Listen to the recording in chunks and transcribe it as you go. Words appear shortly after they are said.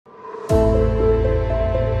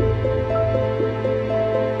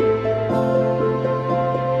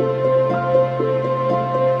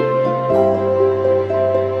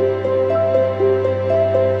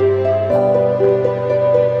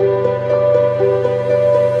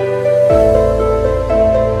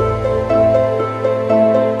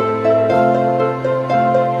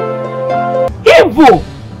people.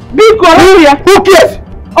 Who cares?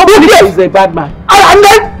 Who cares? He's a bad man. And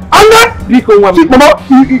then, Mama,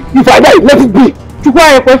 if I die, let it be.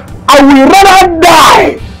 I will rather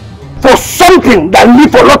die for something than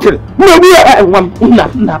live for nothing. What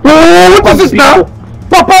is this now?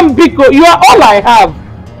 Papa Biko, you are all I have.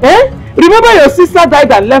 Eh? Remember your sister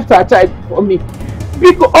died and left her child for me.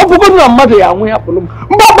 Biko, Mama,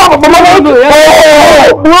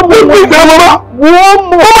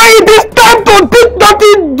 it is time to take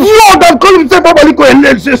nothing drug and call yourself Babaliko and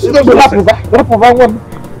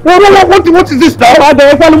what is this now?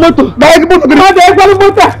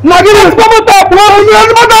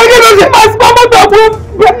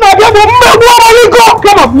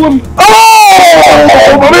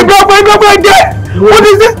 What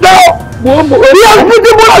is this now? We are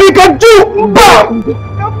putting more than we can do.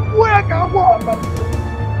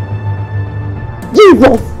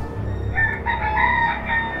 Jesus.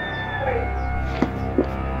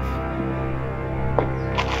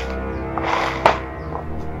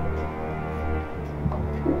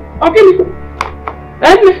 Ogini,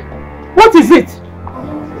 what is it?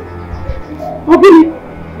 Ogini.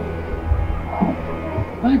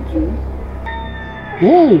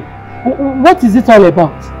 Hey, what is it all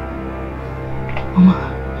about? Mama,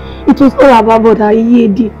 it was all about Brother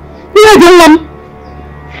Iyedi. What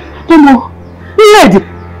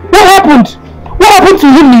happened? What happened to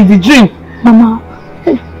him in the dream? Mama,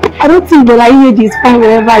 I don't think Brother Iyedi is fine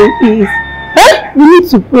wherever he is. We need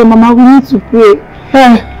to pray, Mama, we need to pray.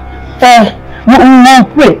 We'll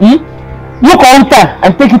pray. Look on time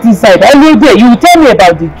and take it inside. Every day you will tell me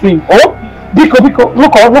about the dream. Oh, Biko,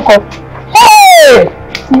 look on. Hey!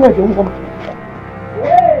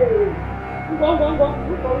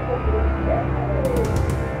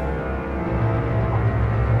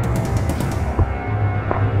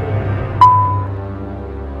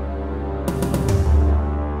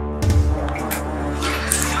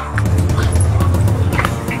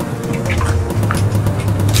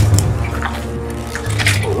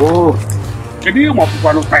 Oh, can you move to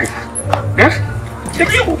one time? Yes? Can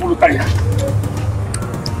you move to time?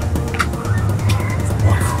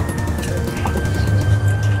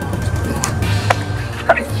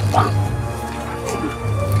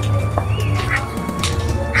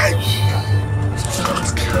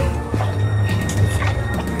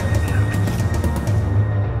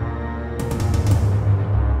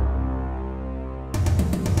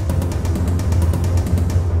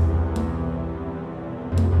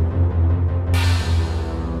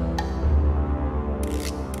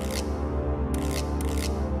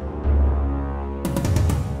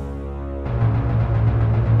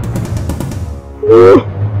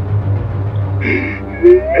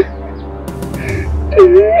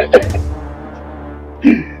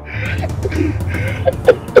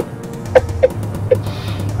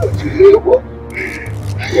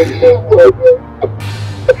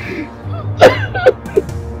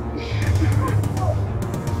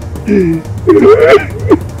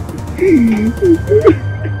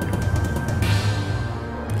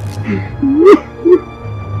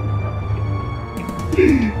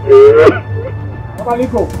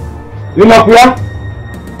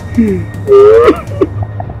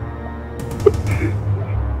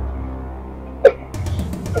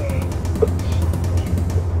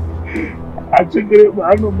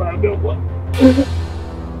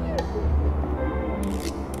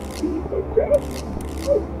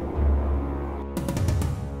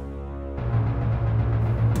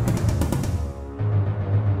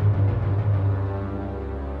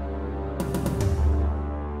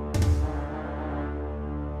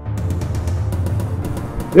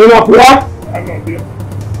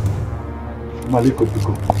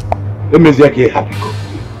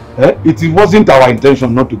 It wasn't our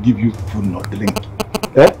intention not to give you food nor drink.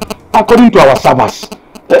 According to our servers,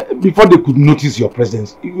 before they could notice your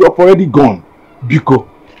presence, you have already gone. Biko,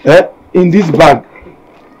 in this bag,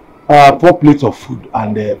 4 plates of food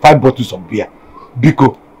and 5 bottles of beer.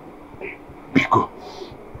 Biko.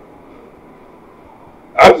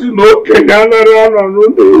 As you know, you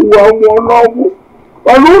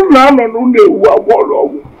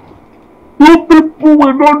people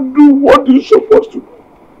will not do what you're supposed to do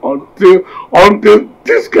until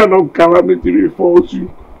this kind of calamity befalls you.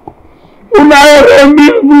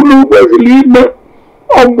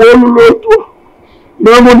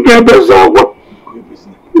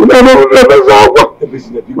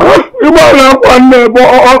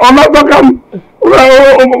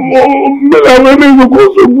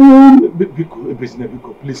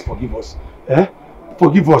 Please forgive us.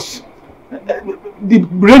 Forgive us. The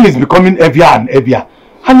rain is becoming heavier and heavier,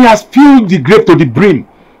 and he has filled the grave to the brim.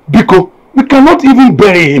 Biko, We cannot even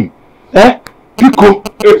bury him. Eh? Pico.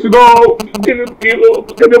 It's no, get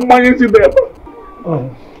the money in there. Oh,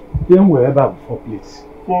 then wherever for place.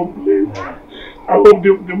 For place. I hope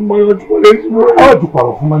the money for this. How do you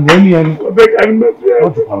call of man? Any. I beg I met you. How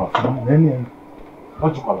do you call of man? Any. How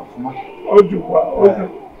do you call of man? How do you call?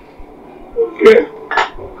 Okay.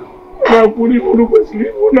 I'm putting you to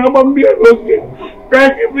sleep. I'm a mere okay.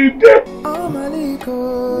 Can't keep me there.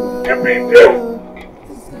 Keep me there.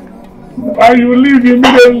 And you leave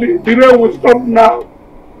immediately. The rain will stop now.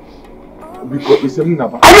 Because it's a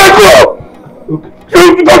number. I'm not go. Okay.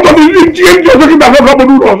 You don't want to change your thing that I'm going to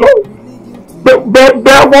do also.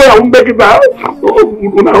 Therefore, I won't make it out.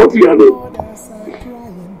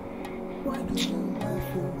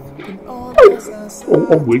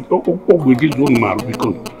 Oh, wait, this one,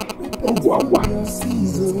 Marubicon. Oh, wow.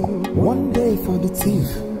 One day for the thief,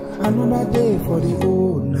 another day for the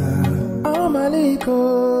owner. Amaliko.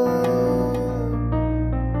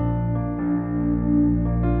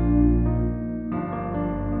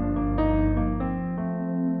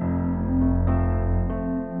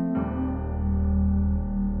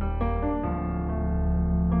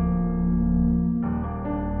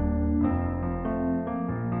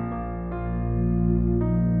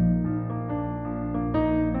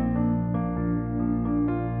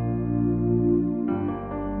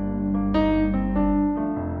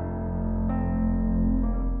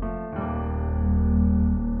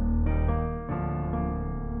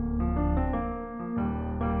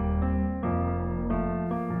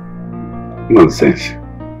 Nonsense.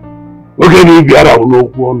 Okay, maybe I don't know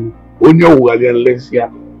one. Look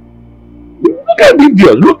at the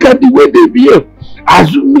deal. Look at the way they behave.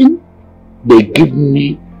 Assuming they give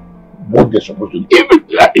me what they're supposed to do.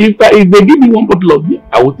 If they give me one bottle of beer,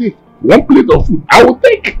 I will take. One plate of food, I will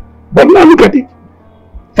take. But now look at it.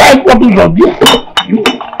 5 bottles of beer.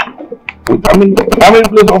 With how many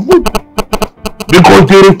plates of food? Because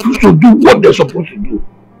they refuse to do what they're supposed to do.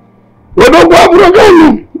 We don't go after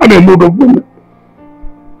them. I'm a mood of women.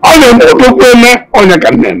 I'm a mood of women. I'm a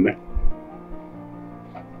woman.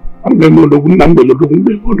 I'm a mood of women. I'm a mood of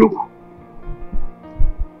women.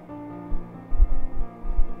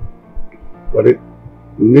 But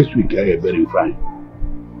next week I am very fine.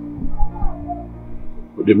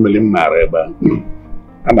 But the million maraba.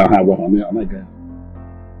 I don't have one on my God.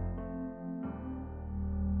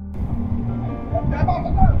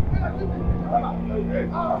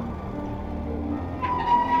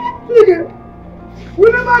 We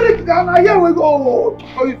never reach Ghana, here we go.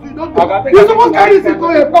 Oh, you don't do. You're supposed to carry this go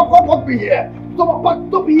here. Come be here.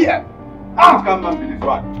 Stop here. Ah, come and be this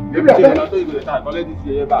one. Give me a second.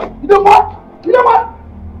 You don't what? You know what?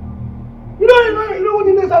 You know what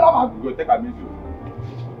you need to say about? You go take a meeting.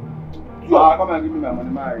 Ah, come and give me my money,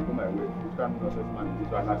 man. Come my way. You can't do this man.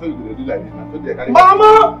 This one. I saw you do like this. I saw they carry.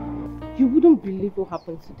 Mama! You wouldn't believe what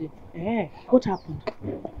happened today. What happened?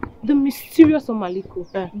 The mysterious Omaliko,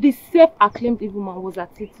 the self-acclaimed evil man, was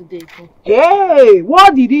at it today. Hey,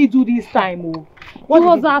 what did he do this time? Oh? He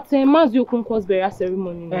was at Mazi Okonkwo's burial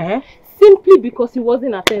ceremony. Simply because he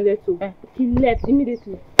wasn't attended to. He left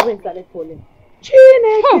immediately when it started falling.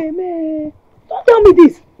 Chineke, don't tell me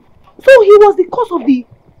this. So he was the cause of the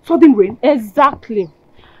sudden rain? Exactly.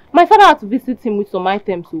 My father had to visit him with some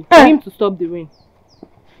items for him to stop the rain.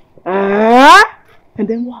 And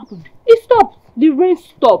then what happened? It stopped. The rain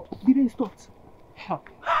stopped. The rain stopped.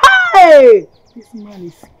 Hey! This man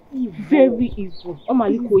is evil. Very evil.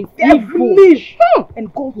 Omaliko is devilish. Evil.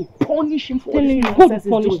 And God will punish him for this. God will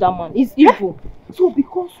punish that man. He's evil. So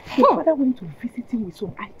because your father went to visit him with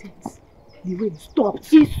some items, the rain stopped.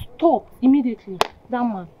 He stopped immediately. That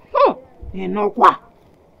man. Enokwa.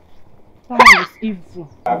 That man is evil.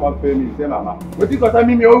 I can't pay me, say mama. What you got? I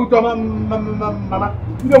mean, mama.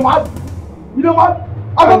 You know what? You know what?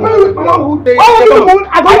 I will pay with mama who they. I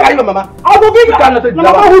got you, mama. I will give you.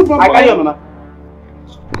 Mama who from. I got you, mama.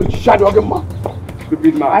 Shadow again, man.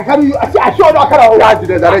 Stupid man. I carry you. I saw you. I carry you. Why did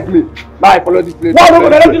they direct me? My apology, please. Why don't you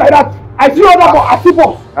direct me like that? I see you now, I see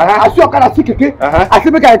boss. I see you can see keke. I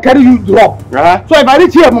see make I carry you drop. So if I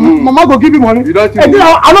reach here, mama go give you money. You don't see. And then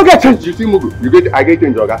I don't get change. You see Mugu. You get. I get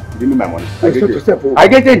change, Oga. Give me my money. I get change. I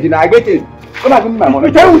get change. Now I get change. Come on, give me my money.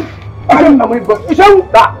 I give me my money, but you say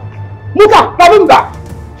that. Muka, give him that.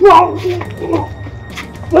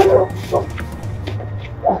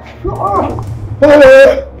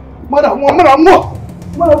 Madam,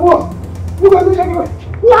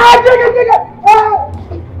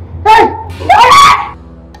 hey!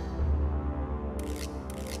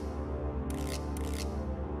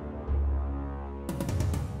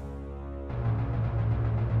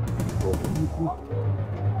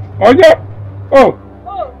 Oh yeah. Oh.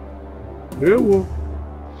 Hey, well.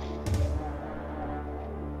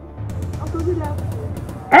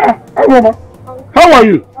 Mama. How are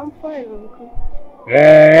you? I'm fine, Uncle.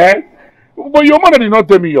 But your mother did not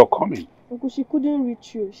tell me you're coming. Uncle, she couldn't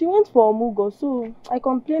reach you. She went for Omugo, so I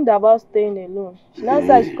complained about staying alone. She now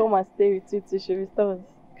said she come and stay with you till she returns.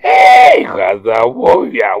 Hey,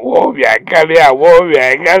 warrior.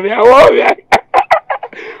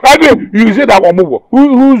 You said that Omugo.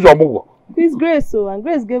 Who's Omugo? It's Grace, and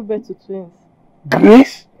Grace gave birth to twins.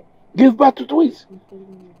 Grace gave birth to twins?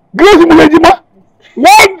 Grace Mulejima?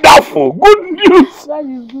 Wonderful! Good news! That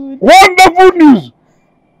is good. Wonderful news!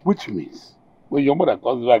 Which means, when your mother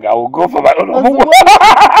comes back, I will go for my own Omugo.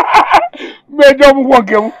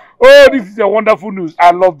 Oh, this is a wonderful news.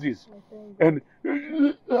 I love this. And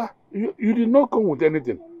you did not come with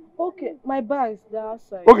anything. Okay, my bags, they're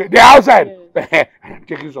outside. Okay, they're outside. Yes. I'm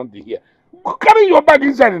checking something here. Carry your bag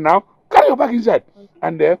inside now. Carry your bag inside. Okay.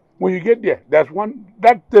 And when you get there, there's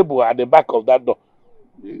that table at the back of that door.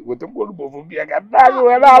 With the gold for me, I got that.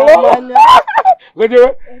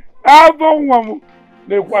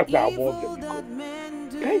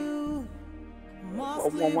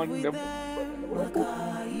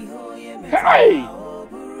 Hey!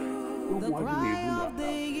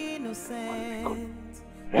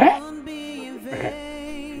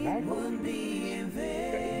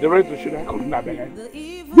 The rest should I come now?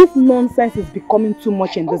 This nonsense is becoming too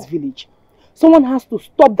much in this village. Someone has to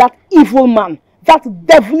stop that evil man, that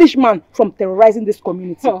devilish man from terrorizing this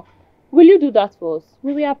community. Huh. Will you do that for us?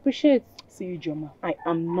 We will appreciate. See, Joma, I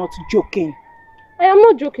am not joking. I am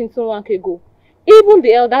not joking, someone can go. Even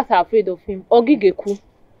the elders are afraid of him. Ogigeku.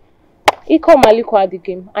 He called Maliko at the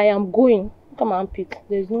game. I am going. Come on, Pete.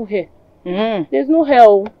 There's no hair. There's no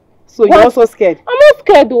hair. So you're also scared? I'm not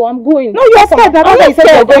scared though. I'm going. No, you're scared. I'm not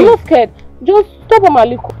scared. I'm not scared. Just stop on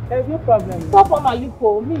Maliko. There's no problem. Stop on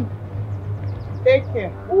Maliko. Me. Take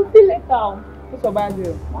care. We'll see later. What's your bad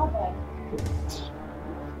deal? Bye-bye.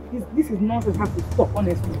 This is nonsense. Has to stop,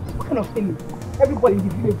 honestly. What kind of thing is everybody in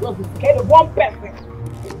the village just be scared of one person?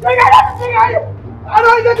 I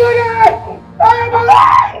don't do it! I am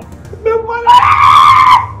alive!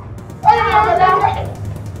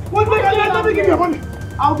 One second, let me give you money.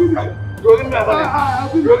 I'll give you. Give me my money. I'll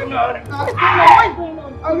give you. Give me my money.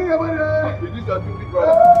 I'll give you money. You do your stupid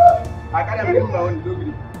brother. I can't give my money. Don't give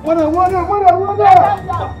it. One. You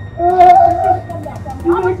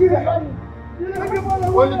don't give it.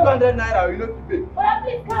 Only 200 naira. You know to pay.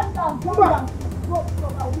 Please calm down. Calm down.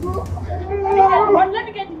 Let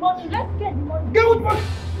me get the money. Let's get the money. Get with money.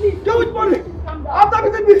 Please. Get with money. Calm down. After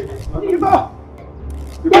meeting me. Don't give me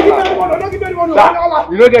any money. Don't give me any money.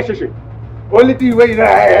 You don't get shishi. Only thing where you know,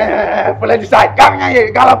 follow the side. Come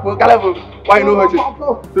here, gallop. Why you know what you?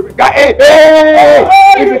 Hey!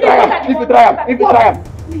 If you try him.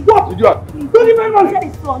 What? You do it. Don't give me any money.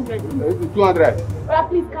 It's 200. 200.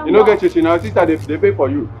 Please calm You don't get shishi now. Sister, they pay for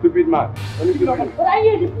you. Stupid man. Only But I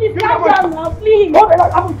hear you. Please calm down now. Please.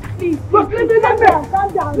 Please. Look, let me. Calm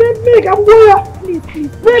down. Let me. I'm going.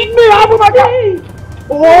 Please. Let me. I'm my God.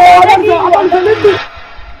 Oh, let me.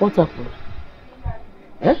 What happened?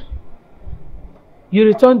 Eh? You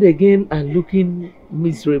returned again and looking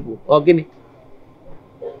miserable. Ogini.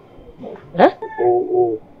 Eh?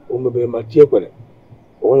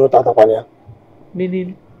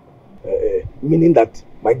 Meaning? Meaning that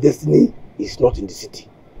my destiny is not in the city.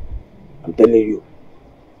 I'm telling you.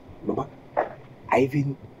 Mama, I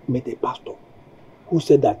even met a pastor who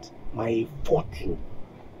said that my fortune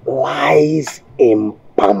lies in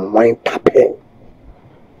PalmWine tapping.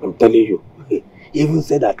 I'm telling you. He even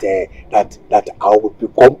said that that I will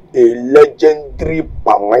become a legendary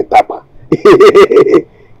PalmWine tapper.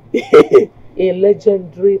 A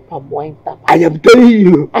legendary PalmWine tapper. I am telling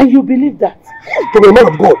you. And you believe that? From a man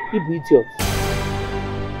of God. You idiot.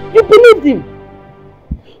 You believed him.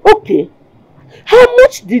 Okay. How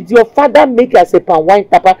much did your father make as a PalmWine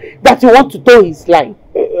tapper that you want to toe his line?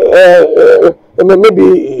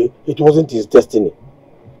 Maybe it wasn't his destiny.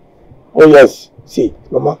 Oh yes. See,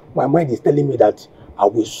 Mama, my mind is telling me that I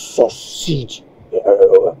will succeed.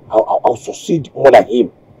 I'll succeed more than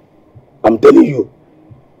him. I'm telling you.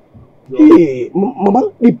 Hey,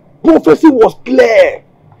 Mama, the prophecy was clear.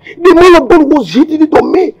 The man of God was hitting it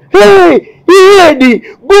on me. Hey,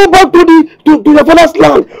 go back to your father's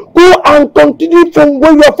land. Go and continue from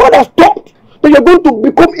where your father stopped. Then you're going to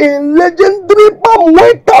become a legendary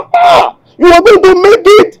PalmWine tapper. You are going to make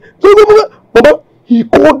it. So, Mama, he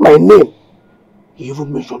called my name. He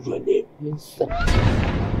even mentioned your name. Listen.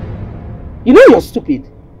 You know you're stupid.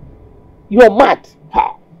 You are mad.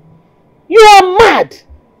 How? You are mad.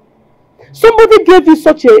 Somebody gave you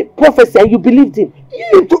such a prophecy and you believed him.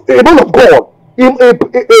 A man of God. A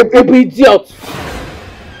idiot.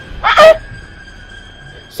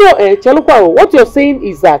 So, Chelukwa, what you're saying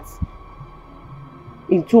is that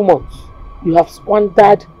in 2 months, you have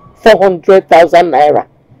squandered 400,000 naira.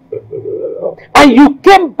 And you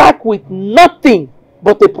came back with nothing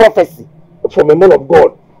but a prophecy. From a man of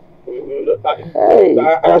God.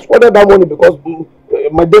 I squandered that money because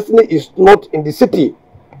my destiny is not in the city.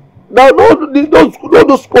 Now,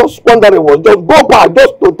 those squandering was just go back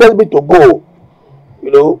just to tell me to go.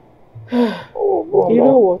 You know? You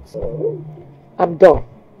know what? I'm done.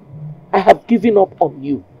 I have given up on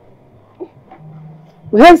you.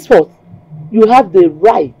 Henceforth, you have the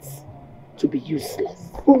right to be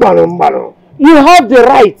useless. You have the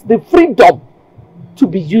right, the freedom to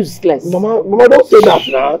be useless. Mama, don't say that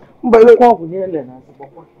now. No,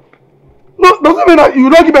 doesn't mean that you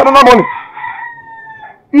don't give me another money.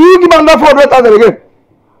 You give me another 400,000 again.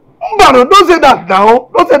 Don't say that now.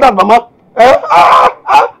 Don't say that, Mama.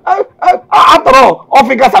 After all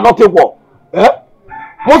figures are not equal.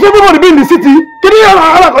 Must everybody be in the city? Can you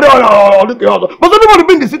must everybody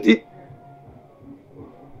be in the city?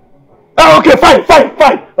 Okay, fine.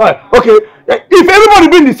 Okay. If everybody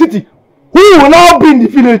be in the city, who will now be in the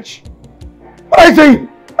village? What are you saying?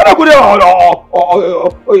 I'm not going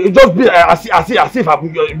to just be as if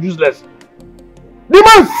I'm useless. The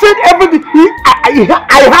man said everything.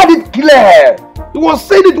 I had it clear. He was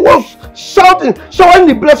saying it, was shouting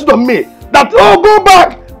the blessing on me. That, oh, go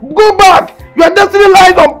back. Your destiny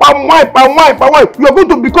lies on palm wine. You are going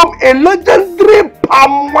to become a legendary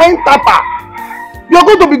palm wine tapper. You are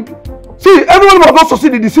going to be. See, everyone must not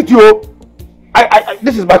succeed in the city. Oh,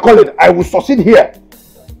 this is my calling. I will succeed here.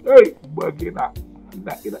 Hey,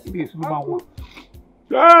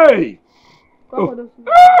 hey.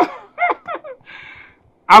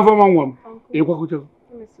 Afọmọnwam, ekwakucho.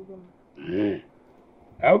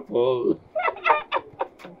 Afọ.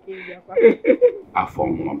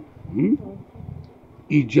 Afọmọnwam.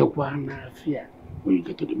 Ijekwa na afia when you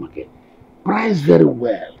get to the market. Price very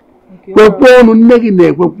well. Kweponu negi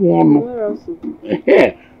na kweponu.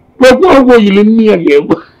 Kweponu you near here.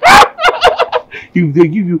 If they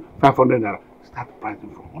give you 500 naira, start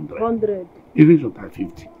pricing from 100. Even sometimes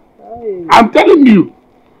 50. Hey. I'm telling you.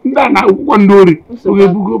 Now one story. We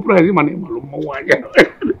go price him and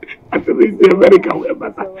I said it's America.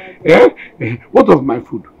 What of my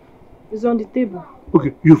food? It's on the table.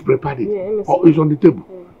 Okay, you've prepared it. Yeah, oh, it's on the table.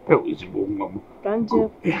 Yeah. Oh, it's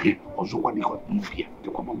also what they got here.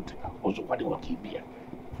 Also what they got here.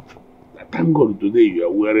 Thank God today you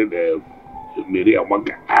are wearing Maria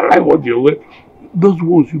Waka. I like what you wear. Those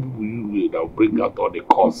ones you people use that will bring out all the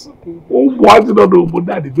costs. Oh, what you don't know, but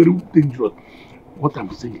that is very dangerous. What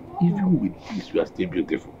I'm saying, even with this, you are still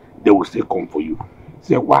beautiful. They will still come for you.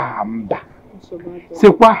 Say, Wahamba. Say,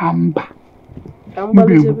 Wahamba.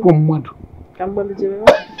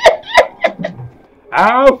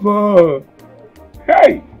 Alpha.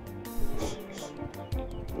 Hey.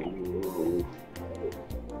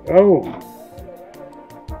 Oh.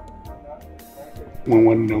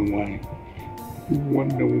 Wonder why.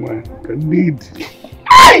 Can need.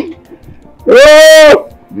 Hey. Oh.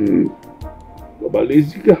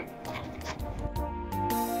 Babalesika.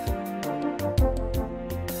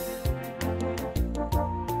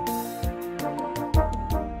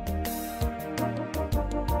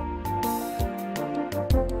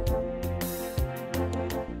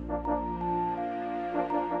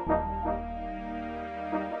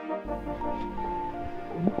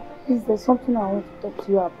 Is there something I want to talk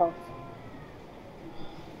to you about?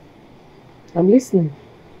 I'm listening.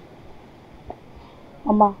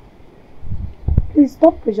 Mama, please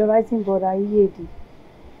stop pressurizing Brother Iyedi.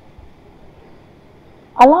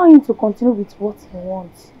 Allow him to continue with what he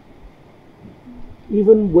wants.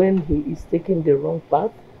 Even when he is taking the wrong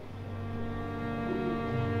path?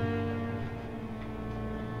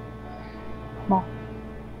 Mama,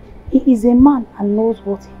 he is a man and knows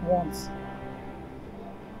what he wants.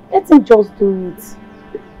 Let him just do it.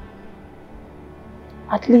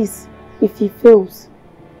 At least, if he fails,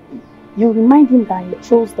 you remind him that he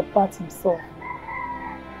chose the path himself.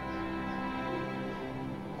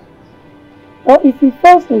 Or if he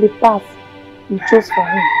fails in the path you chose for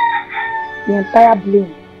him, the entire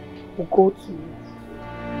blame will go to you.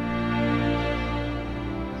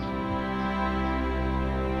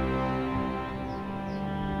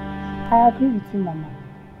 I agree with you, Mama.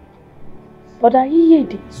 But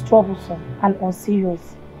Iyedi is troublesome and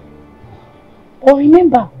unserious. But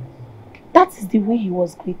remember, that is the way he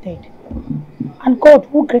was created. And God,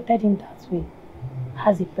 who created him that way,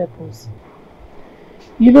 has a purpose.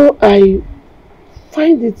 You know, I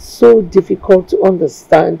find it so difficult to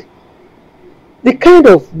understand the kind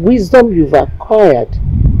of wisdom you've acquired.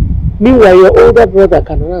 Meanwhile, your older brother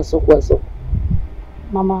cannot answer question.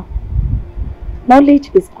 Mama, knowledge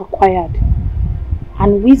is acquired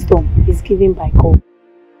and wisdom is given by God.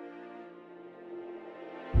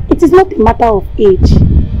 It is not a matter of age.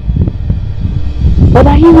 But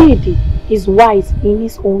Ahimedi is wise in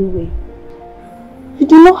his own way. You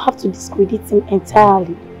do not have to discredit him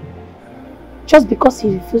entirely just because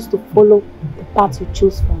he refused to follow the path you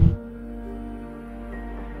chose for him.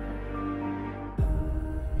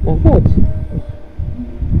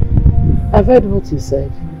 I've heard what you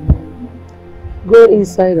said. Go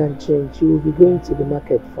inside and change. You will be going to the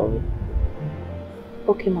market for me.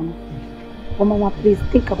 Okay, Mama. But Mama, please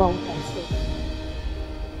think about what I said.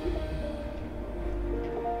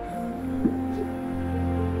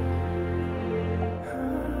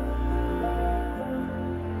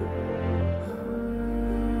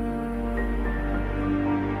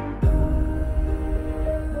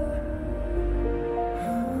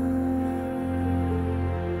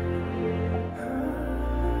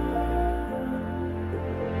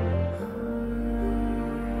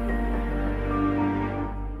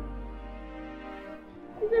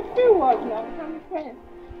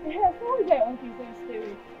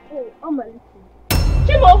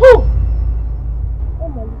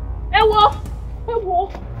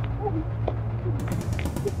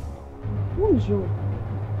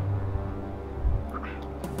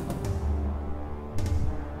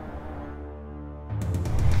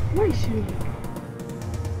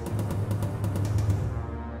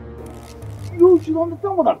 You should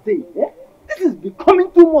understand what I'm saying. Eh? This is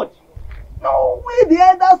becoming too much. No way the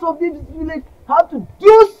elders of this village have to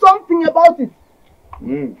do something about it.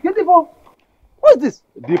 Get it for? What's this?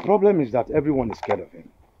 The problem is that everyone is scared of him.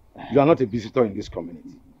 You are not a visitor in this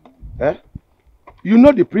community. Eh? You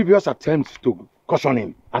know the previous attempts to caution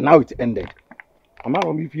him, and now it ended.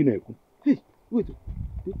 Hey, wait.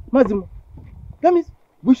 Mazimo, that means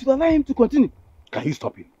we should allow him to continue. Can you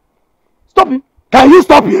stop him? Stop him? Can you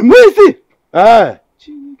stop him? Where is he?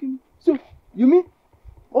 So, you mean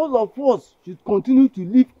all of us should continue to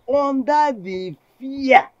live under the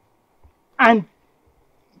fear and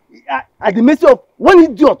at the mercy of one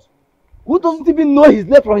idiot who doesn't even know his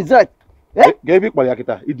left from his right? Eh?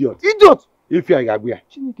 Idiot. Idiot! If you are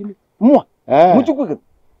More.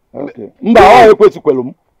 Okay.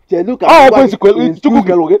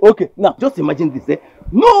 Okay, now just imagine this.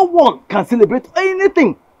 No one can celebrate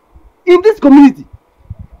anything in this community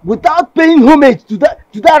without paying homage to that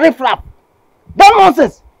riffraff. That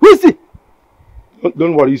nonsense. Who is he?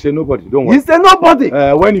 Don't worry, he's a nobody. Don't worry. He's a nobody.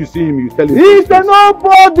 When you see him, you tell him. He's a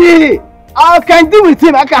nobody. I can deal with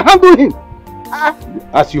him. I can handle him.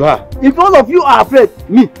 As you are. If all of you are afraid,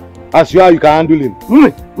 me. As you are, you can handle him.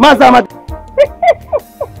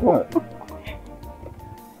 What?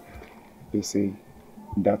 You see,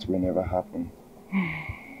 that will never happen.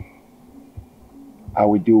 I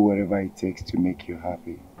will do whatever it takes to make you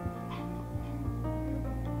happy.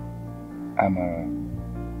 Amara,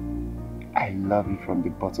 I love you from the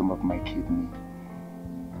bottom of my kidney.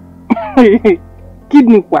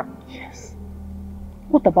 Kidney what? Yes.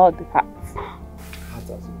 What about the heart? Heart has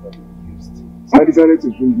already been used. So I decided to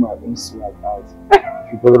bring my own swag out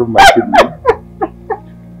to borrow my kidney.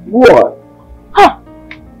 What? Ah!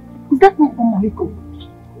 Is that not from Maliko?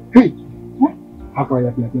 Hey! What? How can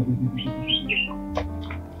I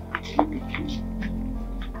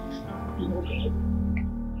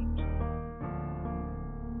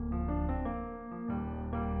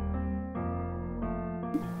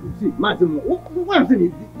See, Mazimo, what I'm saying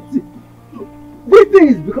is, see, this thing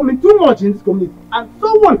is becoming too much in this community, and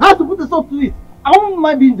someone has to put a stop to it. I won't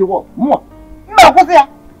mind being the one. More.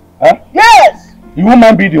 Huh? Yes! You won't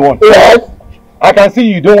mind be the one? Yes! I can see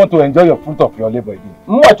you don't want to enjoy your fruit of your labor again.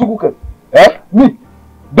 Eh? Me?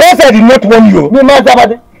 Those I did not warn you. Me,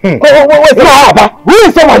 Mazabade. Who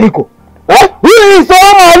is Somaliko? Eh? Who is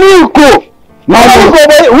Somaliko?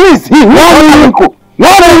 Who is he? Somaliko.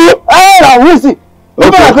 Who is he?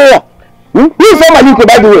 Okay. Who is Somaliko,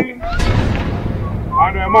 by the way?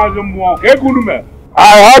 I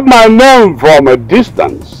heard my name from a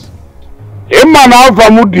distance.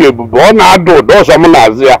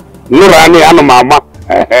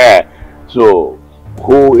 So,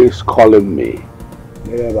 who is calling me?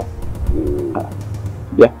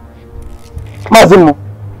 Yeah. Mazimo,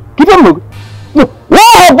 keep on moving. No,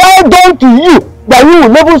 what have I done to you that you will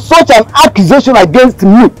level such an accusation against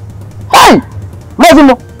me? Hey!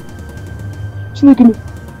 Mazimo!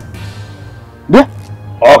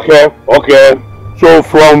 Okay. So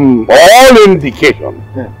from all indication,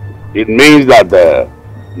 it means that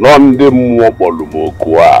none the more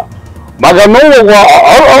Bolumokua. Magano,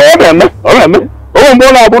 oh,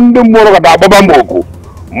 Mona Bundi Mora Babamoku.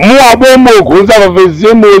 More Bomoku,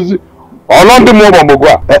 Zavazimos, or not the more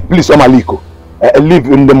Bamogua. Please, Omaliko, leave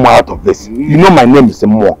in the mouth of this. You know my name is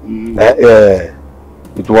Mo.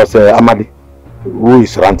 It was Amadi who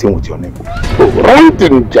is ranting with your name.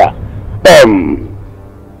 Ranting, ja.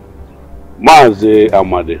 Maze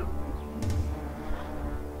Amadi.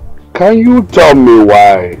 Can you tell me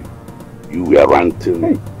why you were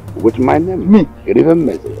ranting with my name? Me? It even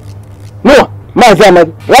matters. No, Maze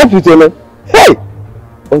Amadi, rant with your name. Hey!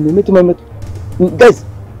 On the meeting, guys,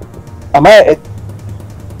 am I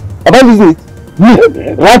losing it? Me?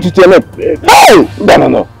 Rant with your name. Hey!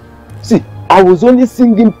 No. See, I was only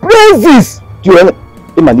singing praises to your name.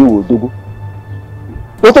 Emmanuel Dogo.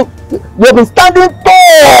 You have been standing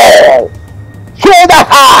tall, shoulder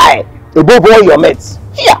high, above all your mates.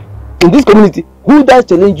 Here, in this community, who does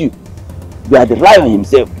challenge you? You are the lion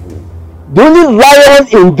himself. The only lion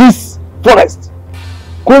in this forest.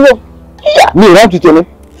 Here, me, rant with your name.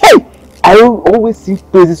 Hey! I always sing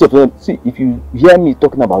praises of your name. See, if you hear me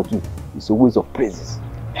talking about you, it's always of praises.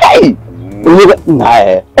 Hey!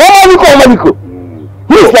 Omaniko!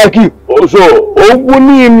 Who is like you? Also,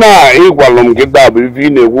 Ogunina equal get up if you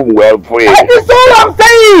know well for you. That's all I'm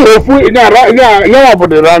saying! No, for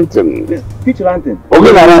the ranting. Which ranting?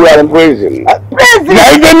 Okay, now we are praising. Praising!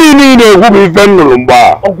 I don't need a woman defend Lumba.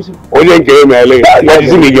 Only came early. What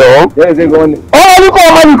is it, yo? There is a one.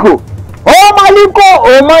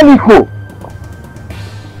 Omaniko!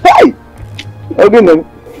 Hey! Okay, then.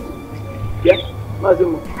 Yes,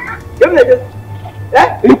 Mazimo. Give me this.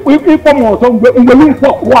 If I'm on some women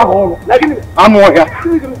for one, I'm on here.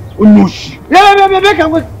 Unushi. Don't even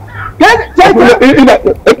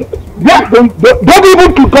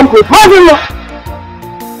to come to Mazimo.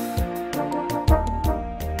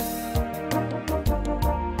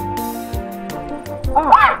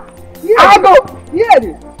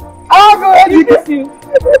 I'll go educate you.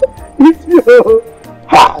 It's you.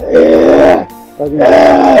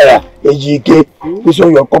 Ejike, this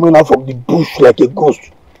one you're coming out from the bush like a ghost.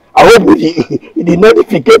 I hope you did not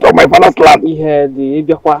defecate on my father's land. Yeah, the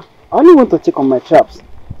Ibiakwa. I only want to check on my traps.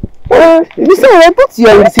 You say I put you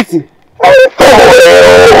in the city. Why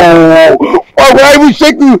will I even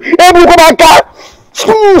shake you? Every come back.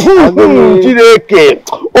 Chineke.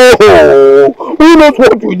 Oh, who knows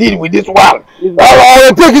what we did with this one? I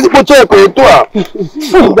will take it to check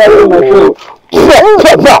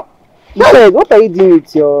What are you doing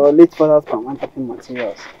with your late father's PalmWine tapping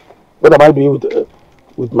materials? What am I doing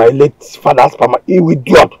with my late father's PalmWine? You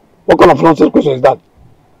idiot. What kind of nonsense question is that?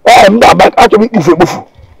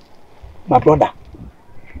 My brother,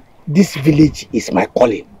 this village is my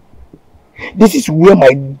calling. This is where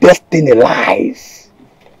my destiny lies.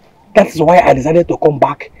 That is why I decided to come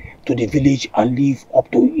back to the village and live up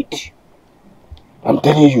to it. I'm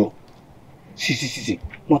telling you. See.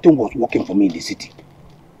 Nothing was working for me in the city.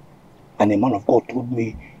 And a man of God told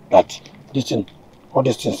me that all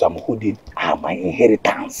these things I'm holding are my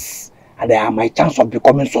inheritance. And they are my chance of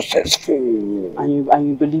becoming successful. And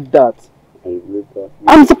you believe that?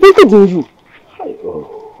 I'm disappointed in you.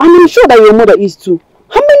 I'm sure that your mother is too.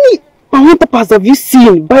 How many PalmWine tappers have you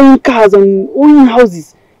seen buying cars and owning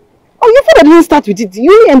houses? Oh, your father didn't start with it.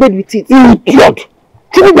 You only ended with it. Idiot!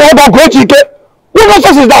 What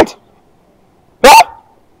nonsense is that? Huh?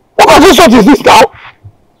 What nonsense is this now?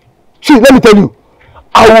 See, let me tell you.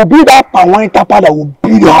 I will be that PalmWine tapper that will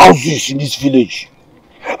build houses in this village.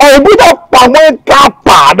 I will be that PalmWine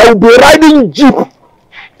tapper that will be riding jeep.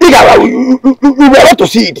 You will have to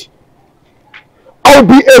see it. I will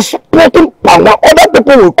be exporting PalmWine. Other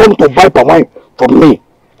people will come to buy PalmWine from me.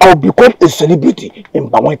 I will become a celebrity in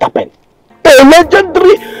PalmWine tapping. A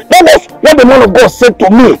legendary. That was what the man of God said to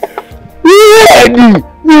me. You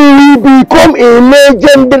will become a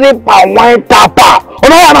legendary PalmWine tapper. Oh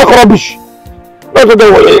no, I'm not rubbish.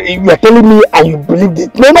 You are telling me and you believe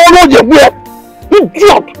it. No, you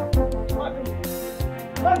idiot.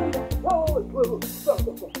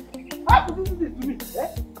 How could you do this to me?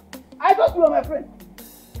 I thought you were my friend.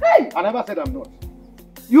 Hey! I never said I'm not.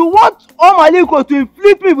 You want Omaliko to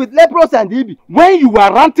inflict me with leprosy and Ibi? When you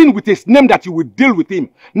were ranting with his name that you would deal with him,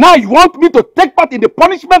 now you want me to take part in the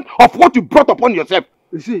punishment of what you brought upon yourself.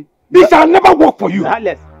 You see, this shall never work for you.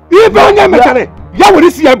 Even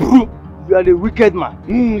you are the wicked man.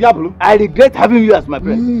 I regret having you as my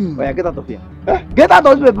friend. But get out of here. Get out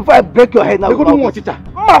of here before I break your head now.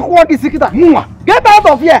 Get out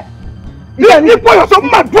of here.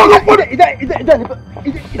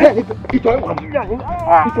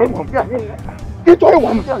 Have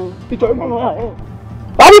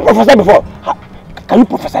you prophesied before? Can you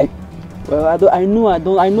prophesy? Well, I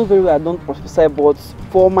know very well I don't prophesy, but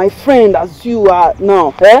for my friend as you are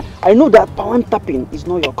now, I know that PalmWine tapping is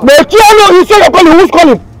not your calling. But you say you're calling, who's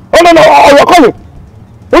calling? Oh no, you're calling.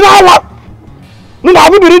 You know what? No,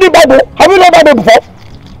 have you been reading Bible? Have you read Bible before?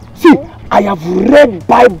 See, I have read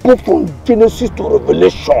Bible from Genesis to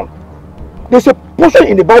Revelation. There's a portion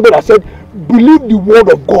in the Bible that said, believe the word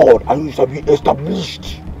of God and you shall be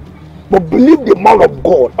established. But believe the man of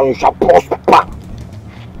God and you shall prosper.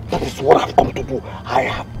 That is what I've come to do. I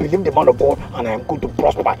have believed the man of God and I am going to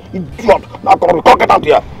prosper. Idiot! Now come on, get out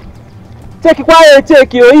here. Take it quiet,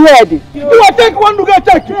 take your head. You will take one to get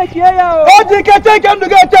check. Take here. Oh, take one to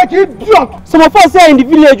get check, idiot! Some of us here in the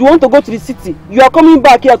village want to go to the city. You are coming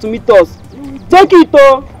back here to meet us. Take it,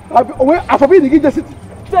 oh. I forbid to get the city.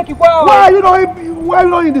 Take it quiet. Why are you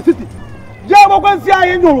not in the city? Yeah, but when see I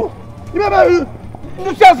in you. Remember, you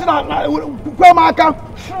say that where my account.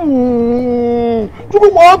 You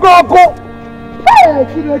walk go. Hey,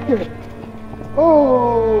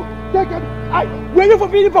 oh, take it. When you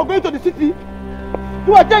forbidden for going to the city,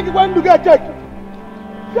 you are taking one to get check.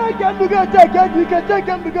 Take him to get check. You can take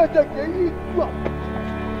him to get check.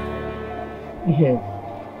 Yeah.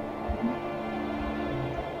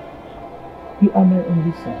 You are my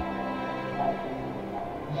only son.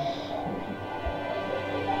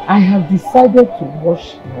 I have decided to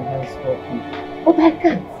wash my hands of you, but I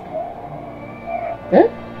can't.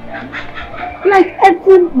 Like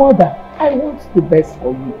every mother, I want the best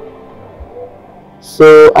for you.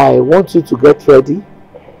 So I want you to get ready.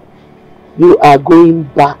 You are going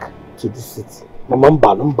back to the city.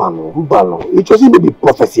 It doesn't be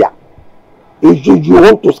prophecy. You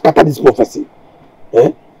want to scatter this prophecy.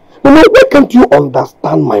 Mama, why can't you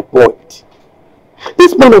understand my point?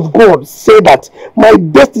 This man of God said that my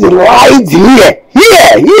destiny lies here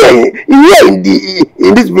in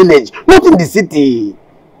this village, not in the city.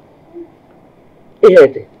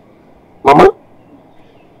 Mama,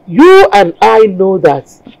 you and I know that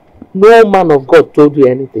no man of God told you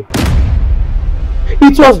anything.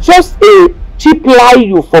 It was just a cheap lie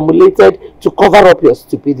you formulated to cover up your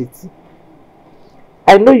stupidity.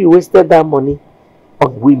 I know you wasted that money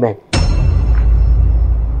on women.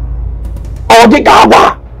 When you know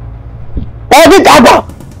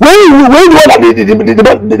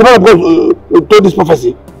that the man of God told this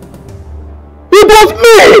prophecy, it was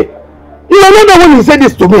me. You are not the one who said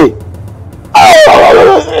this to me.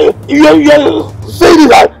 You are saying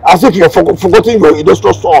this as if you have forgotten your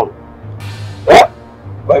industrial son.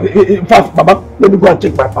 In fact, Baba, let me go and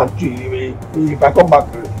check my pantry. If I come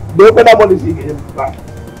back, the open that money is back.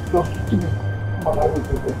 Just give me.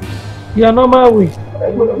 Your normal way.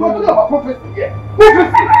 You are talking about prophecy here.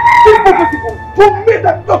 Prophecy! This prophecy from me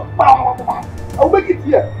that just I'll make it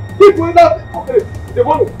here. People in that. Okay, the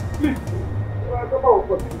money, please.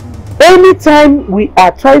 Anytime we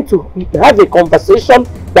are trying to have a conversation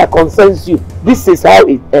that concerns you, this is how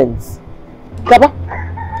it ends. Kaba,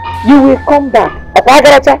 you will come back.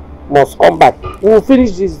 Apagaracha must come back. We will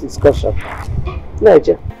finish this discussion.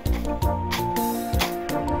 Niger.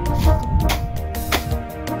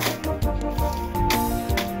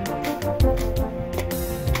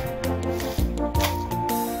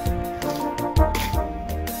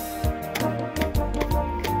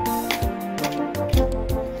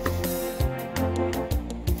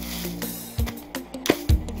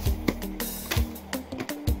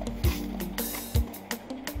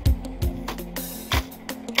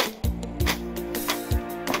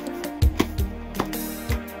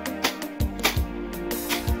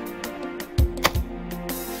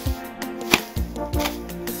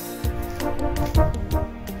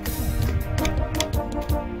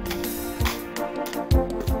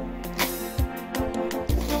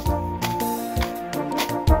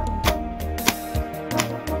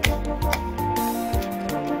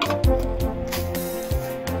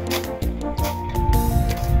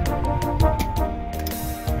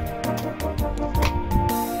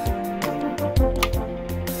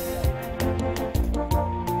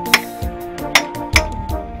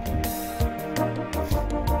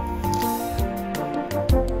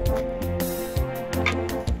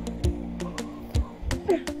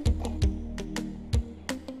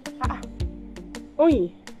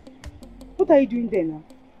 Oyi, what are you doing there now?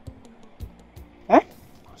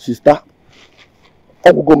 Sister,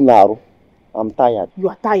 I'm tired. You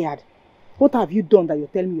are tired. What have you done that you're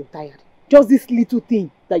telling me you're tired? Just this little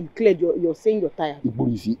thing that you cleared, you're saying you're tired.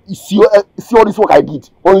 You see all this work I did?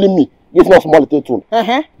 Only me. It's not small little tune.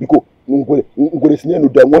 Because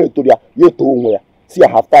see, I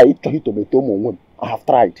have tired. I have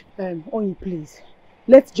tried. Onyi, please.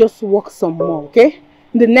 Let's just work some more, okay?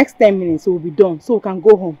 In the next 10 minutes, we'll be done, so we can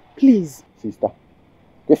go home. Please. Sister,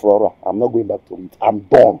 I'm not going back to it. I'm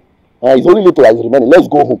done. It's only little as remaining. Let's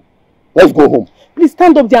go home. Let's go home. Please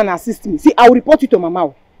stand up there and assist me. See, I'll report you to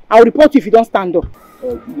Mama. I'll report you if you don't stand up.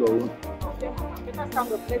 Do your own. Better stand up.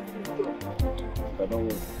 Let's do it. I don't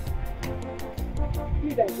want.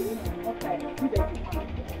 Please, I'm not tired.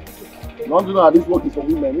 Don't you know this work is for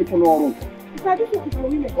women? If you know room. This work is for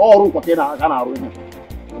women. All room for Kena, I can't room.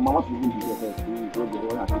 Mama should be here first. You don't go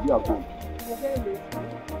and you are going.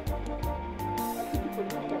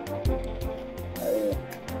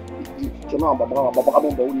 It's not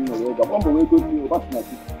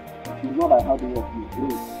by hard work.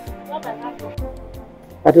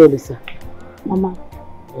 Adolisa. Mama,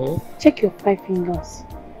 check your 5 fingers.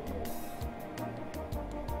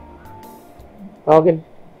 Okay.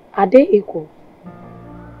 Are they equal?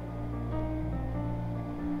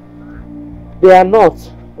 They are not,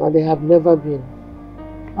 and they have never been.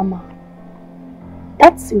 Mama,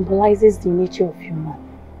 that symbolizes the nature of human.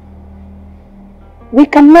 We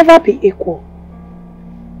can never be equal.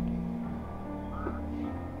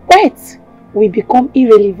 Wealth will become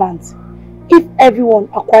irrelevant if everyone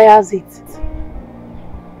acquires it.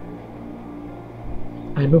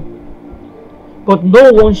 I know. But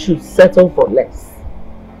no one should settle for less.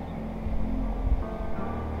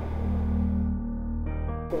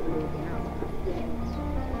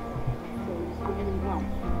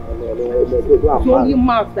 The only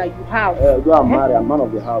mouth that you have. Go and marry. I'm man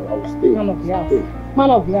of the house. I will stay. Man of the house. Man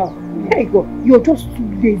of the house. There you go. You're just too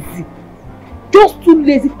lazy. Just too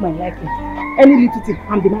lazy for my liking. Any little thing,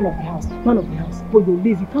 I'm the man of the house. Man of the house. But you're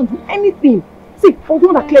lazy. You can't do anything. See, I was the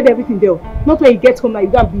one that cleared everything there. Not when you get home now, you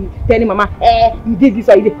can't be telling Mama, you did this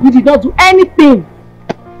or you did. You did not do anything.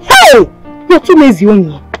 Hey! You're too lazy,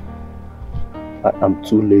 only. I'm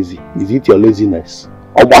too lazy. Is it your laziness?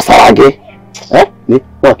 Obasarage?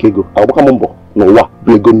 Go. I'll become no wa.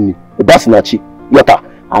 Blegoni. Obasinachi. Yota.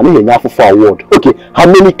 I need enough for award. Okay. How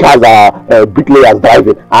many cars are bricklayers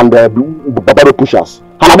driving and barbaro pushers?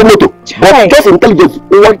 But just intelligence.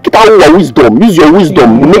 Get out your wisdom. Use your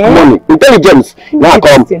wisdom. Make money. Intelligence. Now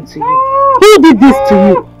come. Who did this to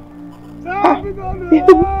you?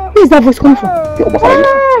 Where is that voice coming from?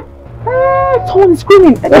 Someone is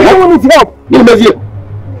screaming. Someone needs help. Let's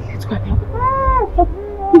go and help. Go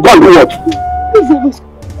and do what? Where is that voice?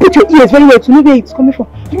 Put your ears very well to know where it's coming from.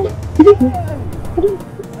 I don't know.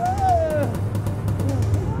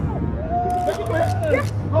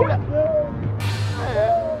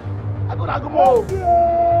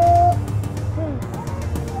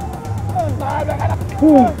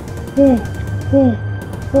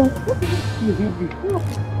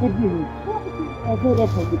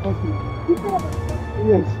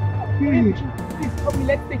 Yes. Please help me.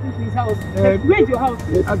 Let's take him to his house. Where's your house?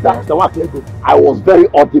 That's the one. I was very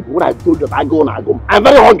audible when I told you I go. I'm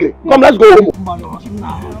very hungry. Come, let's go home.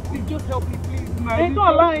 Please just help me, please. Don't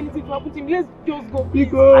allow anything to happen to him. Let's just go.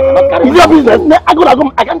 It's your business. I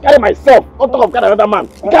can't carry myself. Don't talk of carry another man.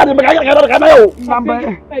 Let me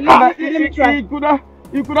try.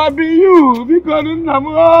 It could have been you because let me try.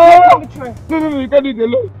 No, you can't do it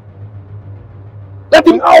alone. Let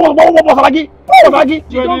him. What was Raggy? Don't I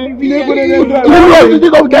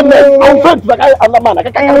will faint like another man. I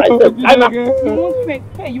can't carry myself. You won't faint.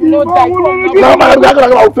 You will not die. No, man, I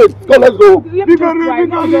will faint. Go, let's go. Let me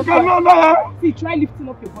try. See, try lifting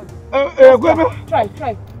up your body.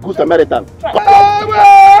 Try. Good Samaritan.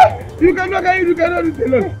 You cannot do it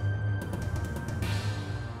alone.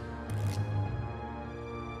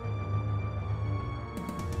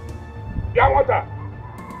 Yamata.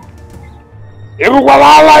 Is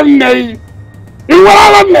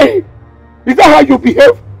that how you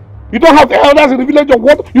behave? You don't have the elders in the village of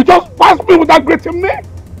what? You just pass me with that great name?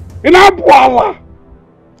 In Abuala.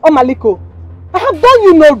 Oh, Maliko, I have done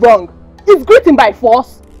you no wrong. It's greeting by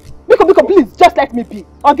force. Biko, please, just let me be.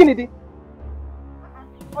 Oginidi.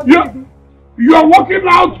 You are walking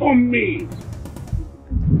out on me.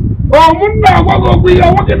 Oh, Munda, you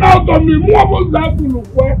are walking out on me. What was that to look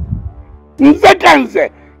for? Nzekanze,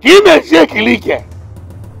 he may shake like.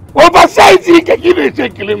 Oversize he may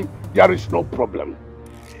shake him. There is no problem.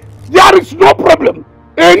 There is no problem.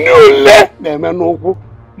 A new le nemenoku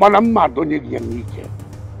manam madonye giamike.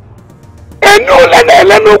 A new le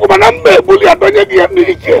nemenoku manam bully adonye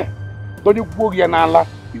giamike. Don't you book yanala?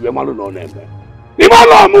 You are malu no name.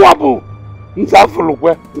 Imalo muabu.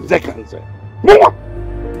 Nzafulukwe Nzekanze. No problem.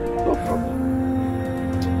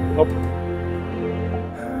 No problem.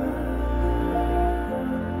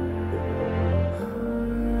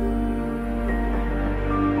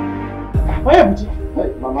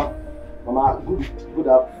 Hey, Mama. Mama, good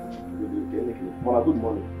afternoon. Mama, good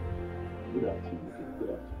morning. Good afternoon. Good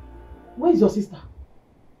afternoon. Where is your sister?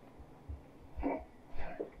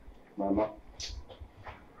 Mama.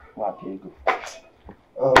 Okay, good.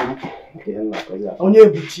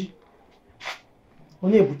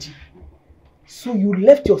 Onyebuchi. So you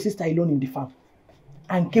left your sister alone in the farm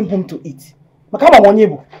and came home to eat. Makaba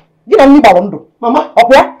Onyebu. Mama,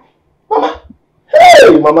 okay? Mama.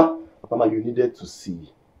 Hey, Mama. Mama, you needed to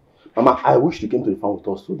see. Mama, I wish you came to the farm with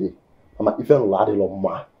us today. Mama, if you're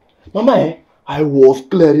not Mama, I was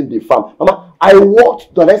clearing the farm. Mama, I walked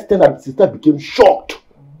to the next time that the sister became shocked.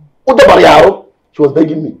 She was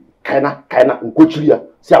begging me, Kaina,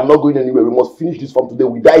 say I'm not going anywhere. We must finish this farm today.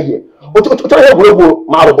 We die here. If I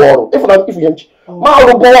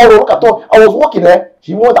was walking there,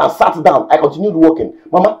 she went and sat down. I continued walking.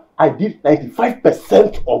 Mama, I did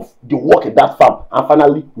 95% of the work in that farm, and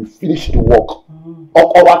finally we finished the work.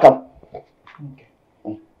 Okay.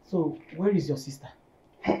 So where is your sister?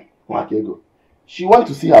 She went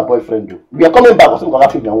to see her boyfriend. We are coming back.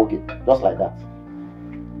 Just like that.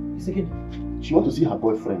 She went to see her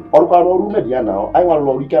boyfriend. I want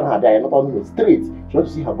to weekend her there. Not only straight. She went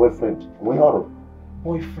to see her boyfriend.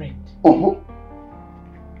 Boyfriend?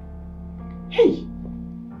 Hey!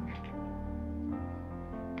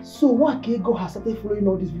 So Wakego has started following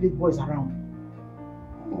all these village boys around?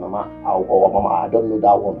 Mama, I don't know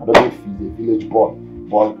that one. I don't know if he's a village boy.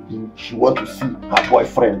 But she went to see her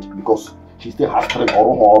boyfriend because she still has strength.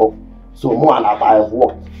 So more and I have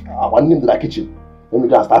worked. I went into the kitchen. Then we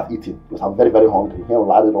can start eating because I'm very, very hungry. Here,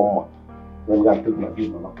 I'll add it on. Then we can take my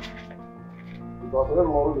food, Mama. Because I don't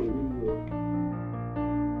know.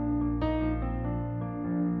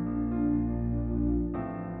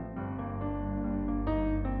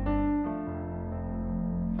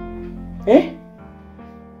 Eh?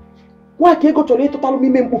 Why can't go to a total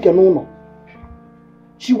women book and no?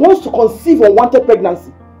 She wants to conceive unwanted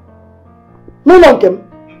pregnancy. No one can.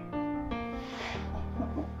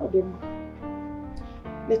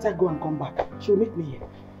 Let her go and come back. She'll meet me here.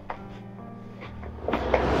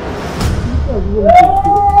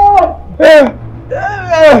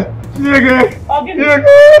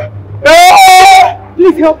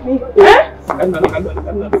 Please help me.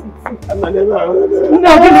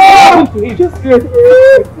 Just wait.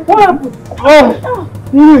 What happened?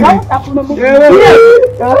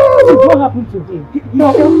 What happened to him? He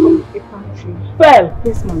fell from a palm tree. Fell?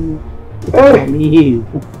 Yes, mommy. Enemies, you.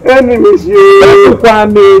 Enemies,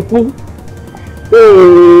 you. Oh.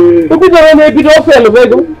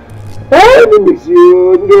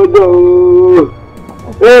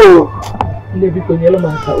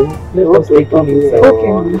 Let us take him inside.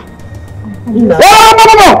 Okay.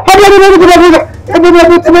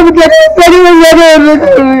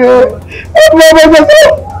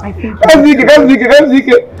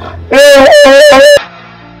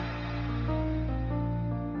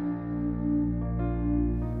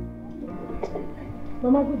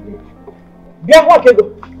 Mama, good day. Bien,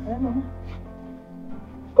 Mama.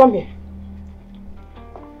 Come here.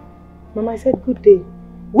 Mama, I said good day.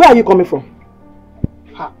 Where are you coming from?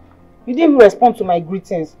 You didn't even respond to my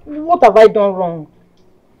greetings. What have I done wrong?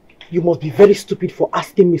 You must be very stupid for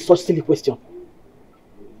asking me such silly question.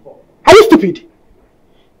 Are you stupid?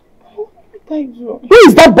 Who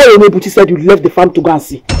is that boy Onebuchi said you left the farm to go and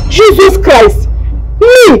see? Jesus Christ!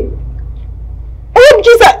 Me!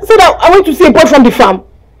 Onebuchi said I went to see a boy from the farm.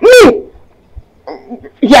 Me!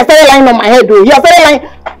 He has started lying on my head though. He has started lying.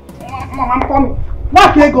 Mama, I'm coming.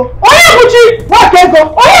 Where can I go? Onebuchi! Where can I go?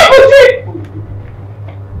 Onebuchi!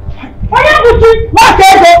 Onebuchi! Where can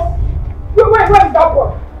I go? Where is that boy?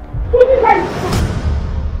 Who is that?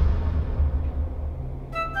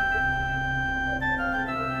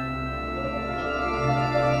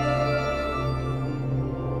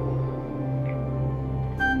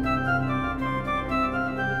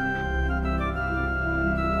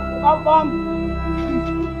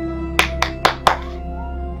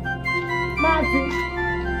 Nancy.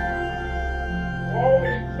 Oh,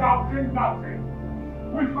 it's shouting nothing.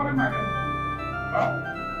 Who is calling my name?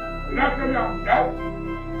 Did I tell you I'm dead?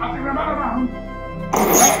 As in a matter of who?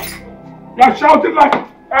 You're shouting like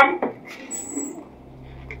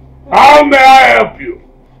How may I help you?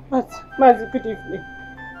 Mazi, good evening.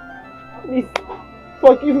 Please,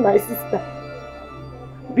 forgive my sister.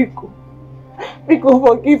 Biko,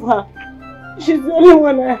 forgive her. She's the only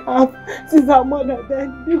one I have since her mother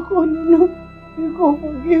died. Biko,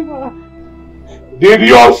 forgive her. Did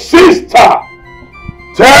your sister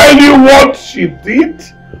tell you what she did?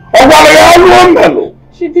 Or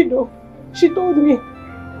She did. She told me.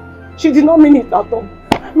 She did not mean it at all.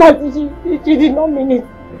 But she did not mean it.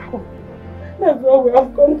 That's why we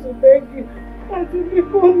have come to beg you.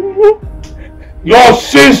 Your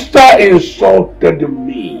sister insulted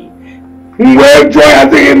me.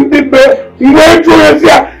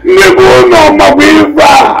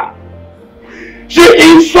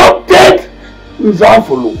 She insulted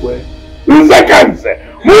Nzafulukwe.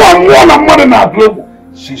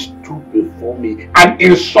 She stood before me and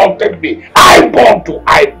insulted me, eyeball to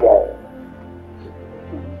eyeball.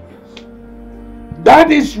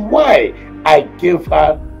 That is why I gave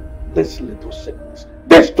her this little sickness,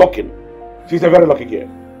 this token. She's a very lucky girl.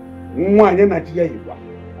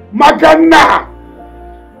 Magana!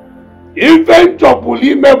 Even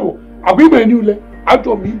Chopuli Mebu, a women you let out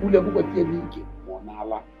of me who never got any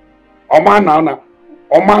Monala. Omanana,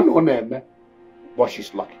 Oman on them, but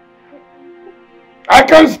she's lucky. I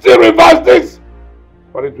can still reverse this,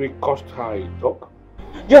 but it will cost her a talk.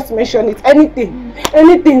 Just mention it. Anything.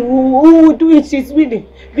 Anything. Who will do it? She's willing.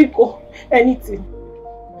 Because anything.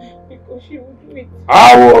 Because she will do it.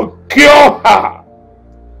 I will cure her.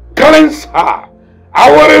 Cleanse her.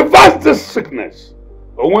 I will reverse this sickness.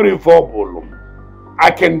 But when it falls,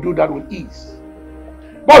 I can do that with ease.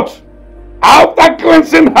 But after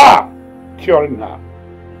cleansing her, curing her,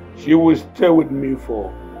 she will stay with me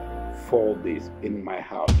for 4 days in my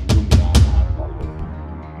house.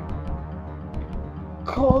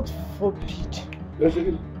 God forbid.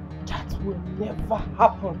 Listen. That will never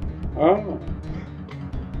happen.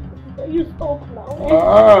 You stop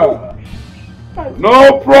now.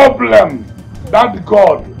 No problem. That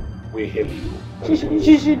God will heal you.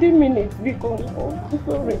 She didn't mean it because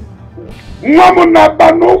sorry.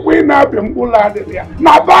 Naba no way na bembula de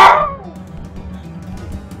Naba.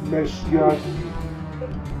 Messiah.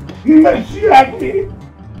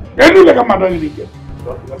 Can you like a madam?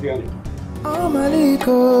 Oh Maliko,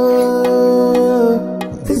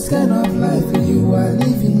 this kind of life you are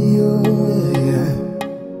living, you.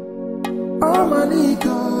 Oh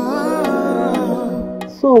Maliko.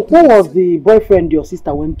 So, who was the boyfriend your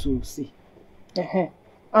sister went to see?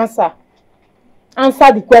 Answer.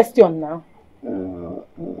 Answer the question now.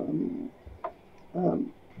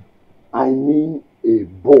 I mean a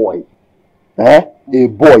boy. A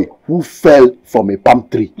boy who fell from a palm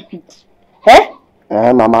tree.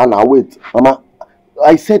 Mama, now wait. Mama,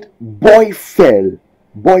 I said boy fell.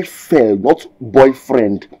 Boy fell, not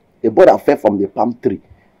boyfriend. A boy that fell from the palm tree.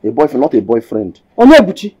 A boyfriend, not a boyfriend.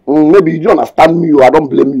 Maybe you don't understand me, I don't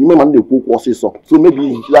blame you. So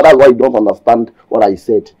maybe that's why you don't understand what I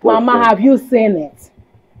said. Mama, have you seen it?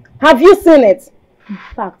 Have you seen it? In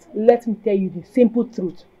fact, let me tell you the simple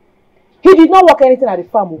truth. He did not work anything at the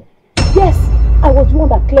farm. Yes, I was the one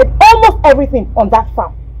that cleared almost everything on that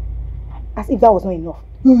farm. As if that was not enough.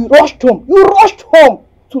 You rushed home. You rushed home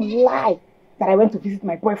to lie that I went to visit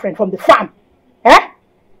my boyfriend from the farm.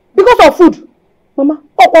 Because of food. Mama,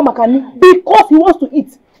 because he wants to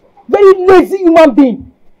eat. Very lazy human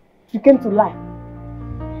being. You came to lie.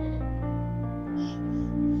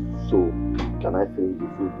 So, can I finish the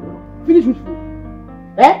food now? Finish with food?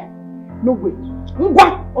 No way.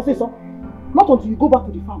 Not until you go back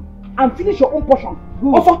to the farm and finish your own portion.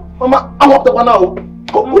 Also, Mama, I want the one now.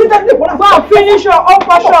 Go and finish your own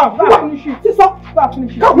portion. Go and finish it. Sister, go and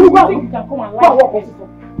finish it. You think you can come and lie? Go and sister.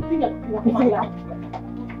 You think you can come and lie?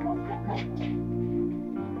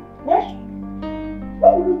 Yes? Why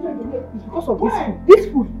would you take the milk? It's because of this food. This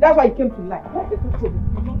food. That's why you came to lie. Why take the food?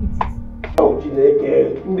 You don't eat it. Oh,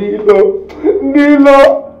 Chineke, Nilo.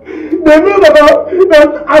 They know that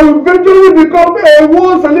I will eventually become a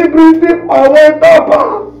world celebrity Power Tapa.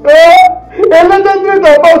 A legendary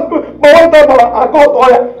Tapa, Power Tapa. I got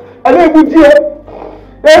oil. I didn't put here.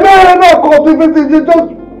 And I cultivated it just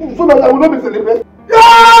so that I will not be celebrated.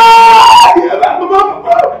 Shut up!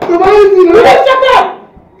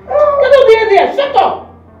 Get over here! Shut up!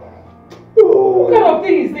 What kind of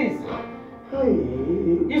thing is this?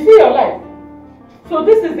 You see your life? So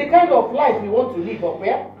this is the kind of life you want to live up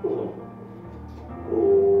here?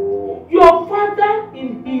 Your father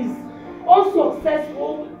in his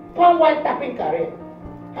unsuccessful PalmWine tapping career,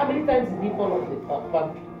 how many times did he fall off the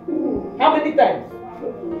bank? How many times?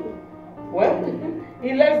 Well,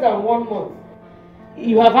 in less than 1 month,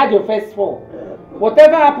 you have had your first fall.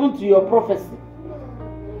 Whatever happened to your prophecy?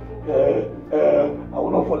 I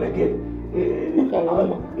will not fall again.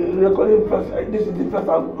 Recording first, this is the first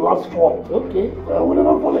and last fall. Okay. I will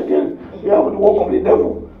never fall again. Yeah, with the work of the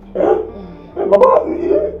devil. Baba, all these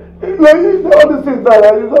things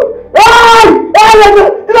that you know.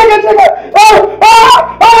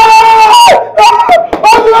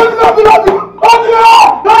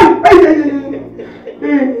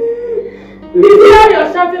 see how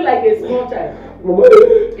you're shouting like a small child?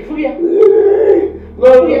 Ifuria. No,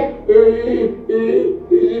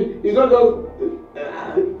 it's not just.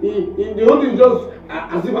 The whole thing is just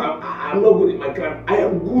as if I'm not good in my craft. I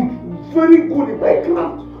am good, very good in my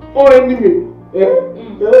craft. All enemy.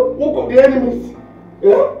 Walk of the enemies.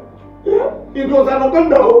 It was an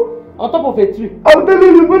anaconda. On top of a tree. I'm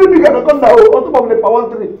telling you, very big anaconda on top of the power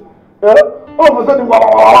tree. All of a sudden,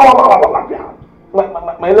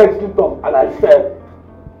 my legs slipped off and I fell.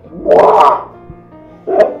 Wow.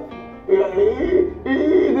 It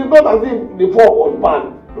is not as if the fall was bad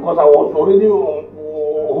because I was already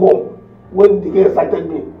home when the guy sighted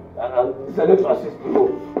me and decided to assist people.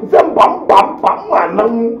 He said, bam, bam, bam, man,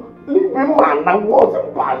 leave me, man, I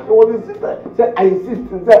wasn't bad. He was insistent. He said, I insist.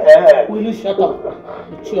 He said, will you shut up?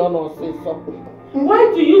 Chiano say something.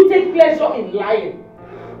 Why do you take pleasure in lying?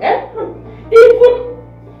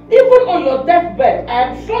 Even on your deathbed, I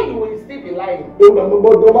am sure you will still be lying. Will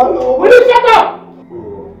you shut up?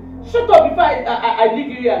 Shut up before I leave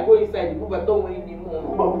you here and go inside the room and don't worry anymore.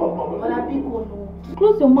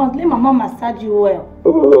 Close your mouth, let Mama massage you well.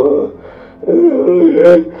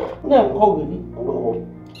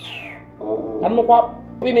 I'm not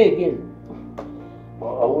going again. I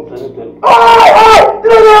won't tell you.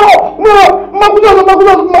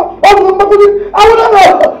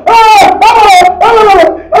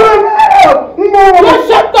 No,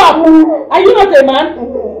 shut up! Are you not a man?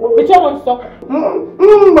 Which one wants to stop?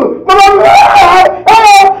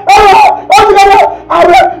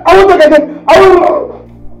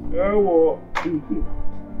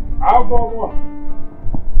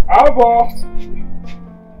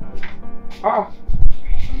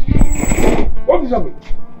 What is happening?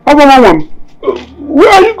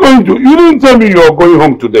 Where are you going to? You didn't tell me you are going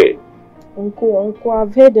home today. Uncle,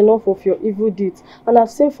 I've heard enough of your evil deeds and I've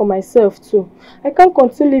seen for myself too. I can't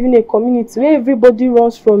continue living in a community where everybody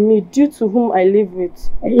runs from me due to whom I live with.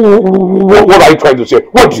 What are you trying to say?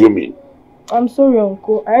 What do you mean? I'm sorry,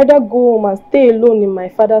 Uncle. I rather go home and stay alone in my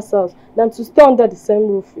father's house than to stay under the same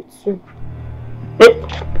roof with you. Go.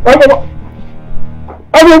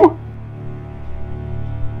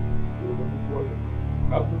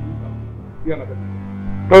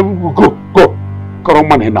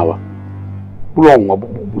 Come on here now.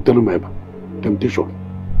 Temptation.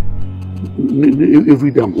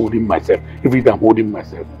 Every day I'm holding myself.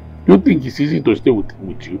 You think it's easy to stay with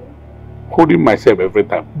you? Holding myself every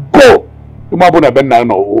time. Go! You might want to bend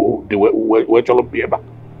down or the way to be able.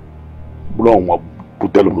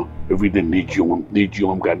 Every day need you and need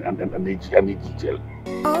gel.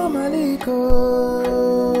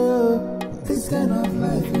 This kind of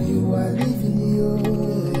life you are living,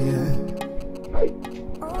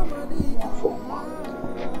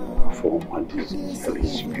 For this girl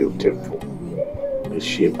is beautiful. The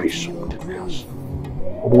shape is something else.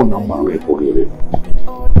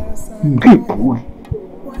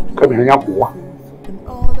 Come here,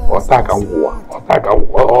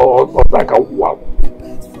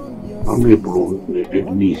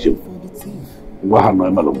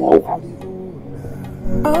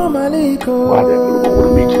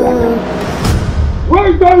 where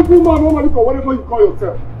is that woman, Omaliko, whatever you call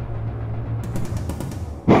yourself?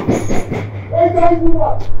 Where is that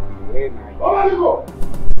woman? Omaliko!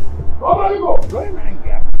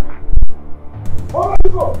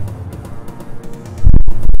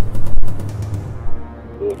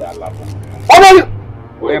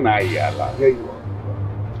 Here you are.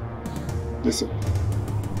 Listen.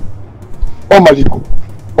 Omaliko,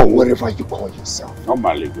 or whatever you call yourself.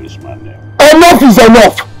 Omaliko is my name. Enough is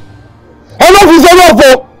enough! Enough is enough!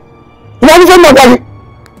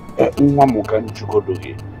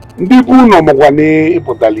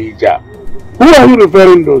 Who are you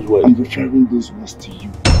referring those words? I'm referring those words to you.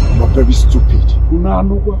 You are very stupid.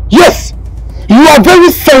 Yes! You are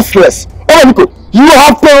very senseless. Omaliko, you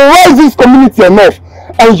have terrorized this community enough,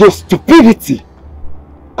 and your stupidity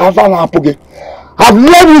have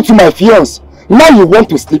led you to my fiance. Now you want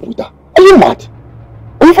to sleep with her. Are you mad?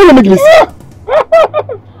 Are you following me?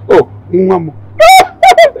 Oh, Mama.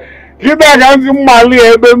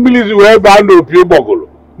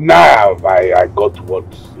 Now I got what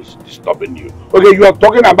is disturbing you. Okay, you are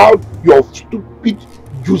talking about your stupid,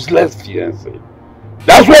 useless fiancé.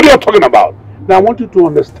 That's what you are talking about. Now I want you to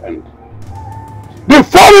understand. The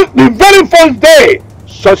very first day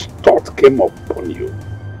such thought came upon you,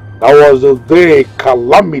 that was the day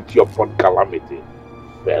calamity upon calamity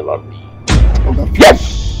fell on me.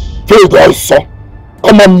 Yes! Take the son.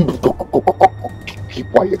 Come on,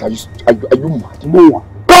 keep quiet. Are you mad? No.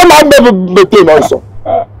 Come on, baby, also.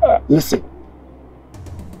 Listen,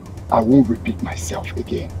 I won't repeat myself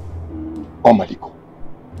again. Omaliko,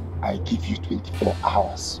 I give you 24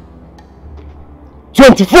 hours.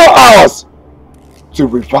 24 hours to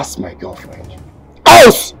reverse my girlfriend.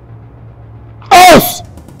 Else!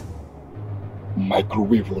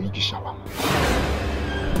 Microwave Ologi shower.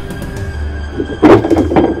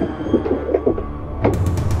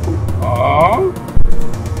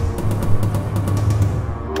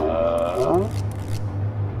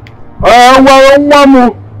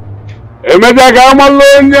 Emeka ka amalụ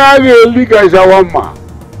onye a ga-eli ka shawama.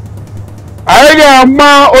 Anyị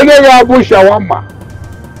ga-ama onye ga-abụ shawama.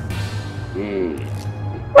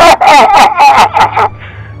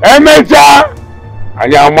 Emechaa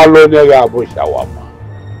anyị amalụ onye ga-abụ shawama.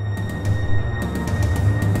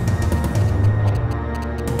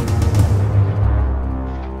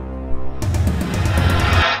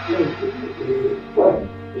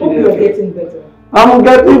 Hope you're getting better. I'm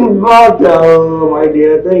getting better, my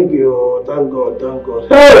dear. Thank you. Thank God. Thank God.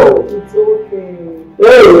 Hey! It's okay.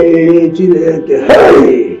 Hey, Chineke.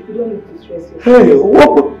 Hey! You don't need to stress yourself. Hey, what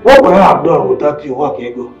would I have done without you? What can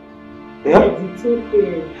you go? Yeah? It's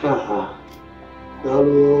okay. Haha.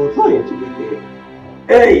 No, fine, Chineke.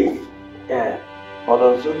 Hey! Yeah. Hold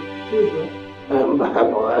on, sir.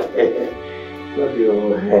 Love you.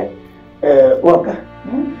 Waka.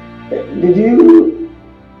 Did you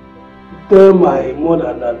tell my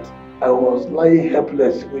mother that I was lying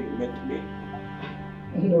helpless when you met me?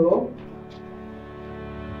 No.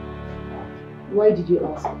 Why did you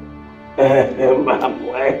ask? Ma'am,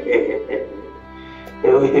 why?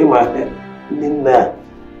 Nina,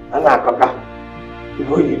 Anakaka.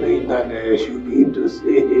 Before you know it, that she will begin to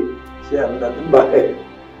say I'm not bad.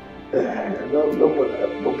 No,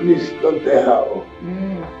 but please don't tell her.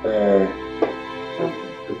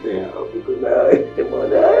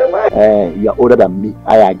 You are older than me,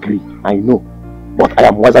 I agree, I know. But I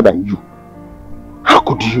am wiser than you. How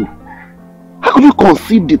could you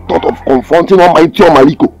conceive the thought of confronting Almighty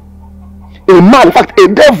Omaliko? A man, in fact, a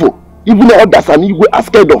devil, even others and you are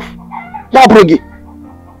scared of. Yabrogi.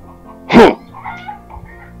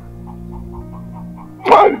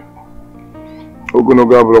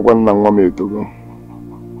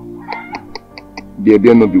 There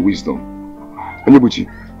be no be wisdom. Onyebuchi,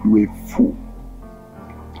 you a fool.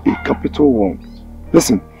 A capital one.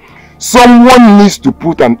 Listen, someone needs to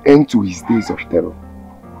put an end to his days of terror.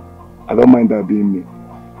 I don't mind that being me.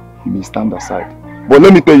 You may stand aside. But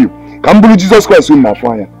let me tell you, Kambulu Jesus Christ will my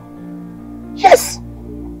fire. Yes!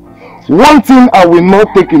 One thing I will not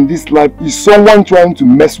take in this life is someone trying to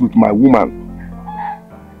mess with my woman.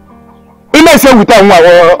 He may say with her,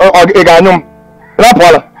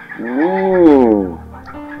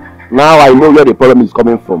 now I know where the problem is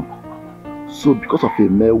coming from. So because of a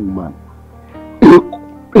male woman,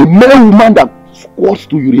 a male woman that squats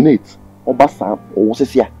to urinate, Obasa or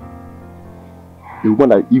Wosesia, a woman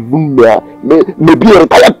that even may be a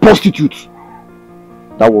retired prostitute.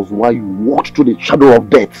 That was why you walked through the shadow of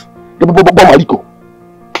death.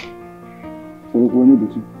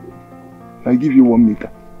 I give you 1 meter.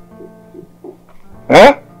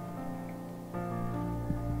 Eh?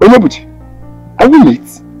 Onyebuchi, are we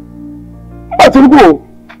late? Go.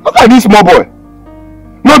 Look at this small boy.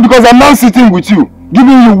 Not because I'm now sitting with you,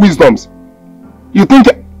 giving you wisdoms. You think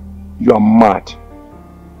you are mad.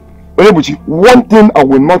 Onyebuchi, one thing I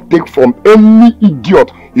will not take from any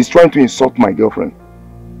idiot is trying to insult my girlfriend.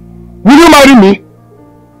 Will you marry me?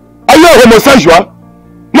 Are you a homosexual?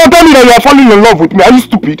 Now tell me that you are falling in love with me. Are you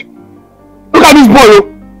stupid? Look at this boy.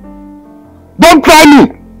 Don't try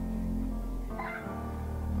me.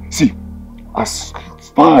 See, as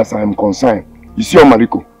far as I am concerned, you see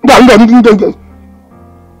Omaliko.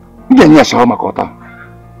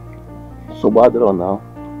 So bother on now.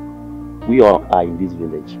 We all are in this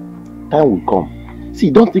village. Time will come. See,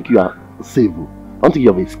 don't think you are safe. Don't think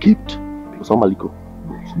you have escaped. Because Omaliko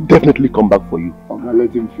will definitely come back for you. Okay,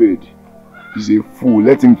 let him fade. He's a fool.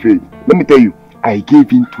 Let him fade. Let me tell you, I gave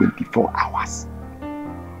him 24 hours.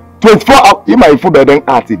 24 hours. He might fool better than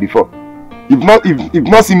act before. If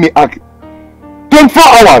not seen me act. 24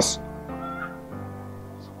 hours.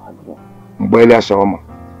 Mboelia shawarma.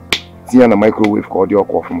 See in a microwave called your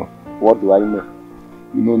coffee. What do I know?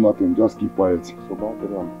 You know nothing. Just keep quiet. So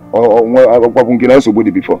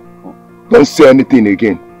before. Don't say anything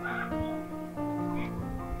again.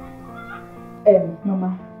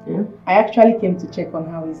 Mama. Yeah? I actually came to check on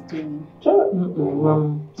how he's doing.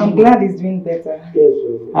 I'm glad he's doing better. Yes,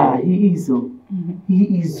 he is.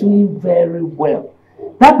 He is doing very well.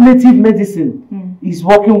 That native medicine is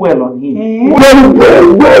working well on him. Well.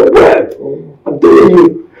 I'm telling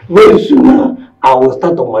you, very soon I will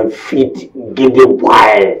start on my feet, give them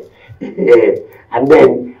wild. And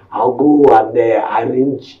then I'll go and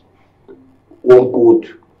arrange one goat,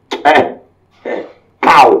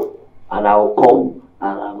 cow, and I'll come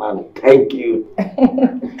and thank you.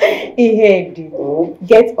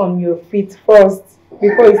 Get on your feet first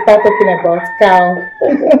before you start talking about cow.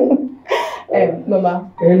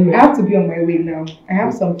 Mama, I have to be on my way now. I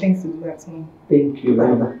have some things to do at home. Thank you,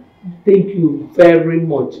 Mama. Thank you very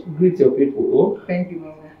much. Greet your people. Oh? Thank you,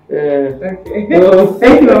 Mama. Okay.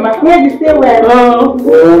 Thank you, Mama. Where you stay well?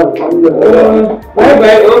 Bye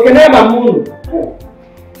bye. Okay, now I'm moving.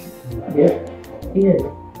 Yeah.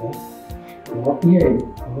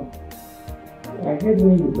 I heard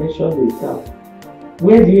when you mentioned the cow.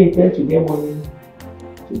 Where do you intend to get money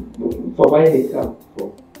for buying a cow?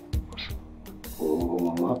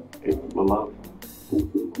 Oh, Mama,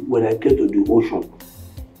 when I get to the ocean,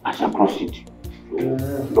 I shall cross it.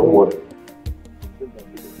 Don't worry.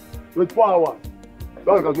 24 hours.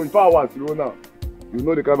 That's 24 hours, you know now. You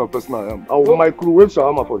know the kind of person I am. I will microwave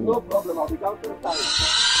shawarma for you. No problem, I'll be down to time.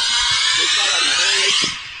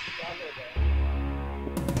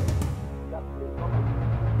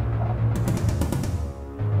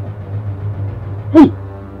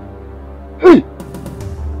 Hey!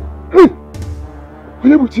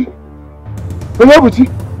 Onyebuchi! Bia.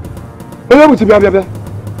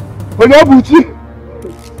 Onyebuchi!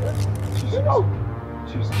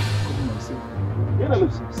 Jesus, come myself.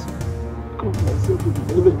 Come myself.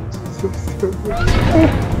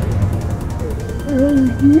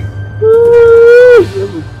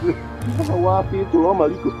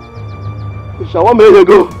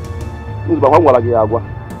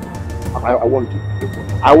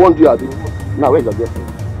 I want you. Now where's your girlfriend?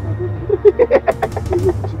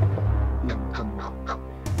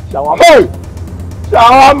 Shawarma. Hey!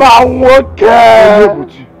 Shawarma, okay.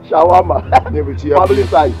 Shawarma. Family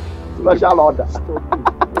size. Special order.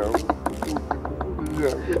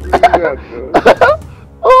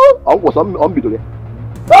 Oh, I'm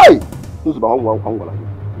Hey! This is about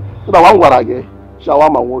one again.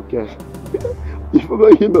 Shawarma, okay. If you go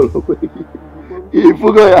email, if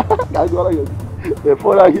you go, if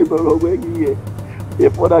for that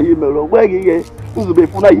email, where you be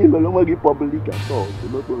for that email, where you public at all. You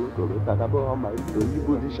know, talk about my you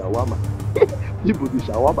shawarma. You put the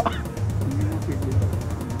shawarma.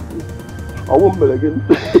 I won't be again.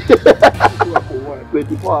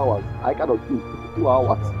 24 hours. I cannot do 2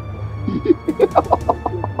 hours.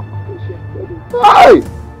 Hey!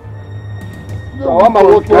 Shawarma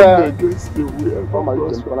work against the way.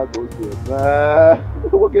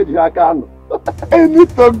 What can you can? Any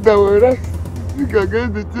talk that will rest. Speak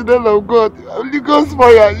against the children of God. Only God's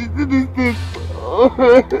fire. You see this thing?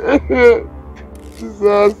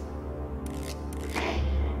 Jesus.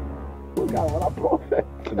 What a prophet.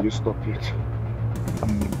 Can you stop it?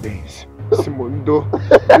 I'm in pains. Simondo.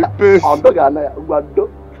 In pains. I'm not going to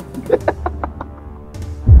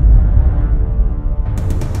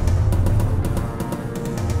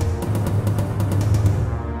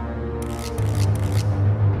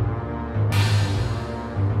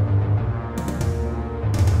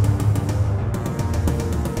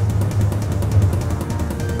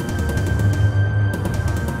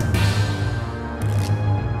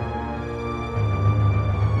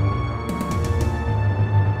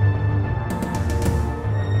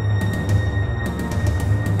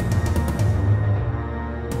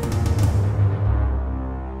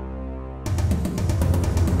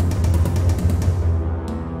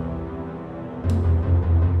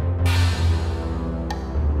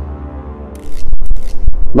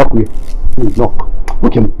knock me. Please knock. We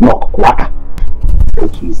can knock. Waka.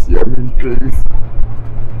 Can't you see I'm in pains?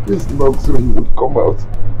 This knock so he would come out.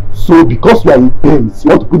 So because you are in pains, you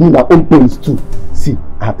want to put me in our own pains too. See,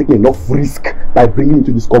 I have taken enough risk by bringing you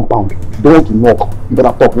to this compound. If you don't want to knock, you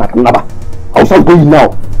better talk like another. I'll start going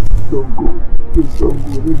now. Don't go. Please don't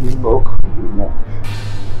go. Leave me knock. No.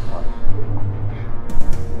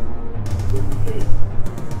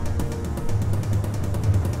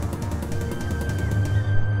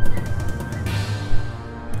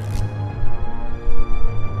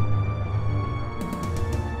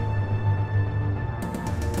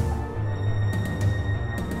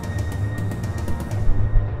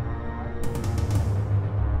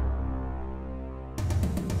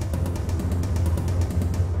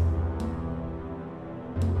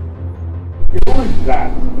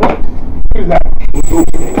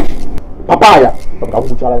 Papaya.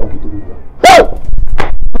 Hey!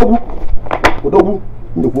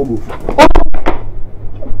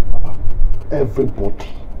 Everybody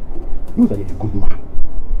knows that you're a good man.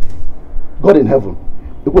 God in heaven,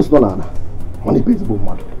 because it's not an money pays the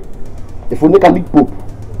man. If only can be pope,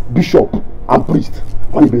 bishop, and priest,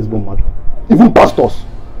 Money baseball mad. Even pastors.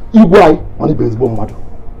 Why? Money baseball mad.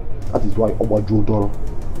 That is why Obadro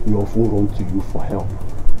we often run to you for help.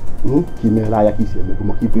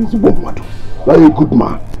 Very good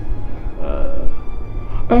man.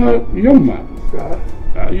 Young man,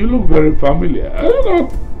 you look very familiar.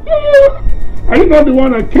 Are you not the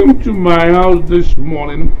one that came to my house this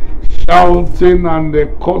morning shouting and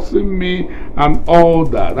cursing me and all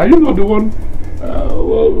that? Are you not the one?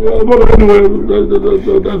 But anyway,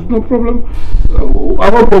 there's no problem.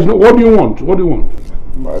 What do you want? What do you want?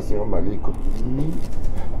 Mazi Maliko.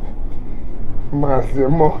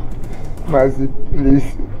 Mazi,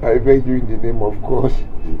 please, I beg you in the name of God.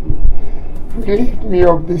 Relieve me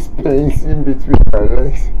of these pains in between my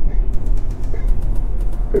legs.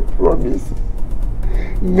 I promise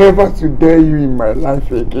never to dare you in my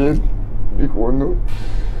life again. Because no.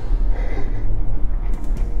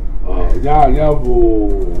 Yeah,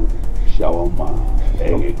 Shawama.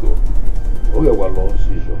 There you go. Oh, you are lost,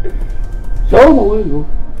 Shawama, where you go?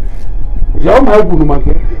 Shawama, I put my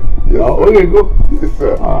care. Oh, you go. Yes,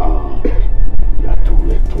 sir. You are too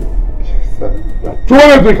little. Yes, sir. You are too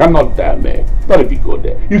little. You cannot dare me. Not if you go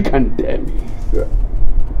there. You can dare me. Sir.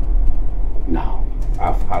 Now,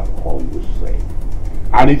 I've had all you say.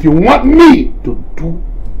 And if you want me to do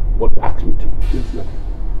what you ask me to,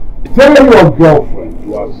 tell your girlfriend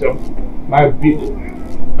to accept my bidding.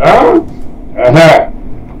 Huh?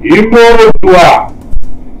 Imo Dua.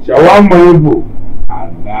 Shawama Ibu.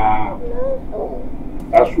 And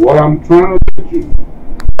that's what I'm trying to get you.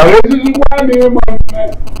 This is why name man.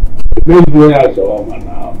 This is where I Shawama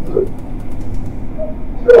now.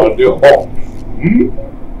 On the horse.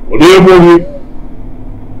 On the movie.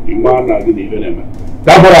 The man I didn't even know.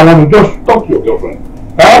 That's what I want to just talk to your girlfriend.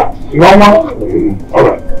 Huh? You want one?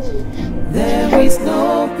 Alright. There is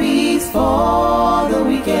no peace for the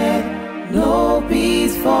wicked, no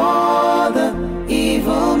peace for the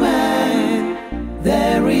evil man.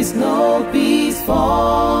 There is no peace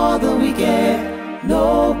for the wicked,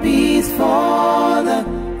 no peace for the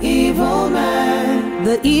evil man.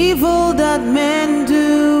 The evil that men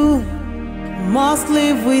do must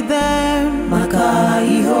live with them.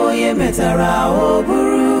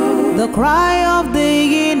 The cry of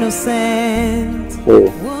the innocent. Oh,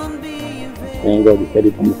 thank God you heard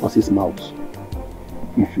it from the horse's mouth.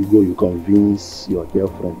 If you go, you convince your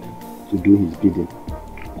girlfriend to do his bidding.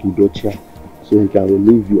 Kudocha, so he can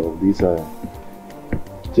relieve you of this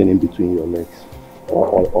thing in between your legs.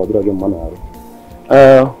 Or dragon Manari.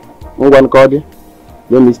 One card.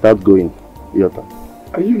 Let me start going. Yota.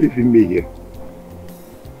 Are you leaving me here?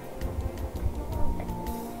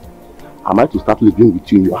 Am I to start living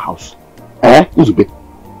with you in your house? Uzube?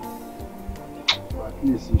 At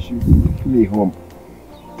least you should take me home.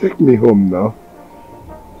 Take me home now.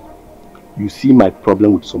 You see my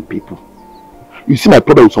problem with some people. You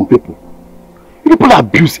people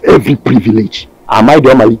abuse every privilege. Am I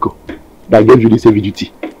the Maliko that gave you this heavy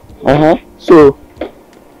duty? So.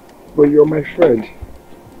 But you're my friend.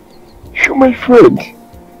 You're my friend.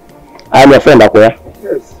 I am your friend, Akoya?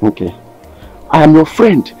 Yes. Okay. I am your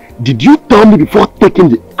friend. Did you tell me before taking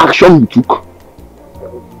the action you took?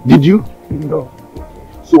 Did you? No.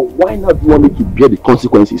 So why not do you want me to bear the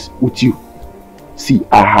consequences with you? See,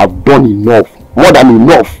 I have done enough, more than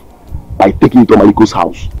enough, by taking you to Maliko's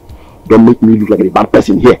house. Don't make me look like a bad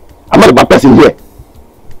person here. I'm not a bad person here.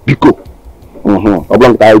 Biko.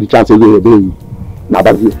 The chances now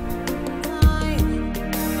that's it.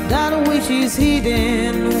 That which is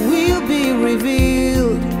hidden will be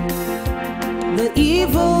revealed. The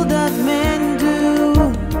evil that men do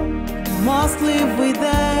must live with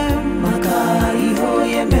them.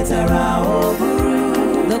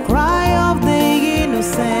 The cry of the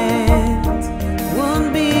innocent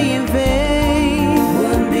won't be in vain.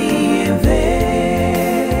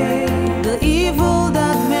 The evil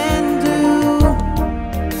that men do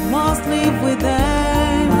must live with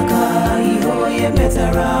them.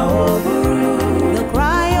 The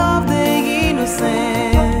cry of the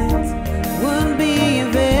innocent won't be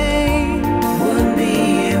in vain.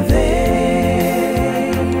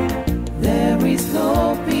 There is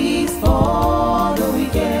no peace for the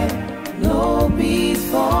wicked, no peace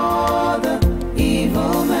for the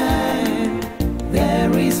evil man.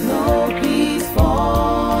 There is no peace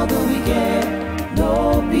for the wicked,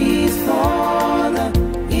 no peace for the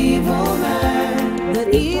evil man. The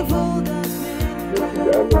evil that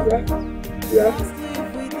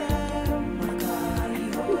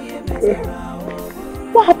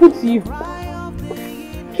What happened to you?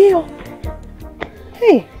 Keo.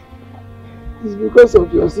 Hey. It's because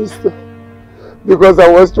of your sister. Because I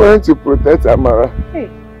was trying to protect Amara. Hey.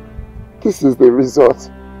 This is the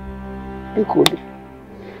result.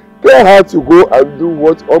 Tell her to go and do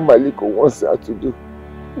what Omaliko wants her to do,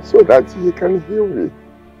 so that he can heal me.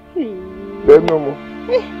 Then no more.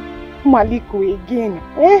 Maliko again.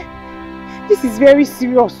 This is very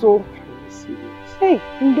serious, so. Serious. Hey,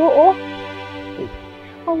 Ndo.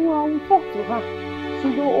 I will talk to her.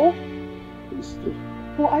 Ndo. Please do.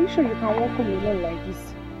 Oh, are you sure you can walk me along like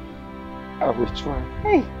this? I will try.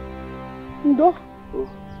 Hey, Ndo. Oh.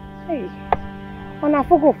 Hey, on a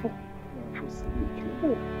forgo.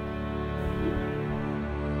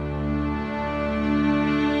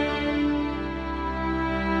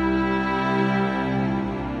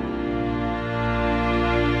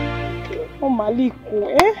 Oh,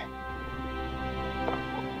 Maliko,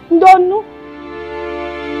 Ndonu.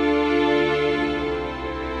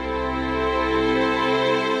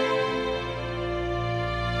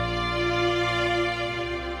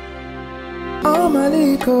 Oh,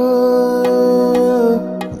 Maliko,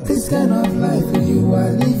 this kind of life you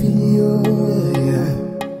are living, yeah.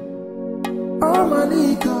 Oh,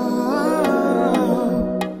 Maliko,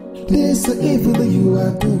 this evil that you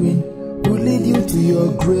are doing will lead you to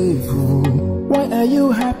your grave. Why are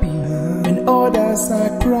you happy when others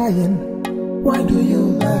are crying? Why do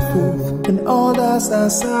you laugh when others are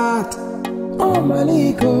sad? Oh,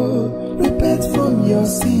 Maliko, repent from your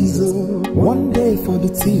sins. One day for the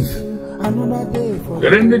thief, another day for the...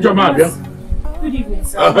 Good evening,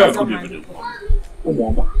 sir. Good evening.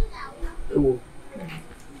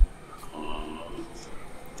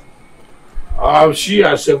 She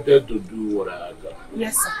accepted to do what I had done.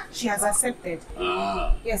 Yes, sir. She has accepted.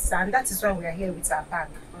 Yes, sir. And that is why we are here with her bag.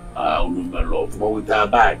 My love, but with her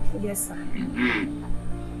bag. Yes, sir.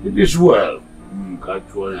 It is well.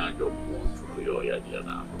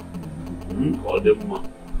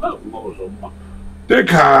 Take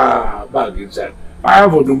her bag inside. I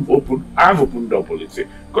have opened the policy.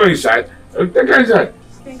 Go inside. Take her inside.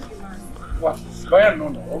 Thank you, man. What?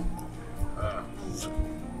 No.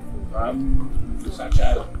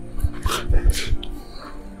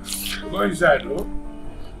 Go inside, oh.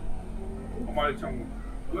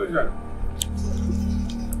 Go inside.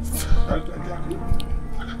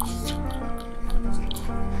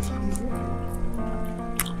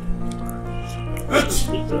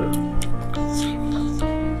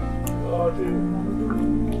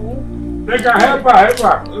 Take a help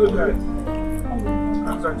her.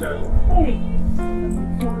 Hey.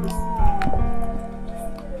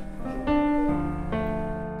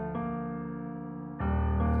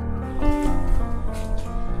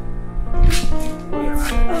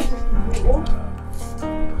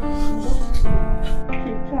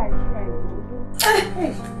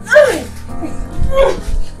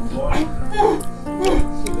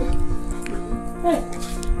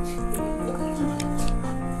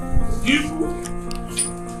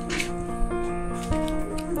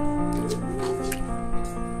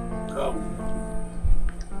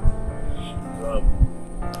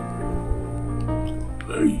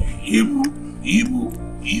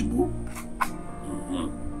 Ibu.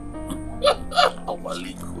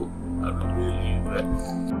 Amaliko, I don't believe it.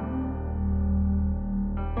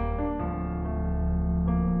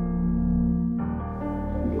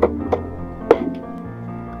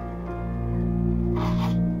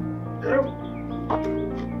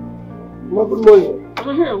 Good morning.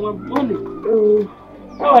 Good morning.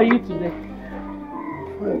 How are you today?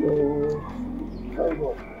 Fine.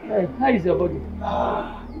 Hey, how is your body?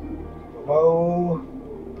 Well,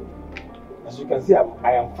 as you can see, I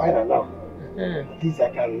am fine now. At least I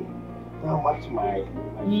can now match my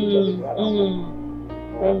future.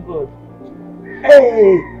 Thank God.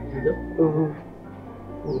 Hey!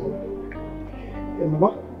 Hey, Mama,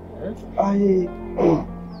 I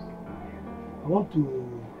want to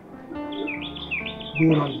go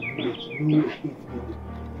around the village.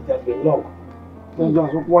 It has been long.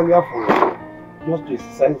 Just 1 year for just to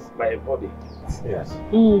exercise my body. Yes.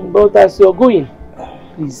 But as you're going,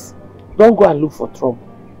 please don't go and look for trouble.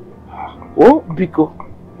 Oh, Biko.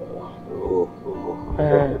 No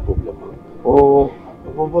problem.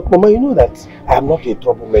 But Mama, you know that I am not a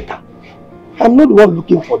troublemaker. I'm not the one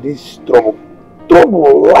looking for this trouble.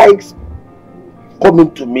 Trouble likes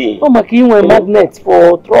coming to me. Oh, Maki, you a magnet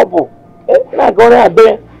for trouble.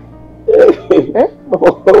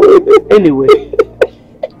 Anyway,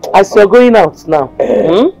 as you're going out now,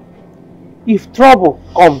 if trouble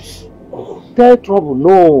comes, tell trouble,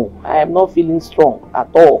 no, I am not feeling strong at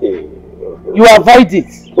all. You avoid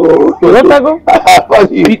it. You want to go?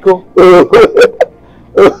 Biko.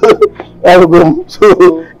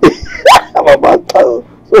 So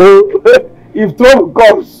if trouble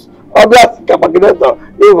comes, I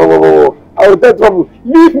will tell trouble.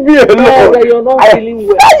 Leave me alone. No, you're not feeling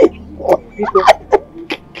well.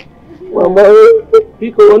 Mama.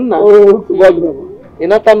 Pico, you're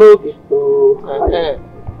not an okay.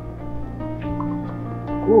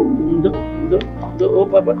 Oh,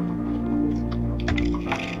 Papa.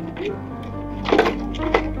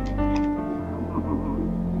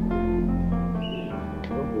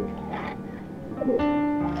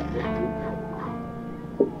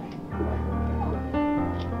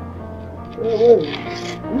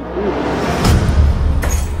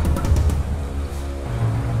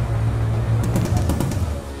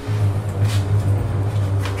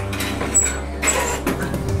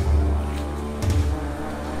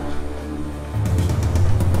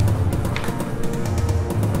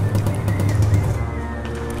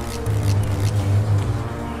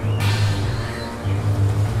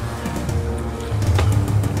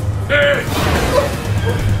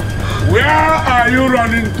 Where are you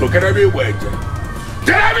running to? Can I be waiting?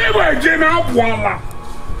 Can I be waiting now? Voila!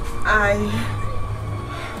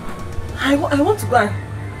 I want to go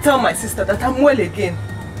and tell my sister that I'm well again.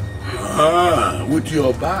 Ah, with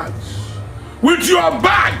your bags. With your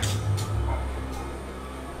bag!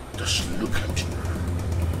 Just look at you.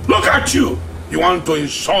 Look at you! You want to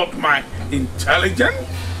insult my intelligence?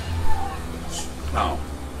 Now,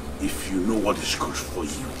 if you know what is good for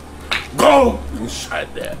you, go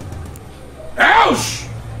inside there. Else,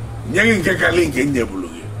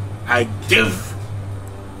 I give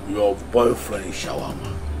your boyfriend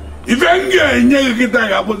shawarma. If you get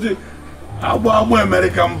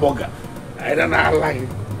American burger, I don't know like it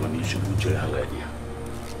when you should put your already.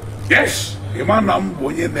 Yes, the man I'm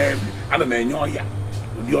going in there and then you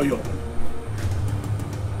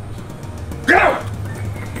get out!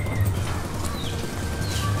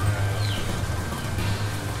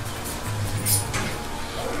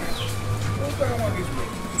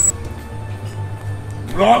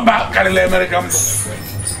 Not back at the American burger.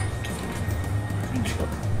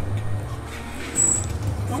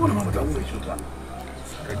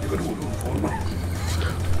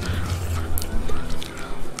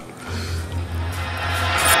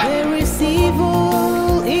 There is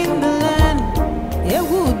evil in the land.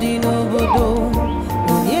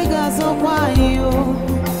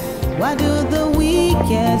 Why do the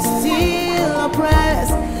wicked still oppress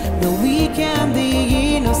the weak and the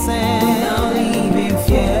innocent? Now live in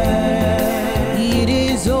fear. It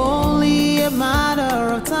is only a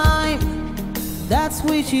matter of time. That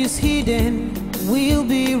which is hidden will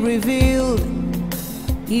be revealed.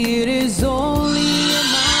 It is only a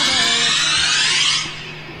matter.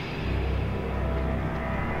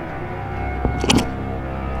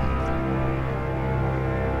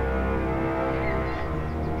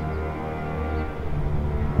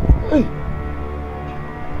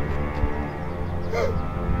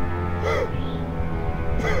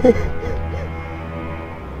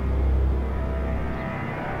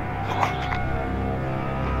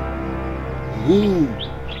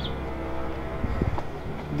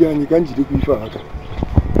 Diani kanji de kuifa haka.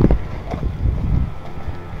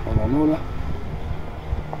 Ananola.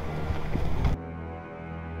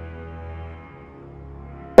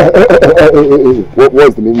 What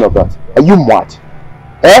is the meaning of that? Are you mad?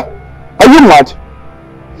 Eh? Are you mad?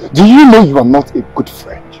 Do you know you are not a good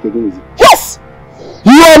friend? Yes!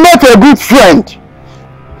 You are not a good friend!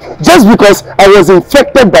 Just because I was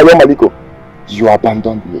infected by your Maliko, you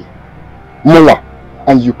abandoned me. Mola,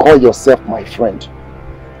 and you call yourself my friend.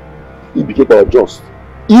 He became our just.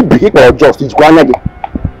 He became our just. This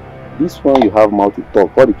one you have mouth to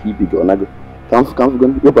talk. What the key big or nago? Come,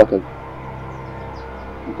 go back.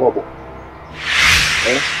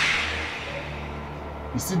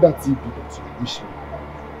 You see that TV that you wish me,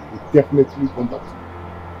 it definitely come back to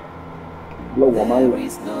you. There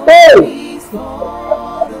is no peace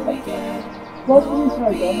for the wicked, no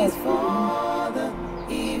peace for the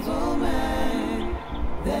evil man.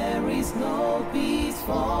 There is no peace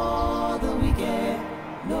for the wicked,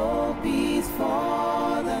 no peace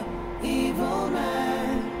for the evil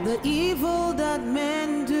man. The evil that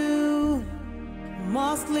men do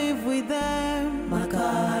must live with them.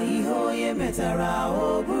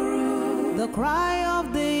 The cry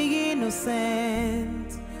of the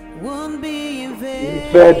innocent won't be in vain.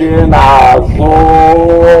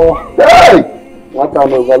 Hey! What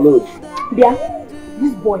an overload. Dear,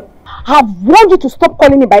 this boy, I've warned you to stop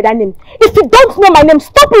calling me by that name. If you don't know my name,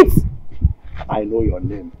 stop it! I know your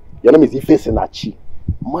name. Your name is Ife Senachi.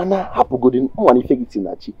 Mana hapugodin one Ife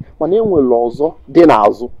Sinachi. My name will Lozo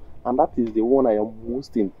Denazo. And that is the one I am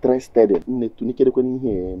most interested in.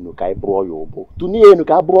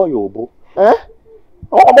 Eh?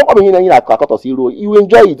 You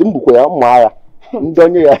enjoy it.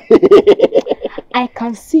 I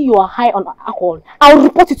can see you are high on alcohol. I'll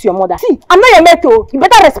report it to your mother. See, I'm not your mate, oh. You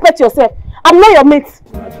better respect yourself. I'm not your mate.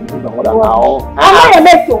 I'm not your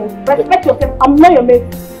mate, oh. Respect yourself. I'm not your mate.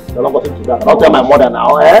 You're not going to that. I'll tell my mother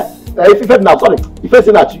now, eh? If you said now, sorry. If you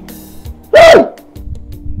said that, hey!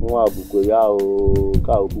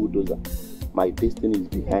 My destiny is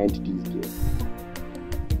behind this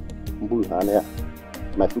girl.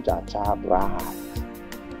 My future are child bright.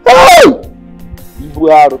 Hey! You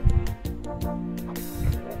are.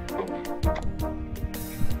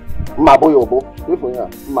 My boy, Obo.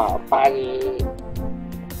 My bye.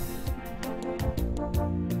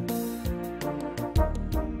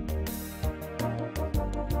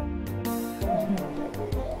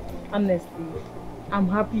 Honestly, I'm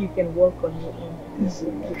happy you can work on your own.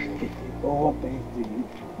 Oh, thank you.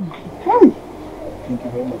 Hi. Thank you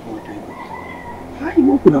very much for your time.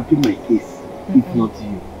 Who could have been my case if not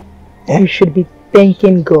you? You should be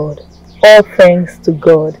thanking God. All thanks to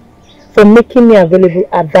God for making me available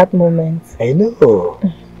at that moment. I know.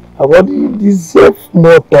 But you deserve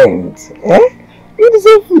more thanks. Eh? You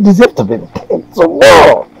deserve to be thanked some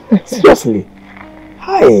more. Seriously.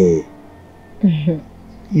 Hi.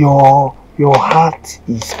 Your heart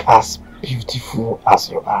is as beautiful as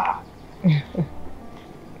you are.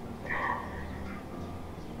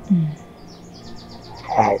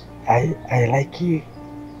 I like you.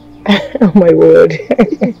 Oh my word.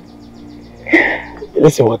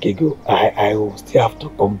 Listen, Uchegbu, I will still have to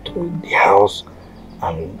come to the house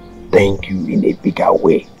and thank you in a bigger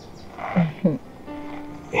way.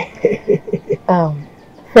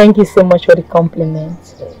 Thank you so much for the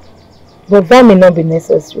compliment. But that may not be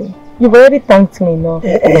necessary. You've already thanked me enough.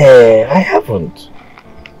 I haven't.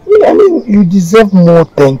 I mean, you deserve more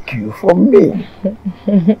thank you from me.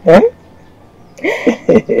 Eh?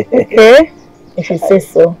 Okay, if you say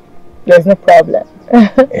so, there's no problem.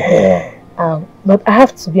 But I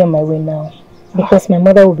have to be on my way now because my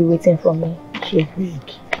mother will be waiting for me. So big.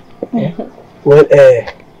 Well,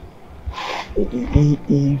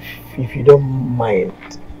 if you don't mind,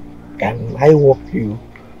 can I walk you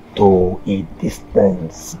to a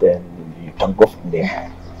distance? Then you can go from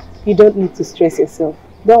there. You don't need to stress yourself.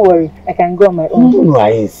 Don't worry, I can go on my own. No, I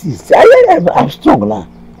insist. I'm strong now.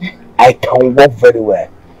 I can walk very well.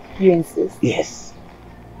 You insist? Yes.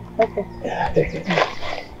 Okay.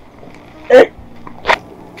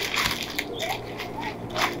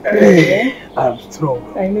 I'm strong.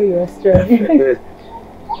 I know you're strong.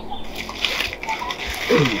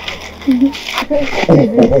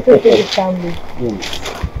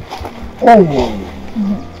 Family.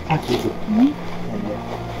 Actually,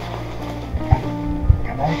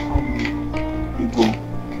 can I call you Igbo?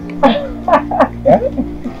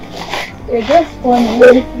 You're just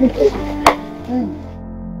funny.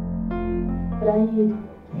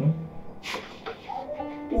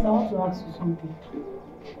 I want to ask you something.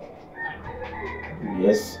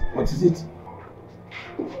 Yes, what is it?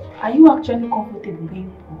 Are you actually comfortable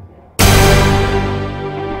being poor?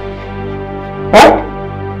 Huh?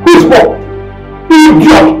 Who's poor? You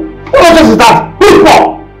idiot! What nonsense is that? Who's poor?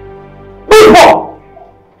 Who's poor?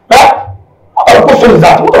 Huh? What kind of question is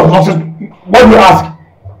that? What kind of nonsense? What do you ask?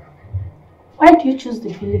 Why do you choose the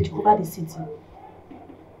village over the city?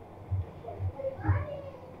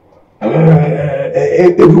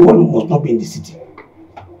 Everyone must not be in the city.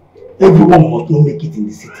 Everyone must not make it in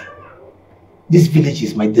the city. This village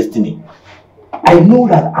is my destiny. I know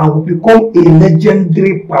that I will become a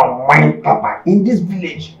legendary PalmWine tapper in this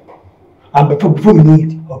village. And before you know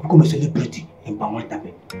it, I will become a celebrity in PalmWine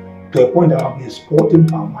tapping. To a point that I will be exporting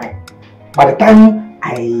PalmWine. By the time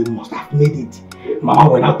I must have made it, Mama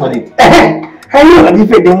will not turn it. I know that if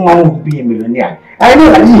the woman will be a millionaire. I know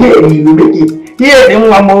that here he will make it. Here the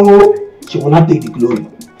woman, she will not take the glory.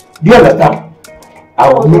 Do you understand?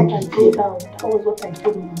 I will make it. That was what I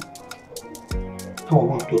told you.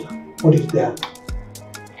 What is there?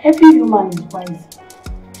 Every human is wise.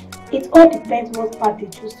 It all depends what path they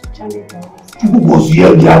choose to channel their ways. Ngozi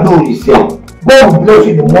Ezeonu is here. God bless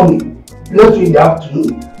you in the morning, bless you in the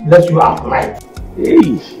afternoon, bless you at night.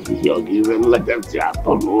 Hey, you're giving like a theater,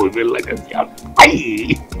 no, even like a theater.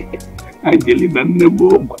 Hey, I tell you that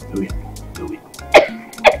never.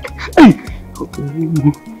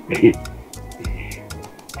 Hey,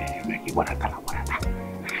 make it what I tell you.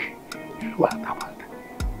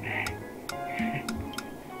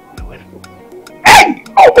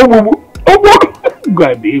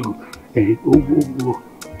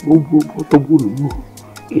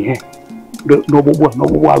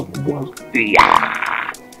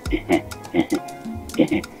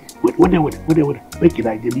 Wait. Make it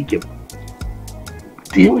like the weekend.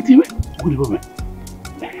 Tia. Good woman.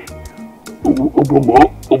 Obomo.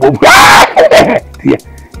 Tia.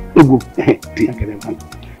 Tia can have.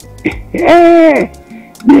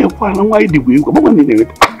 Ne kwana why the way ko mo ni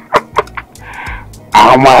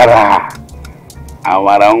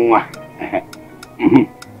Amara nwa.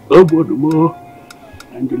 Obodo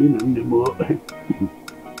Angelina ndemo.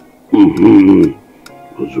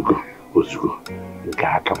 Ozuko.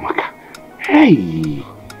 Maka. Hey.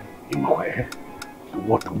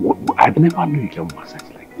 What? I'd never knew you can massage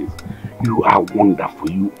like this. You are wonderful.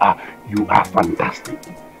 You are fantastic.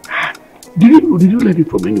 Did you learn it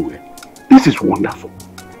from anywhere? This is wonderful.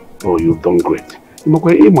 Oh, you've done great. So what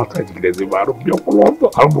we are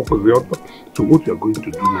going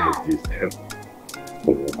to do now is this.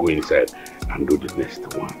 We'll go inside and do the next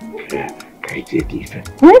one.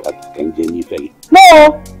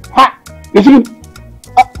 No! Ha!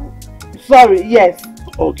 Sorry, yes.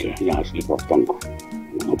 Okay, yeah, slip of tongue.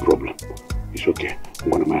 No problem. It's okay.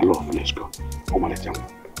 One of my love, let's go. Come on, let's go.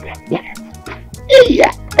 Yeah.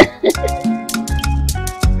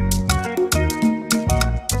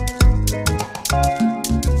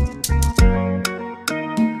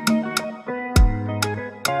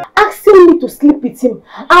 Asking me to sleep with him.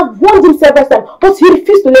 I've warned him several times, but he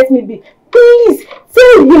refused to let me be. Please,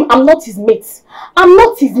 tell him I'm not his mate. I'm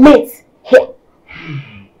not his mate. Here.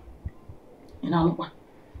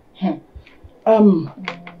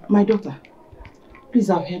 My daughter, please,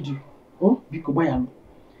 I've heard you. Oh, Biko Bayano.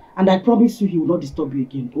 And I promise you he will not disturb you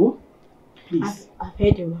again. Oh, please. I've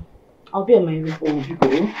heard you, ma'am. I'll be on my way. Oh,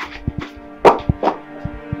 Biko.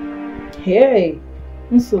 Hey,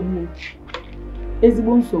 Nsogbu.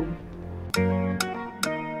 Ezigbo nsogbu.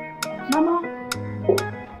 Mama.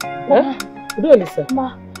 Huh? Really, sir?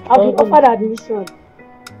 Ma, I've been offered admission.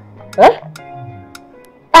 Huh?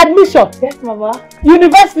 Admission? Yes, Mama.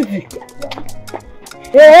 University?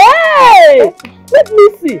 Hey! Let me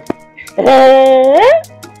see.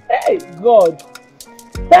 Hey, God.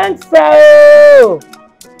 Thanks, sir.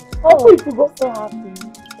 Oh, you got so happy.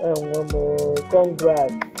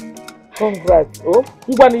 Congrats. Oh,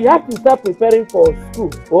 when you have to start preparing for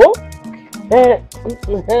school. Oh?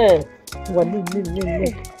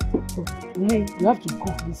 You have to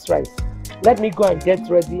cook this rice. Let me go and get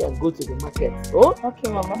ready and go to the market. Oh?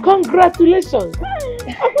 Okay, Mama. Congratulations.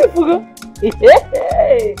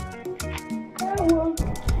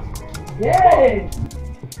 Hey.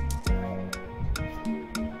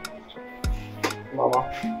 Mama,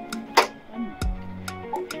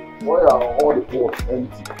 why are all the pots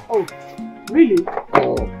empty? Oh, really?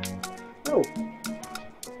 Oh. Oh.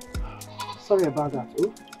 Sorry about that.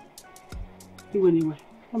 Oh. Anyway,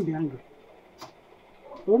 don't be angry.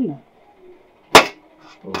 Oh no.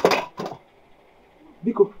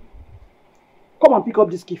 Biko, come and pick up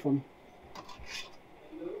this key for me.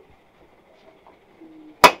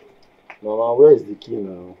 Mama, where is the key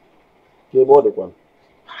now? Okay, more the one.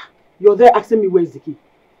 You're there asking me where is the key.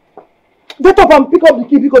 Get up and pick up the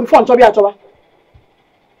key because before I'm chobi.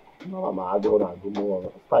 No, Mama, I don't want to do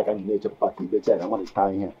more. If I can get a party, I want to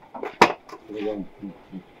stand here.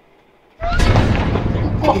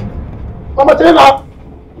 Mama, tell her.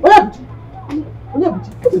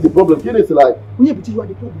 What is the problem? You are the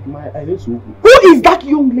problem. My eyes. Who is that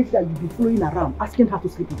young lady that you've been following around asking her to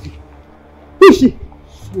sleep with you? Who is she?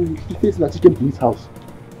 So he takes that chicken to his house.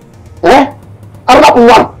 Eh? I'm not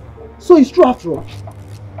one. So it's true after all.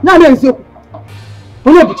 Now there is your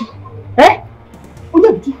Onyebuchi. Eh?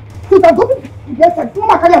 Onyebuchi. So that government yes, I don't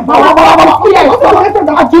carry a bag.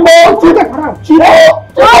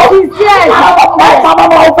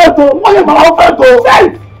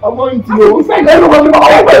 I'm going to go.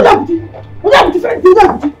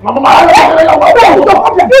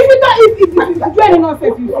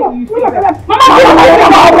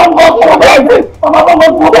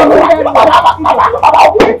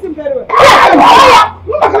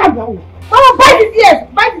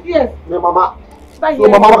 So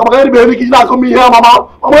mama can be kitchen come here mama.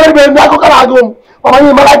 Mama be na ko kala gum. Mama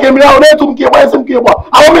ni mala ke mi na o ne tum ke ba sim ke ba.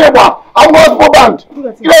 Awo me ba. Awo go for band.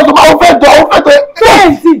 Ile so ma o fe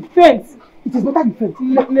Faint. It is better you faint.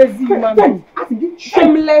 Lazy man.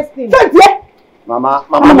 Shameless thing. Mama,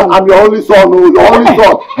 I'm your only son, your only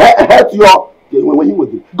son. Hurt your when you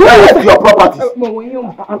with it. Go hurt your properties. Hey,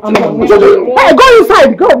 go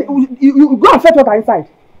inside. Go. You go and fetch water inside.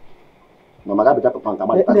 Mama, Mama,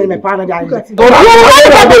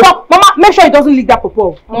 make sure it doesn't leak that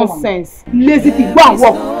popo. Nonsense. Lazy thing. Go and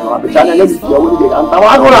walk.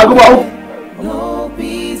 No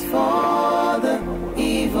peace for the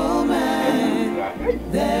evil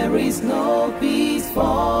man. There is no peace for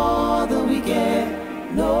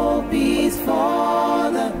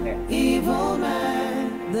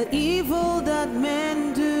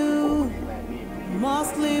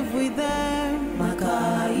must live with them.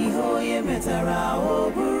 Maka ihoye metara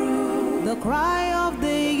oburu. The cry of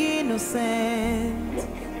the innocent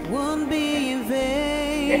won't be in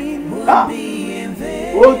vain. Won't be in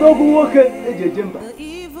vain. The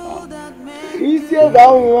evil that men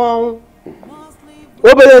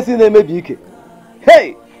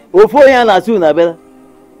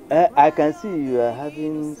hey, I can see you are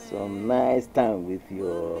having some nice time with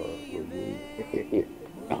your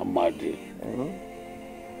Amadi.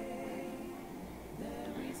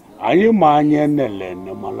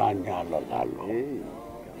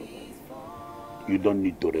 You don't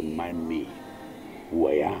need to remind me who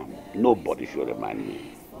I am. Nobody should remind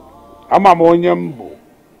me. I'm a Monyambo.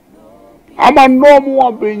 I'm a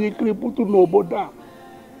normal being crippled to Noboda.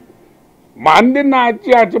 Mande na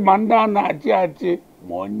chiachi, manda na chiachi,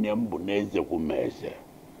 Monyambo neze kumese.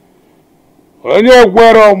 When you're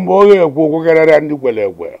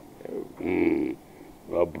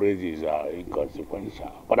your praises are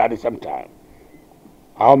inconsequential. But at the same time,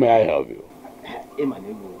 how may I help you?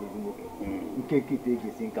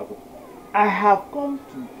 I have come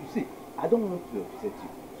to see. I don't want to upset you.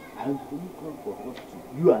 I have only come for us to,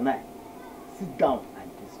 you and I, sit down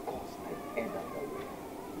and discuss like elder.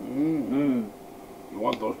 You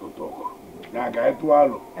want us to talk?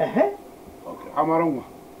 Okay. Amarongwa.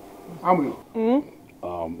 Amrio.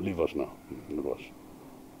 Leave us now. Leave us.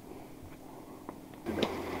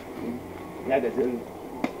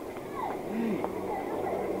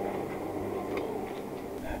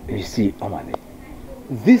 You see, Amane,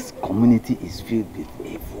 this community is filled with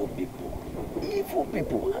evil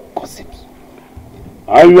people and gossips.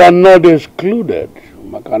 And you are not excluded.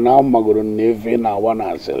 Makana magoro neve na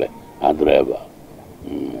wana sele adreva.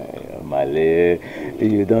 Male,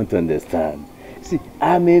 you don't understand. See,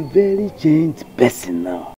 I'm a very changed person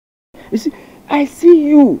now. You see, I see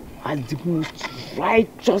you as the most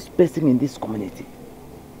righteous person in this community.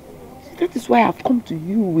 See, that is why I've come to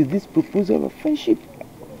you with this proposal of friendship.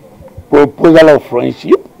 Proposal of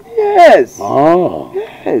friendship? Yes. Oh.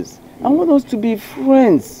 Yes. I want us to be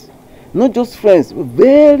friends. Not just friends, but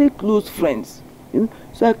very close friends. You know,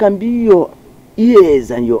 so I can be your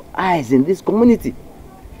ears and your eyes in this community.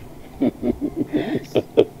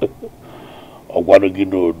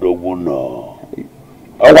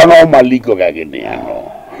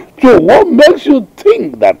 So what makes you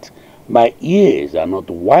think that my ears are not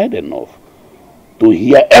wide enough to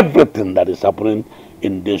hear everything that is happening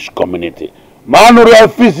in this community? Man,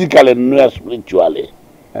 physically and spiritually.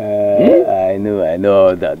 I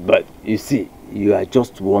know that, but you see, you are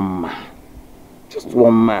just one man. Just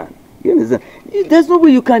one man. You understand? There's no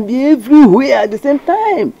way you can be everywhere at the same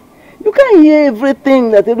time. You can't hear everything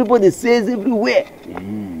that everybody says everywhere.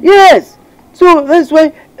 Yes. So that's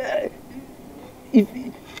why, if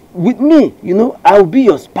with me, you know, I'll be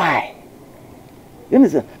your spy. You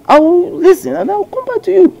understand? I will listen and I will come back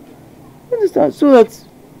to you. You understand? So that,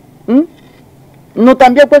 no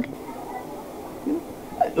time.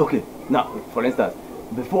 Okay. Now, for instance,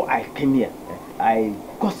 before I came here, I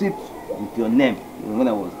gossiped with your name when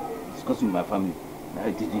I was discussing with my family. Now,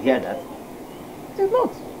 did you hear that? I did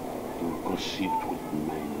not. You gossiped with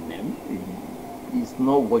my name? It's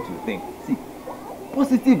not what you think. See,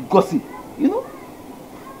 positive gossip, you know,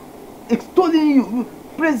 extolling you,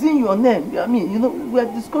 praising your name. I mean, you know, we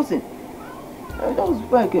are discussing. That was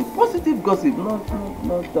why I came. Positive gossip, not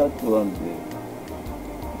that one.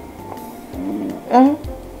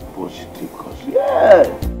 Positive gossip? Yeah.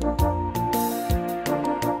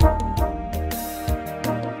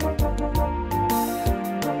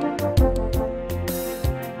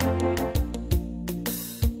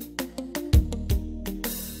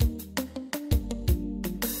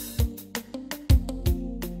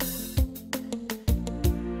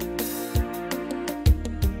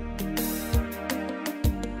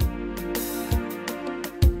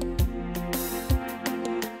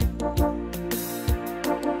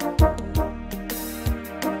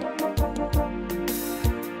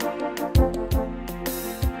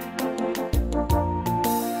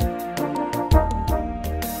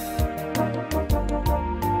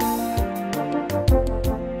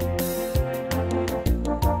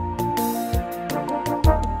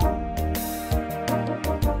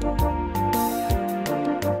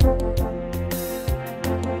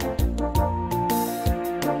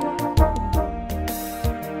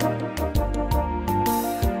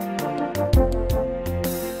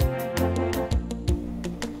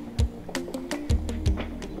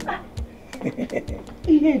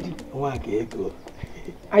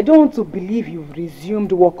 I don't want to believe you've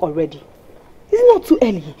resumed work already. Is it not too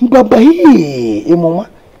early? Baba, hey, Mama,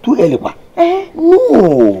 too early, pa? Eh?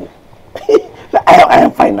 No. I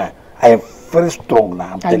very strong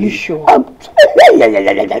now. Are you sure?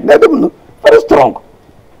 Yeah. No. Very strong.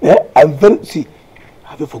 Yeah, I'm very. See,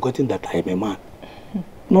 have you forgotten that I am a man?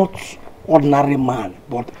 Not ordinary man,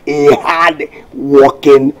 but a hard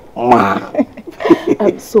working man.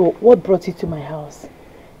 So, what brought you to my house?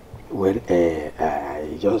 Well,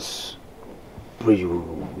 I just pray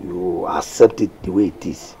you accept it the way it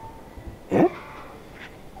is. Yeah?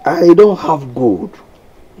 I don't have gold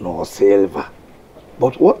nor silver,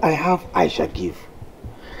 but what I have I shall give.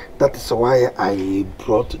 That is why I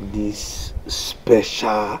brought this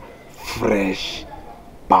special, fresh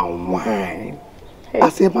palm wine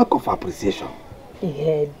as a mark of appreciation.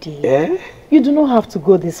 Yeah, dear. Yeah? You do not have to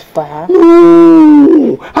go this far.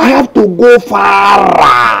 No, I have to go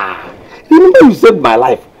far. Remember you saved my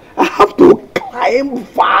life. I have to climb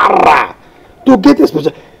far to get a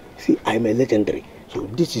special. See, I'm a legendary. So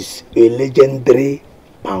this is a legendary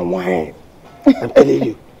palm wine. I'm telling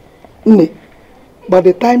you. By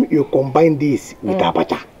the time you combine this with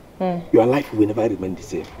abacha, your life will never remain the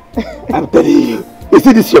same. I'm telling you. You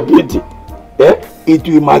see this your beauty? Yeah? It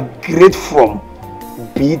will migrate from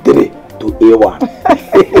B3 to A1.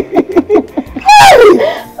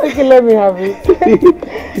 Okay, let me have it.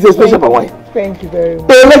 It's a special palm wine. Thank you very much.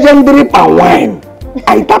 A legendary palm wine.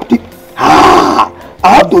 I tapped it. I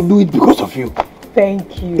have to do it because of you.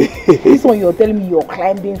 Thank you. This one you're telling me you're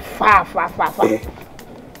climbing far.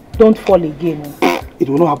 Don't fall again. It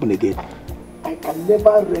will not happen again. I can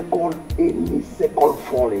never record any second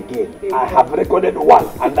fall again. I have recorded one,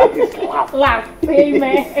 and that is last. Last,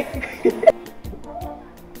 amen.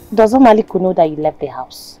 Does Omaliku know that you left the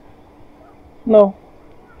house? No.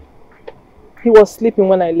 He was sleeping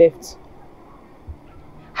when I left.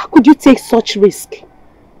 How could you take such risk?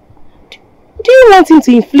 Do you want him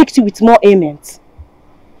to inflict you with more ailments?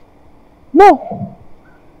 No.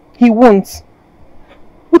 He won't.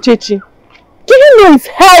 Uchechi, do you know it's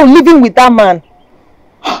hell living with that man?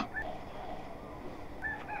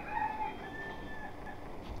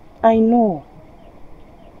 I know.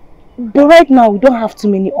 But right now, we don't have too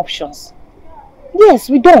many options. Yes,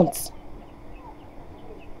 we don't.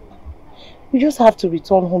 You just have to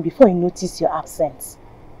return home before he notices your absence.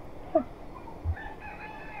 Oh.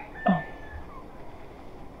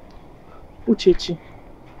 Uchechi,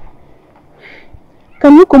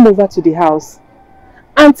 can you come over to the house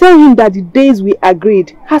and tell him that the days we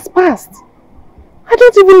agreed has passed? I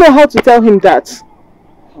don't even know how to tell him that.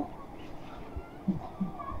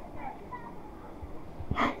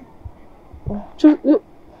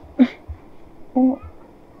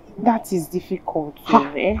 That is difficult,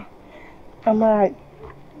 eh? Amara,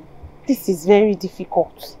 this is very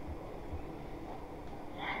difficult.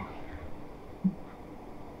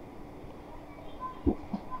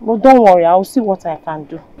 But don't worry, I will see what I can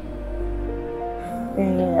do.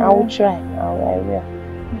 I will try. I will.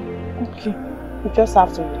 Okay. You just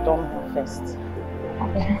have to return home first.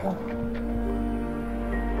 Okay.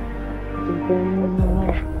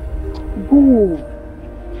 Boo.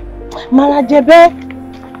 Malajebe.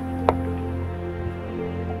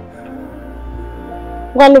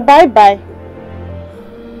 Well, bye-bye.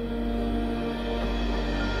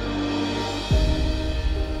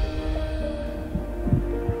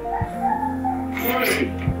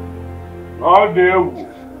 All day,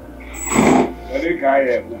 very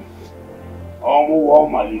kind.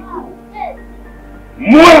 Almost Maliku.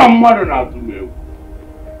 More than mother not to me.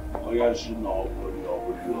 Oh, yes, you know,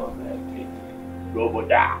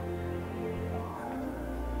 nobody.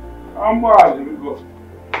 I'm go.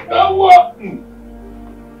 Now what? I'm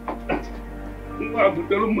going to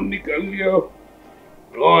tell Monica Leo.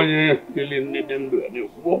 Oh, yeah, killing it and do it.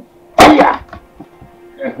 Yeah.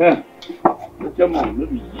 Come on,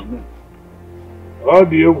 let me see. Oh,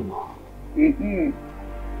 dear.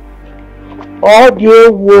 Oh,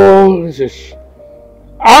 dear world.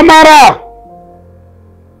 Amara!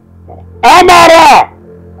 Amara!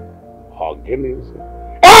 Oh, goodness.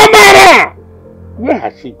 Amara! Where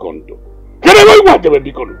has she gone to? Can I go to the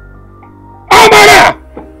Deacon? Amara!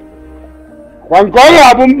 One call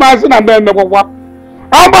up on Mason and then the Wawa.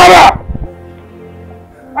 Amara!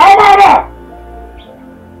 Amara!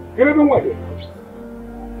 Can I go away?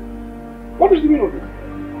 What does it mean of this?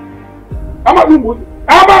 Amara!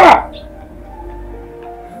 Amara!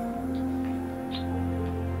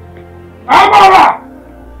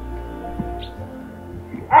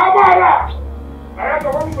 Amara! I have the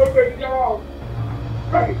one who will be out.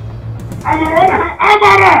 Amara!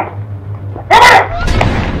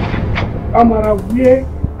 Amara, where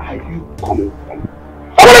are you coming from?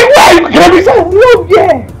 Amara, where are you coming from?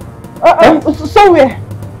 Nowhere. Somewhere.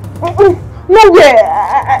 Nowhere.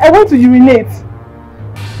 I want to urinate.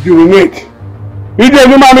 Urinate?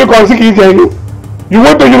 Ezeonu mommy can see Ezeonu. You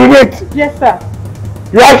want to urinate? Yes, sir.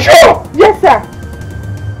 You are sure? Yes, sir.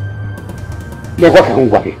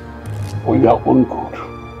 For your own good,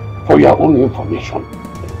 for your own information,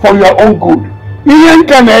 for your own good. Even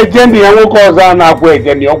can agent the who calls on our way,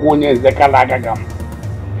 then your own is the Kalagam.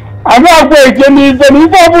 I'm not waiting, if any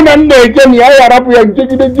woman and the agent, I are up here and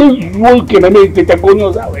taking the just working and make it a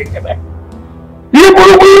bonus away. You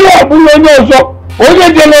will have Bulonoso, only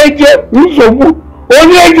the agent, Usobu,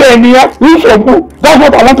 only agent here, Usobu. That's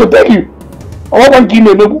what I want to tell you. I want to give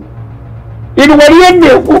you. In one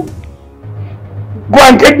year, go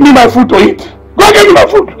and get me my food to eat. Go and get me my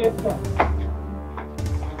food. Yes, sir.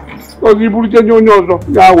 So you put it on your nose.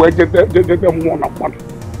 Yeah, wait, get them one up one.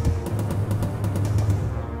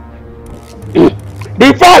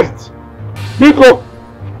 Be fast. Be go.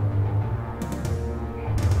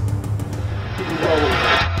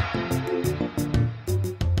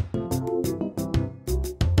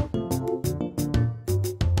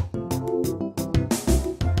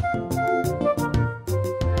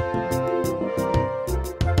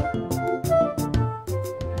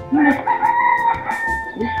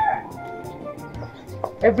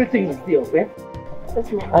 Everything is there, okay?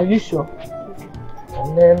 Yes, ma'am. Are you sure?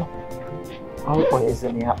 And then, how is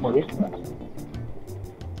it happening?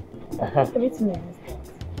 Everything is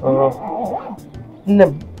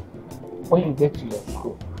when you get to your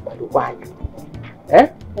school, why? Eh?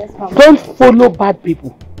 Yes, ma'am. Don't follow bad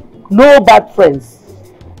people. No bad friends.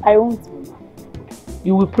 I won't.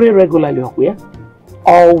 You will pray regularly, okay?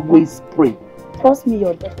 Always pray. Trust me,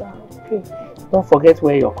 your daughter. Pray. Don't forget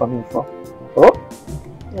where you're coming from. Oh?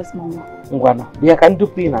 Yes, Mama. Ngwana, they can do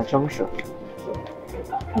pay in a junction.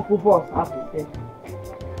 People boss have to say,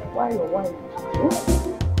 why your wife?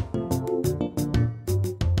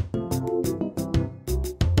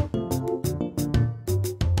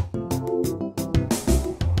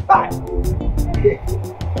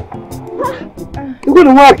 You're going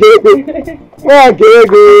to work,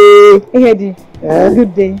 Eddie,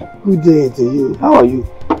 good day. Good day to you. How are you?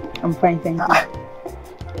 I'm fine, thank you.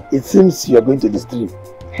 It seems you are going to the stream.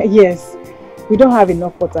 Yes, we don't have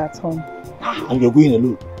enough water at home. And you're going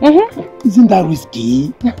alone? Isn't that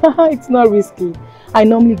risky? It's not risky. I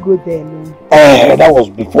normally go there alone. That was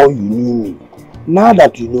before you knew me. Now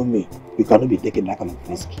that you know me, you cannot be taking that kind of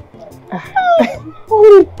risk.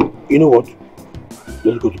 You know what?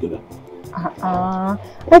 Let's go together. I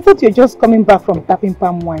thought you're just coming back from tapping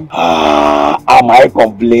PalmWine. Am I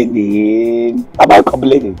complaining?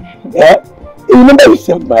 Yeah? You remember you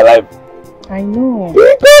saved my life. I know.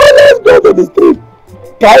 Let's go to the stream.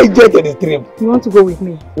 Can I get to the stream? You want to go with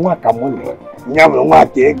me? I want to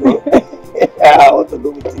go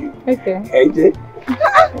with you. Okay. AJ?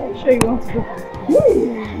 Are you sure you want to go?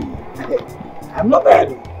 I'm not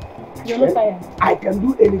tired. You're not tired? I can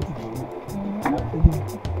do anything.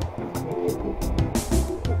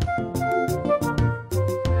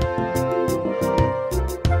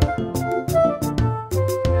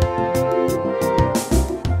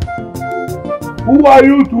 Who are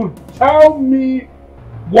you to tell me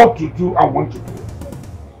what to do and what to do?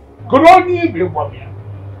 Could only be for me.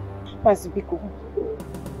 Pasibiko,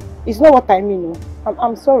 it's not what I mean. No.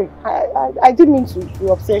 I'm sorry. I didn't mean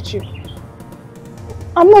to upset you.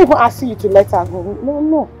 I'm not even asking you to let her go.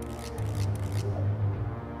 No.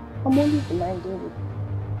 I'm only reminding you.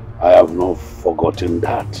 I have not forgotten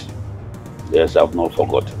that. Yes, I have not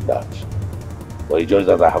forgotten that. But it's just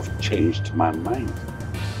that I have changed my mind.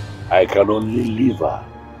 I can only leave her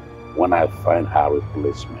when I find her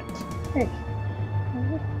replacement. Hey.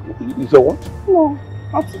 Is that what? No,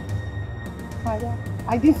 nothing.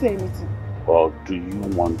 I didn't say anything. Or do you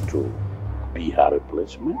want to be her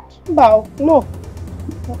replacement? Bow, no.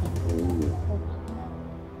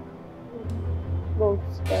 But,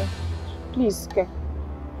 please,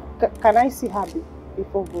 can I see her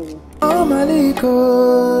before going? Oh,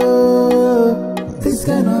 Maliko, this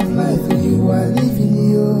kind of life you are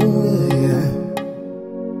living, yeah.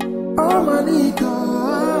 Oh, Maliko,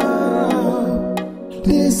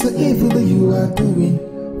 this evil you are doing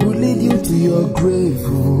will lead you to your grave.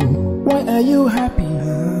 Why are you happy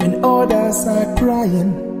when others are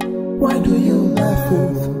crying? Why do you laugh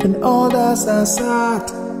when others are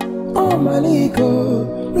sad? Oh, Maliko,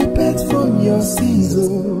 repent from your sins.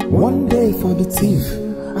 One day for the thief,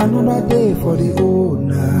 another day for the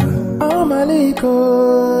owner. Oh, Maliko,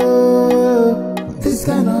 this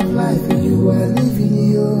kind of life you are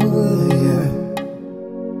living, yeah.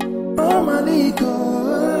 Oh, Maliko,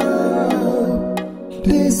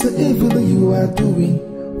 this evil you are doing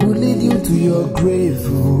will lead you to your grave.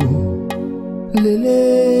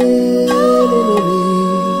 Lele, lele, lele.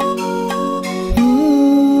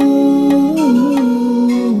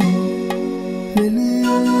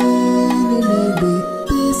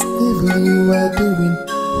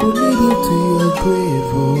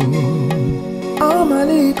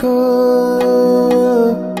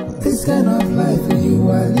 Maliko, this kind of life you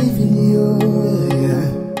are living, yeah.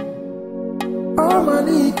 Oh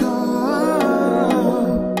Maliko,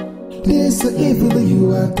 this evil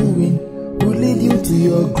you are doing will lead you to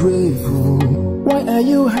your grave. Why are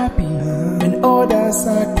you happy when others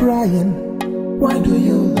are crying? Why do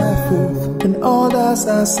you laugh when others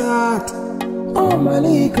are sad? Oh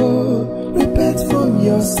Maliko, repent from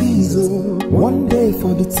your sins. One day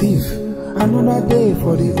for the thief, another day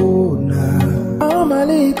for the owner. Oh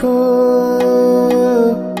Maliko,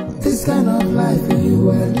 this kind of life you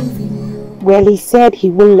are living. Well, he said he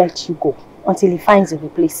won't let you go until he finds a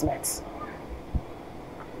replacement.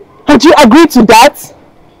 And you agree to that?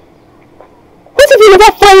 What if he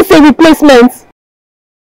never finds a replacement?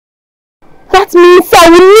 That means I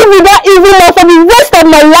will live with that evil man for the rest of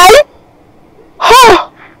my life?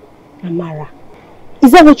 Amara,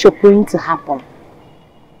 is that what you're praying to happen?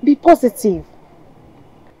 Be positive.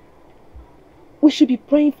 We should be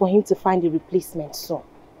praying for him to find a replacement soon.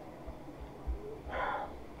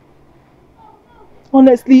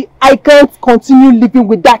 Honestly, I can't continue living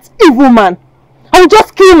with that evil man. I will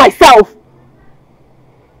just kill myself.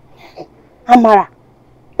 Amara,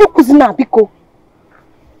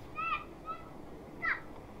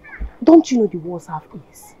 don't you know the words have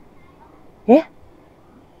ears? Eh?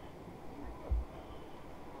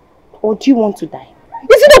 Or do you want to die?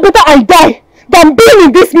 Is it not better I die than being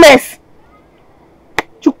in this mess?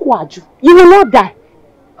 Chukwaju, you will not die.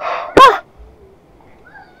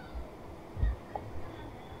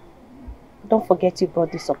 Don't forget you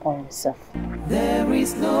brought this upon yourself. There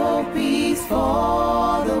is no peace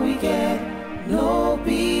for the wicked, no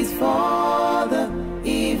peace for the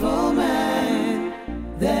evil man.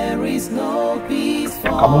 There is no peace for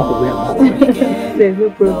the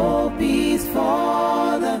wicked, no peace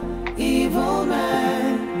for the evil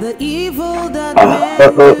man. The evil that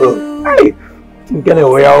Hey, get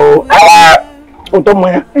away!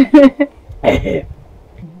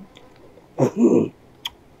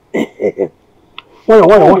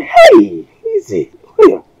 What? Hey, easy.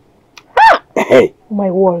 Hey. Oh my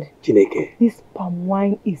word. Chineke. This palm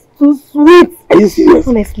wine is too sweet. Are you serious?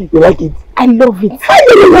 Honestly. You like it? I love it.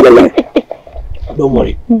 Don't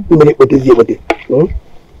worry. What is it?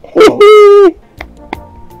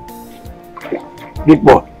 Big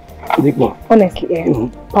boy. Honestly,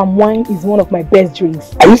 palm wine is one of my best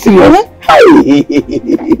drinks. Are you serious?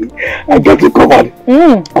 I got you covered.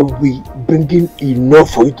 And we bringing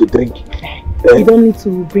enough for you to drink. You don't need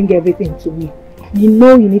to bring everything to me. You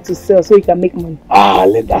know you need to sell so you can make money.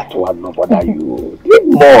 Let that one not bother you. Drink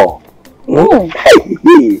more.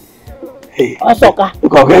 Osoka.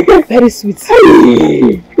 Very sweet.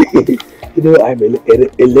 You know, I'm a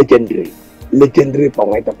legendary palm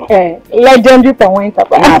wine tapper. Legendary palm wine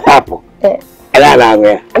tapper.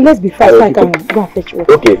 Let's be fast. I can go and fetch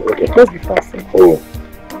water. Okay. Let's be fast. Oh.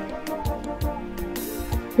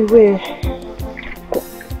 Where?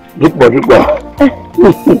 Drink more.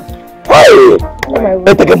 Hey!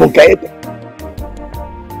 Let's get more.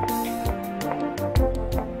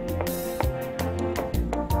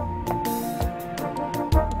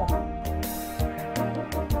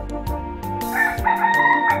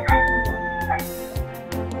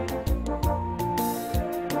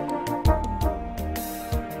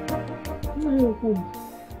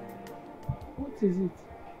 What is it?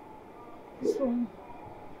 So,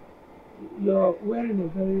 you're wearing a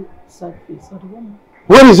very sad face.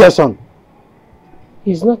 Where is your son?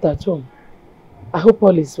 He's not at home. I hope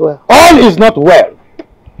all is well. All is not well.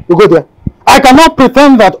 You go there. I cannot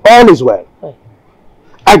pretend that all is well.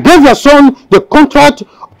 I gave your son the contract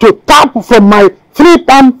to tap from my 3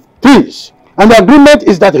 palm trees. And the agreement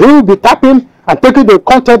is that he will be tapping and taking the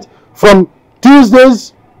content from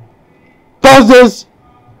Tuesdays, Thursdays,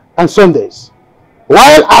 and Sundays.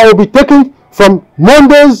 While I will be taking from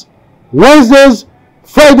Mondays, Wednesdays,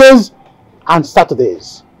 Fridays, and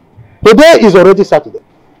Saturdays. Today is already Saturday.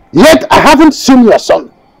 Yet I haven't seen your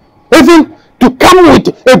son, even to come with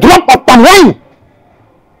a drop of palm wine.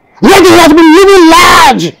 Yet he has been living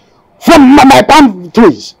large from my palm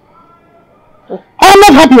trees. I'm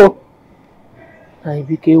not happy. I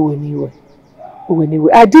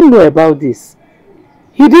didn't know about this.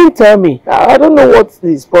 He didn't tell me. I don't know what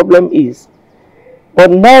his problem is. But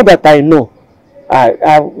now that I know,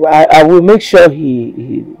 I will make sure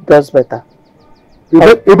he does better. You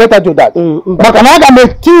better do that. But can I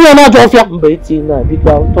make tea and not of you?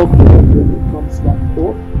 I'll talk to him when he comes back.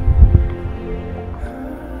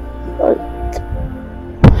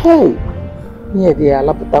 Hey, yeah, they are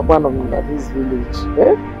one of this village.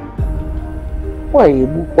 Why you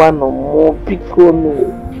book one or more people?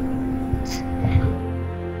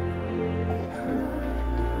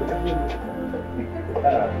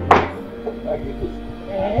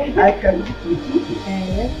 I can do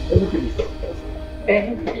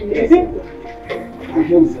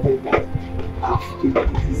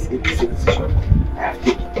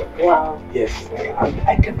Wow. Yes,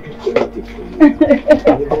 I can do anything for you.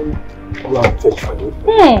 Go and fetch for you.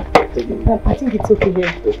 I think it's okay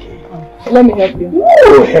here. Okay. Let me help you.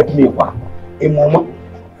 Oh, help me, wa. Hey, mama.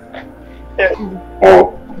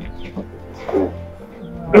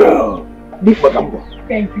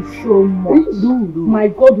 Thank you so much. My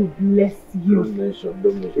God will bless you. Don't mention.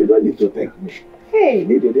 You don't need to thank me. Hey.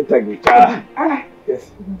 You don't need to thank me.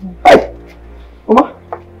 Yes. Hey, Mama.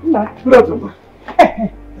 Good afternoon.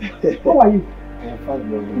 How are you? I'm fine,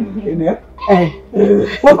 Mama. In here?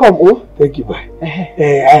 Welcome, oh. Thank you, bye. I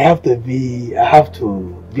have to be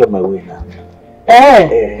on my way now.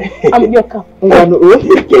 I'm your cup.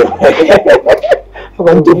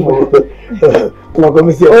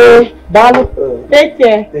 Darling, take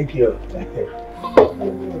care. Thank you.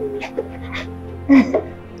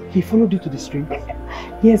 He followed you to the stream?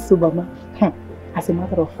 Yes, Obama. As a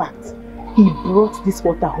matter of fact, he brought this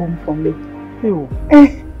water home for me. Oh.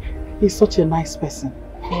 He's such a nice person.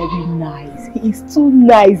 Very nice. He is too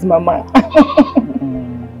nice, Mama.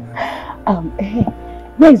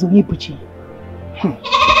 Where is Onyebuchi?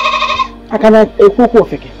 I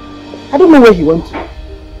don't know where he went to.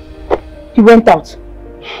 He went out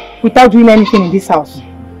without doing anything in this house.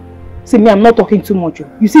 See me, I'm not talking too much.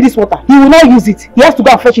 You see this water? He will not use it. He has to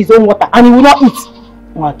go and fetch his own water and he will not eat.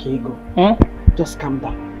 Okay, go. Just calm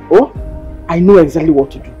down. Oh, I know exactly what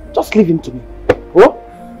to do. Just leave him to me. Oh,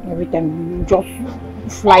 every time you just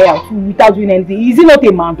fly out without doing anything. Is he not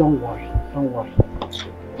a man? Don't worry. Don't worry.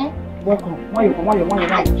 Welcome. Why you come?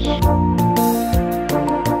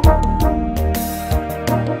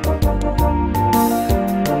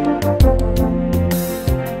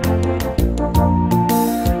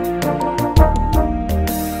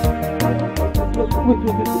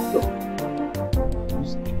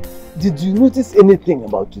 Did you notice anything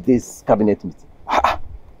about today's cabinet meeting? Hi.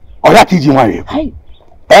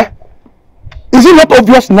 Is it not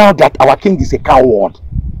obvious now that our king is a coward?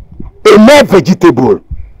 A mere vegetable?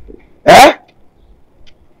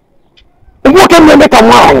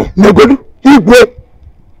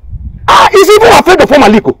 He's even afraid of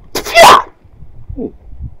Omaliko.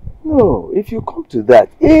 No, if you come to that,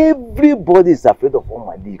 everybody is afraid of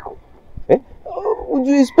Omaliko. Would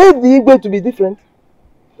you expect the Igwe to be different?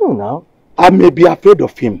 No, now. I may be afraid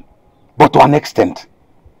of him, but to an extent.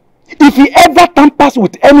 If he ever tampers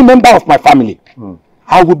with any member of my family,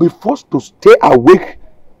 I will be forced to stay awake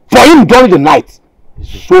for him during the night.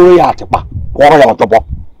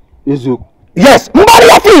 Yes, nobody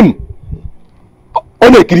of him.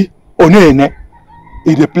 Onekiri, Onene,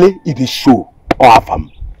 he dey play, he dey show, or afam.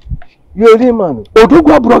 You're a real man.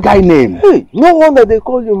 Odogwu bro guy name. Hey, no wonder they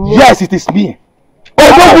call you man. Yes, it is me.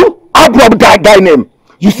 Odogwu Abrob guy name.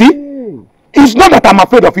 You see, it's not that I'm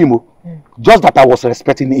afraid of him, just that I was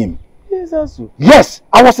respecting him. Yes, that's true. Yes,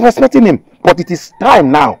 I was respecting him, but it is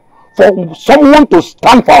time now for someone to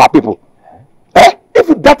stand for our people. If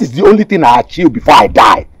that is the only thing I achieve before I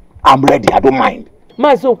die, I'm ready. I don't mind.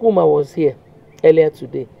 Mazo Kuma was here earlier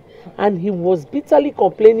today, and he was bitterly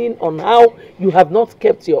complaining on how you have not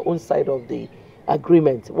kept your own side of the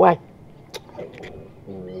agreement. Why?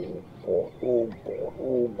 Oh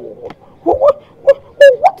God.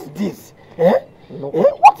 What is this?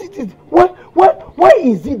 What is it? Why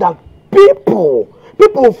is it that people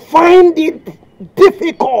find it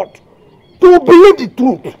difficult to believe the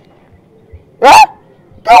truth?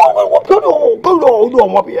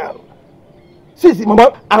 See,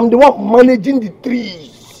 Mama, I'm the one managing the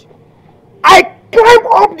trees. I climb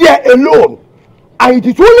up there alone, and it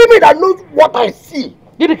is only me that knows what I see.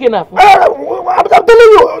 Did you enough? I'm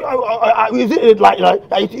telling you, is it like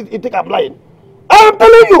you think I'm lying? I'm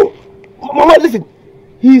telling you, Mama, listen.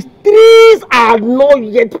 His trees are not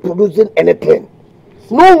yet producing anything.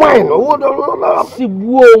 No wine.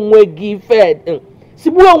 Sibuonwegi fed.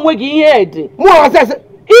 Sibuonwegi head.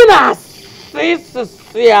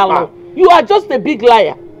 You are just a big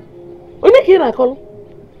liar.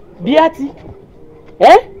 Biati.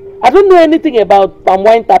 I don't know anything about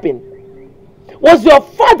PalmWine tapping. Was your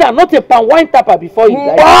father not a PalmWine tapper before he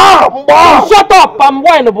died? Shut up,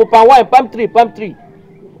 PalmWine, palm tree.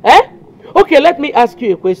 Okay, let me ask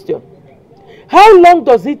you a question. How long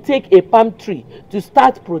does it take a palm tree to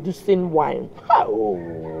start producing wine?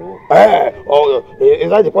 Is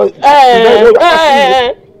that the point?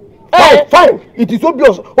 Fine. It is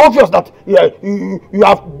obvious that you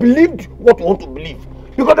have believed what you want to believe.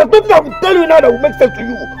 Because there's nothing I will tell you now that will make sense to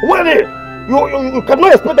you. You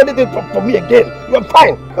cannot expect anything from me again. You are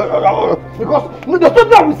fine. Because there's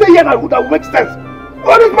something I will say here that will make sense.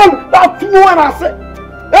 Oh, this man, that's true when I say.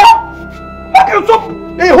 How can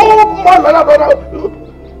a whole man like that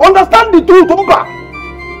understand the truth?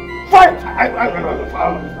 Fine.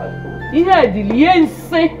 Yeah, the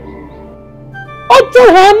Liense.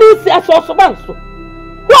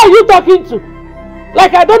 Who are you talking to?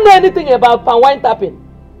 Like I don't know anything about PalmWine tapping.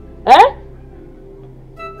 Eh?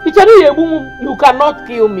 You cannot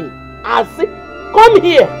kill me. I say, come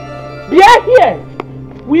here. Be here.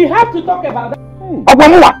 We have to talk about that.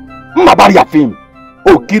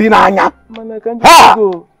 Oh, Kirinanya. Ha!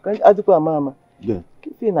 Can you ask mama? Yeah.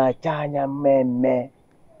 Kifina chanya meme.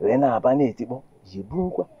 Wena abane tipo.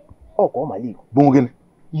 Yebu. Oh, come Malik. Bungin.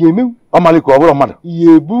 Yemu. Amalik or what matter?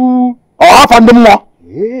 Yebu. Oh, I found them more.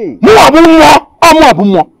 Hey.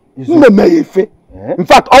 More. In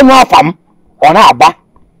fact, on our farm, on our bar.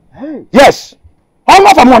 Yes. On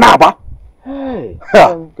our farm, on our bar. Hey.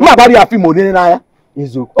 My body have been more than I.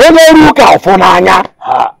 Izu. Oh, no, look out for Nanya.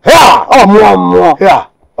 Yeah. Oh, more. Yeah.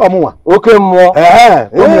 Oh, more. Okay, more.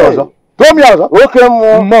 Come here. Okay,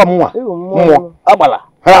 more. More. Abala.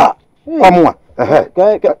 Ha. Oh, more.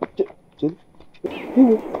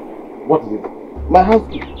 What is it? My house.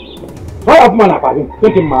 What have man about him?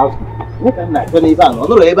 Take him my house. What am I going to no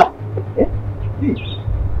labor.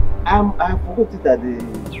 I forgot it at the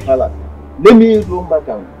palace. Let me roam back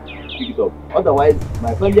and pick it up. Otherwise,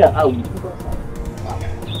 my family and I will pick up.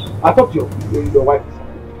 I talked to your wife.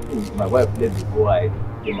 My wife let me go. I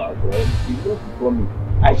came out. She did not inform me.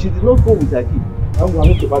 And she did not go with her kid. I'm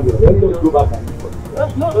going to let us go back and look.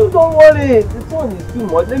 No, don't worry. This one is too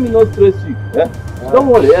much. Let me not stress you. Don't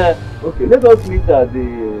worry. Okay, let us meet at the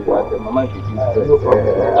Mama Kitty's place.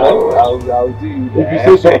 I'll see you there. If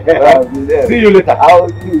you say so, I'll be there. See you later. I'll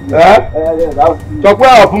see you there. I'll see you. Talk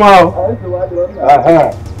well tomorrow.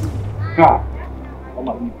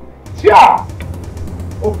 Yeah.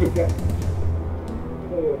 Okay.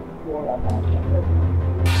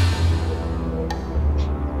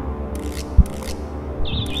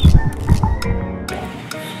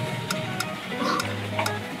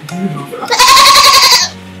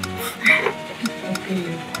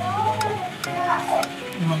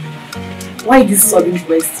 Why this sudden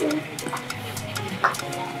question?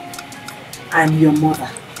 I'm your mother,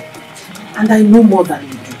 and I know more than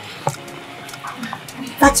you do.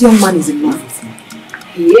 That young man is in love with me.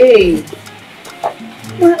 Yay!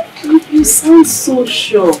 But you sound so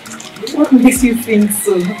sure. What makes you think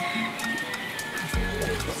so?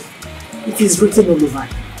 It is written all over.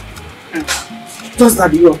 Just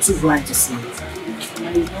that you are too blind to see it.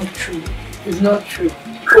 But it's not true. It's not true.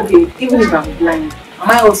 Okay, even if I'm blind, am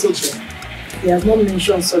I also deaf? He has not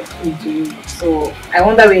mentioned such thing to you. So I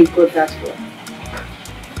wonder where he got that from.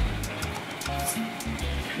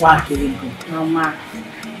 Why, Kiringo? Mama.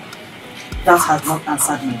 That has not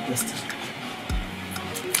answered my question.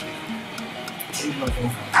 Do you love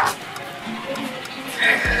him?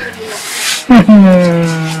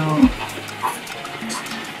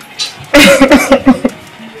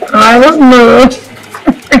 I don't know.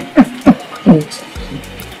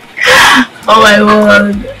 Oh my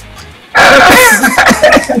God.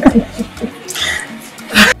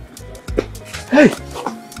 Hey!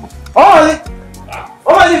 Oh,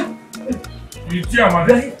 you see,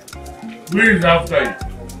 Amanda? Where is after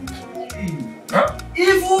you? Huh?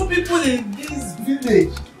 Evil people in this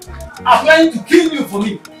village are trying to kill you for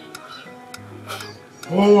me.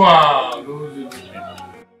 Oh, wow. Those are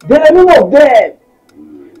There are none of them.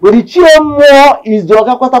 But the Chiommo is the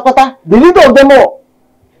Okakwatakota, the leader of them all.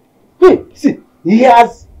 Hey, see, he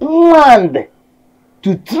has planned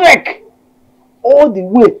to trek all the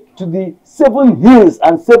way to the 7 hills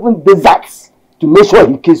and 7 deserts to make sure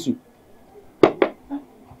he kills you.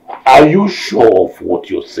 Are you sure of what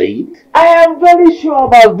you're saying? I am very sure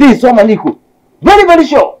about this, Omaniku. Very, very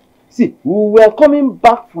sure. See, we were coming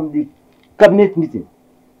back from the cabinet meeting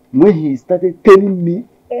when he started telling me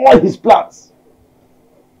all his plans.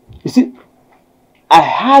 You see, I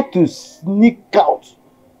had to sneak out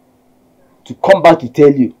to come back to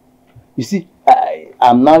tell you. You see, I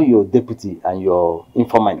am now your deputy and your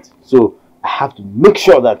informant. So I have to make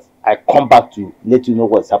sure that I come back to let you know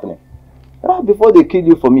what's happening. Before they kill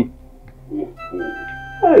you for me.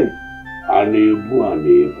 Hey, Anebu.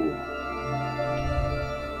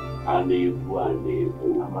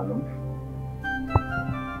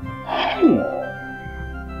 Hey.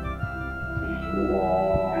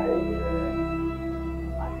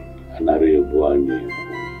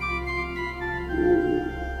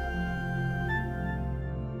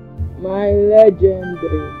 My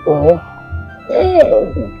legendary.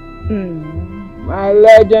 My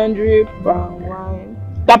legendary PalmWine.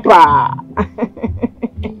 Tapa!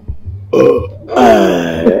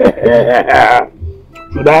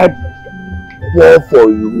 Should I pour for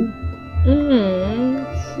you?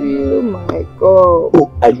 Fill my cup.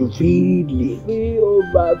 Oh, I should feel it. Fill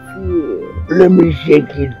overfill. Let me shake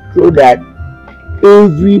it so that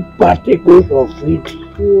every particle of it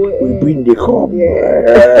will bring the cup.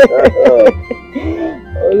 Yeah.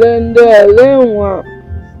 Olenda Lenwa.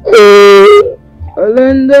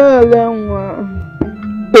 Olenda Lenwa.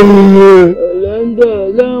 Olenda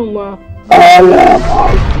Lenwa.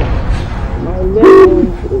 My lemon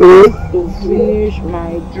to finish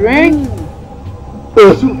my drink.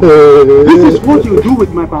 This is what you do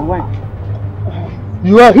with my PalmWine.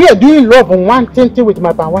 You are here doing love and one thing with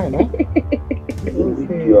my PalmWine, eh?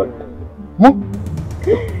 Idiot.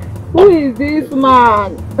 Who is this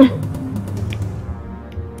man?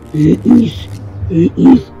 He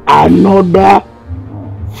is another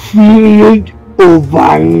field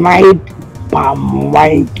overnight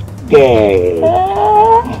PalmWine girl.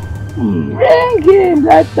 Bring him,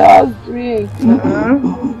 let us drink.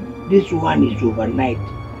 This one is overnight.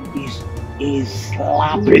 Is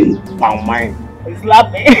slapping PalmWine. It's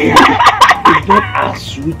slapping. It's not as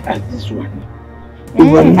sweet as this one.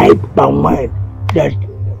 Overnight PalmWine. That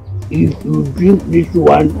if you drink this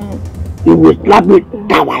one, it will slap it and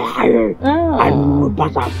you will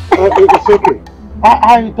pass out. It's okay.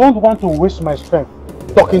 I don't want to waste my strength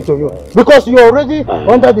talking to you because you're already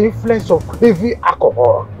under the influence of heavy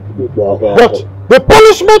alcohol. But the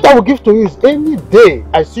punishment I will give to you is any day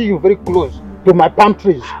I see you very close to my palm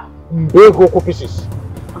trees, big Goku pieces.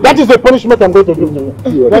 That is the punishment I'm going to give to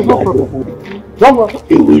you. There's no problem. Don't worry.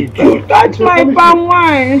 Touch my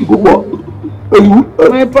PalmWine.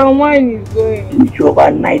 My PalmWine is going. It's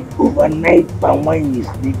overnight PalmWine is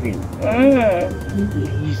leaving.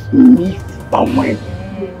 It's mixed PalmWine.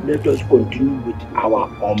 Let us continue with our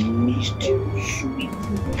unmixed sweet.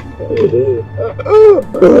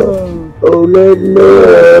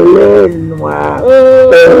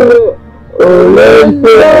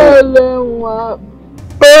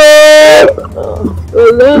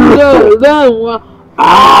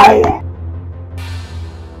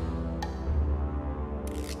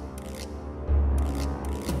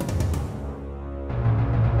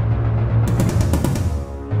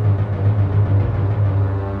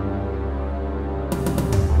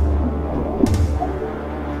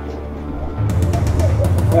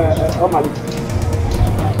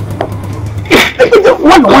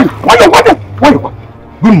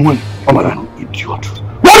 Good morning. Oh, man, idiot.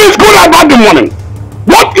 What is good about the morning?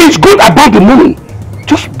 What is good about the morning?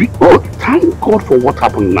 Just be, thank God for what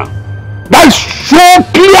happened now. That is so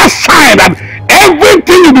clear sign that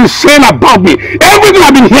everything you've been saying about me, everything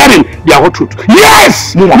I've been hearing, they are all truth.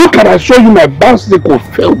 Yes! Look at I show you my bicycle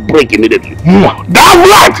fell break immediately. That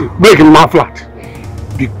flat break in my flat.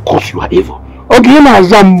 Because you are evil. Okay,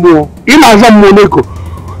 Inazambo Neko.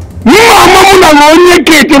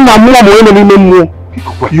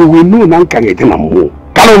 You will know now can get in a more.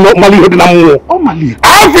 Can not Mali na more. Oh Mali.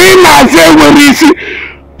 I feel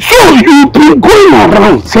so you've been going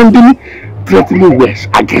around sending threatening words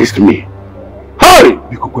against me. Hey!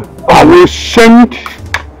 I will send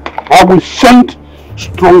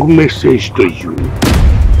strong message to you.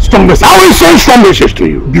 Strong message. I will send strong message to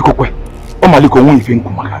you. Biko. Oh Maliko won't even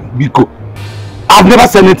come again. Biko. I've never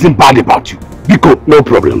said anything bad about you. Biko, no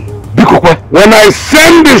problem. Biko, when I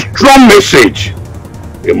send the strong message,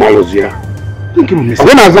 Emalozia.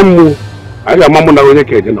 When I send more, I got Mamma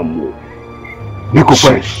Biko,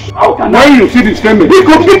 when you see this family,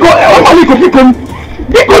 Biko,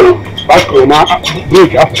 Basco,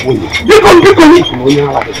 break up.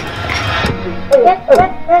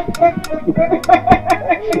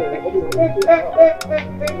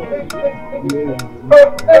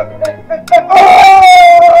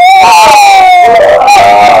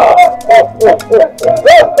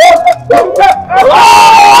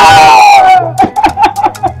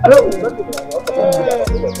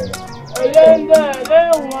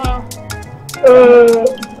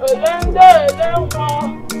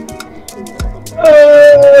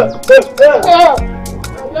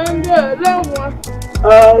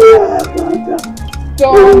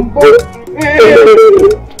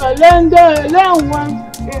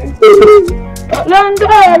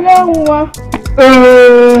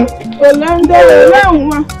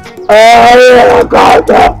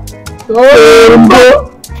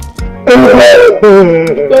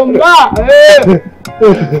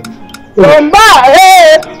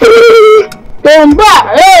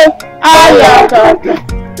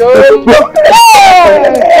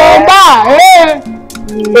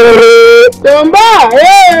 Tomba,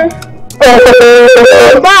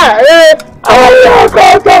 Tomba,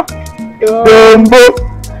 Ayakata. Tombo.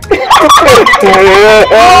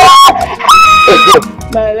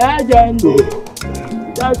 Malajande.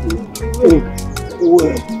 That is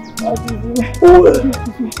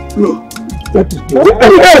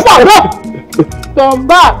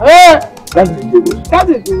Tomba, that is the way.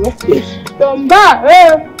 Tomba,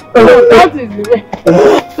 that is the way.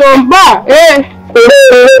 Tomba,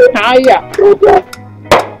 Aya.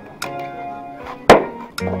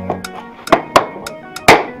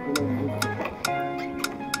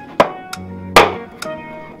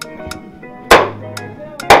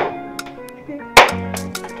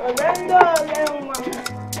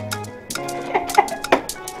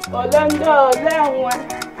 Olóńdó lẹ́wọ̀n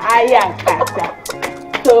ayakata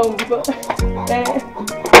tombo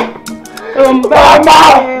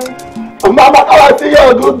Mama, come and see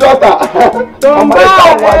your good daughter. Tomba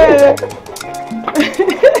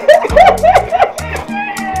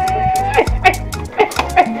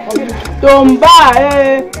Tomba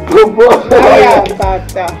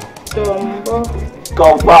ayakata tombo.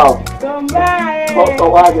 Confirm. Tomba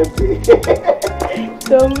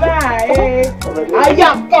Tomba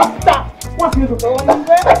ayakata. What's this?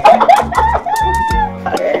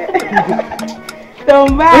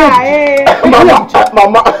 Tomba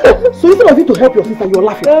Mama. So instead of you to help your sister, you're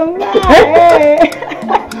laughing. Tomba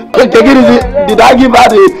Take it easy. Did I give her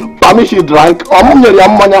the permission she drank?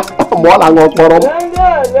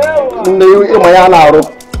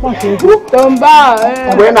 Tomba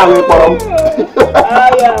when are we from?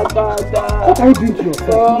 What are you doing to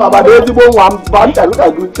yourself? Mama, there's the one bad child. Look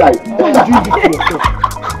at good child. What are you doing to yourself?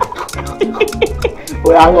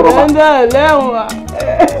 Oh,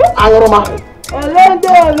 Angoroma.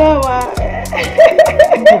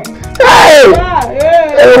 Hey!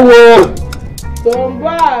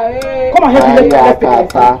 Tomba, come and help me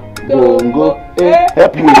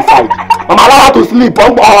help me inside. Mama, allow her to sleep.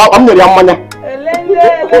 I'm the young man.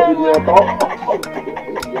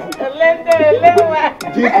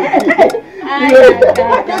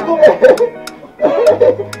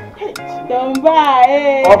 Tomba,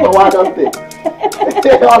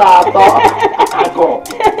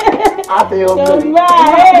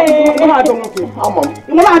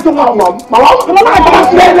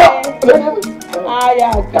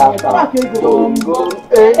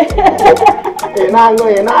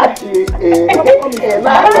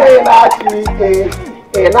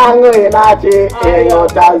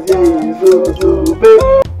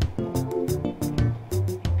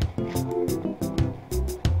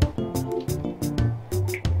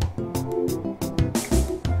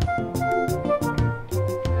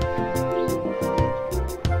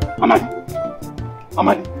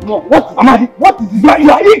 Amadi, what is this?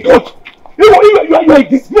 You are idiot. You are a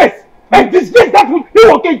disgrace. A disgrace. That's who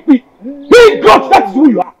you are. Idiot. That is who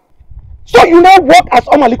you are. So you now work as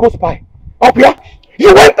Omaliko's spy. Up here,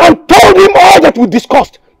 you went and told him all that we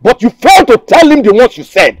discussed, but you failed to tell him the ones you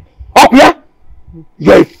said. Up here,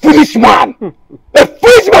 you are a foolish man. A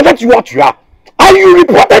foolish man. That's what you are. And you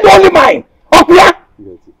reported only mine. Up here.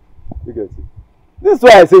 You get it. This is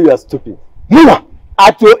why I say you are stupid. Muma.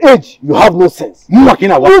 At your age, you have no sense. You don't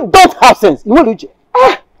have sense.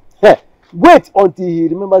 Wait until he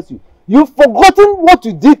remembers you. You've forgotten what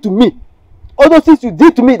you did to me. All those things you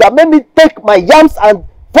did to me that made me take my yams and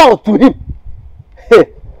fall to him.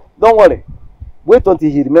 Hey, don't worry. Wait until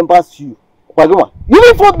he remembers you. You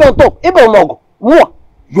will float me on top.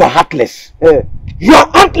 You are heartless. You are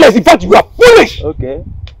heartless. In fact, you are foolish. Okay.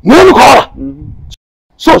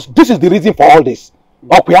 So this is the reason for all this.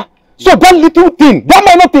 Okay? So that little thing, that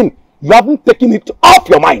minor thing, you haven't taken it off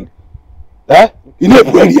your mind. In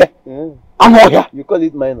April here. I'm not here. You call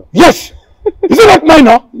it minor? Yes. Is it not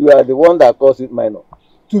minor? You are the one that calls it minor.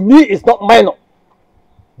 To me, it's not minor.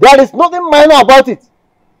 There is nothing minor about it.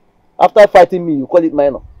 After fighting me, you call it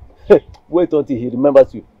minor. Wait until he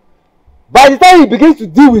remembers you. By the time he begins to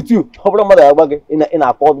deal with you, I'm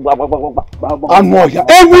not here.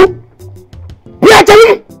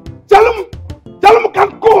 Tell him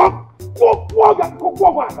can go up. Go.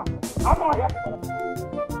 I'm not here.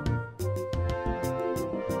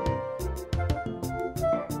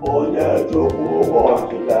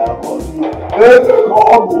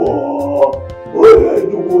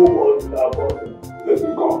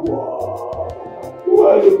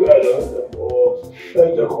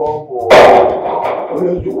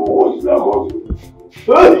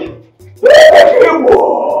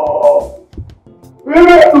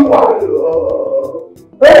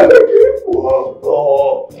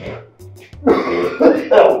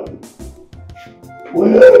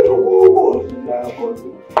 What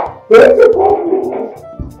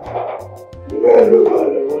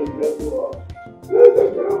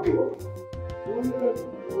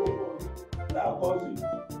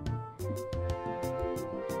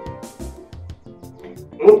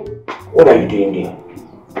are you doing there?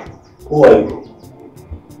 Who are you?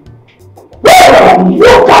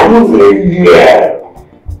 What are you doing here?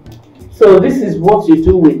 So this is what you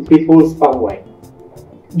do with people's PalmWine.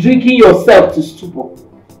 Drinking yourself to stupor.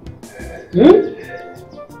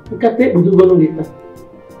 You can take Budugolo later.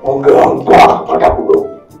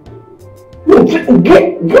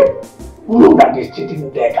 Get. Look at this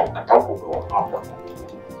sitting there and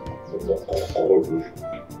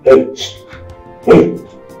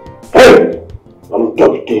Hey! I'm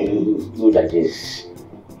talking to you that is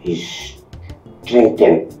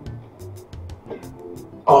drinking.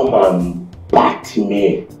 Come and bat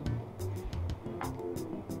me.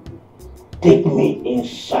 Take me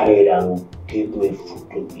inside and give me food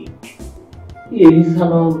to eat. Is it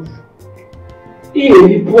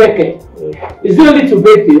only to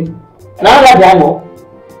bathe you? Now that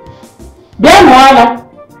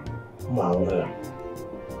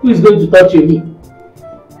who is going to touch you? Me?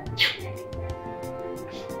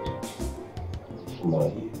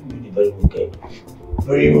 You're very wicked.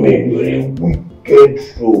 Very mean, very wicked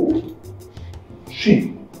soul.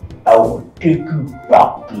 See, I will take you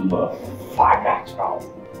back to my father's house.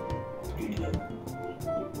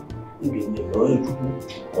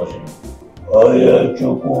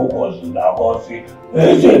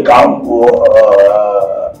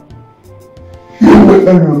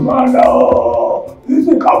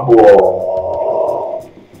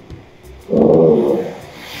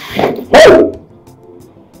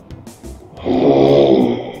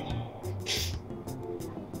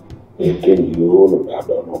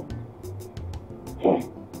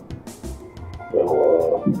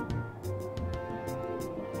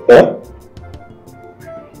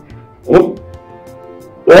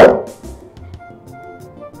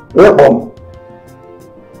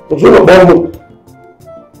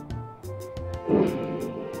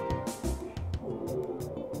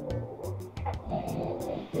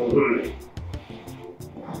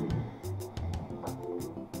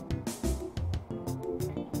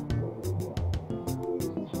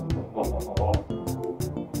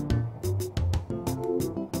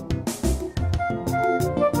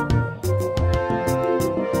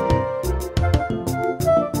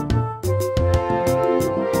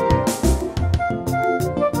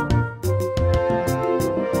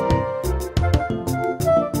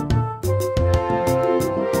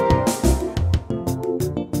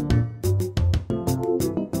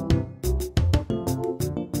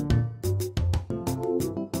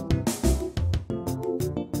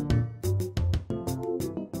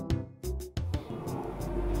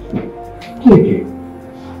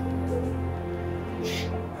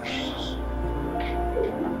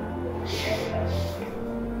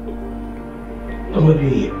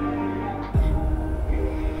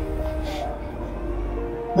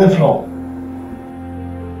 Where from?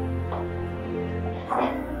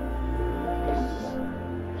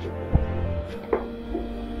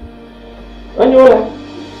 Anyola.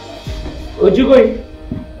 Ojugo.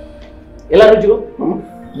 Ela Ojugo.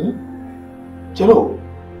 Chelo,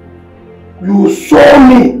 you saw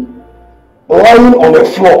me lying on the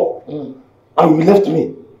floor and you left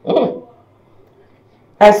me.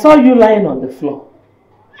 I saw you lying on the floor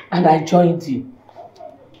and I joined you.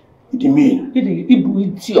 What do you mean? Idiot.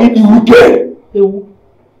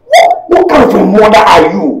 What kind of a mother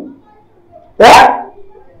are you?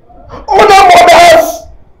 Other mothers,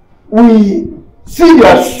 we see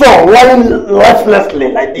their son lying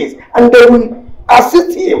lifelessly like this and they will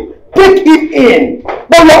assist him, take him in.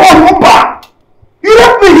 But your own Uber, you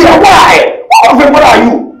left me here. Why? What kind of a mother are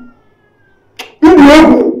you? What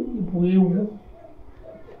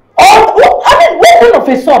kind of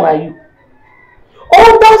a son are you?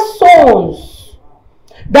 Other sons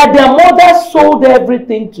that their mothers sold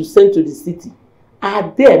everything to send to the city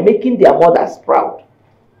are there making their mothers proud.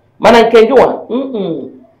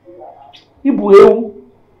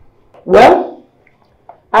 Well,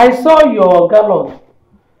 I saw your gallon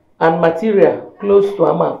and material close to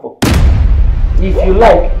Amafo. If you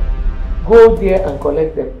like, go there and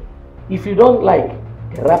collect them. If you don't like,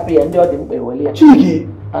 Rapi and the other Chigi,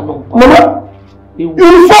 Mama, you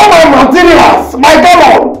saw my materials, my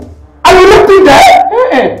gallon, and you left it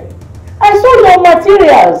there? I saw your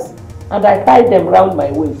materials and I tied them round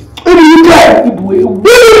my waist. What is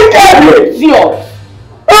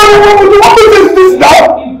this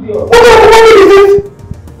now? What is this?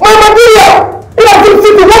 My material! What is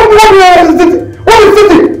it? What is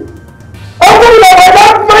it? I'm talking about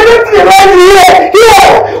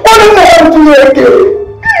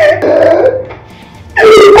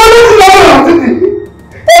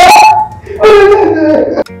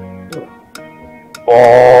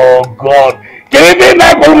Oh God! Can you think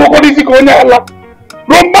that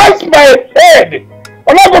romance my head?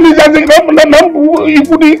 I'm not going to say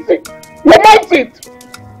romance it,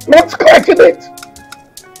 not scratching it.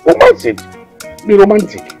 Romance it. Be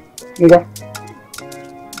romantic.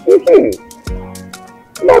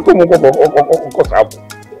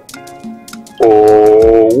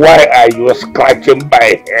 Oh, why are you scratching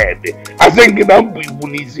my head? I think it don't be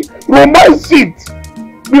easy. Romance it.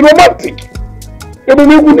 Be romantic. I'm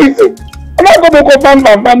not going to confirm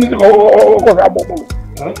my family.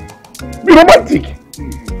 Be romantic.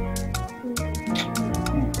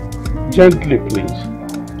 Gently, please.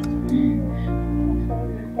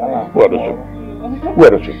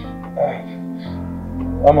 Where is she?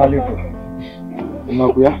 Amaliko.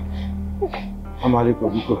 Umakuya. Amaliko,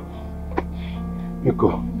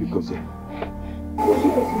 Biko, say.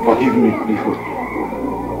 Forgive me, Biko.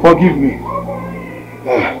 Forgive me.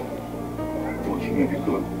 Forgive me,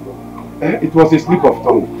 Biko. It was a slip of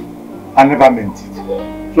tongue. I never meant it.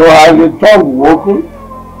 So as the tongue woken?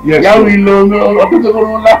 Yes. Now we know.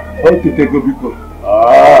 Biko.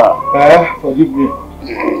 Forgive me.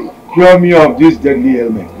 Cure me of this deadly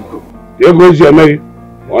ailment, Biko. You go to me.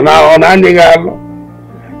 On handing out.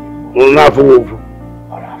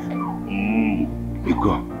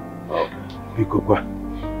 Biko,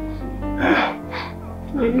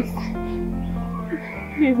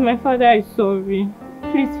 Please, my father is sorry.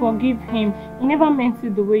 Please forgive him. He never meant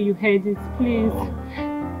it the way you heard it. Please.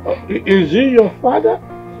 Is he your father?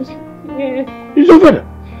 Yes. He's your father?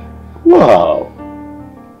 Wow.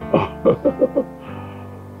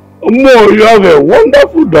 Mo, you have a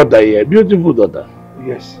wonderful daughter here, beautiful daughter.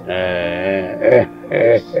 Yes.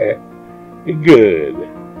 Good.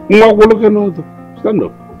 Stand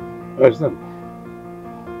up. Stand up.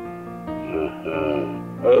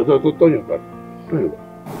 Turn your back. Turn your back.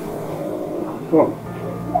 You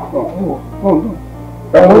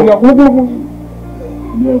have a wonderful.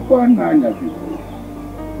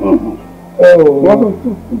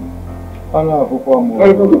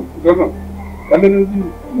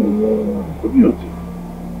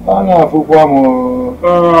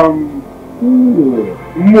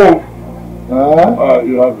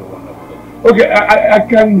 Okay, I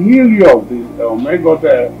can heal you of this. My God,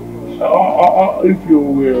 if you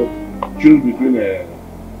will choose between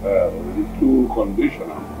two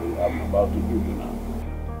conditions I'm about to give you now.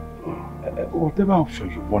 Whatever option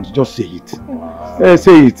you want, just say it.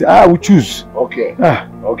 Say it. I will choose. Okay.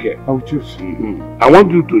 Okay. I will choose. I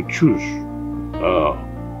want you to choose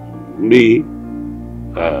me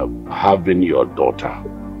having your daughter.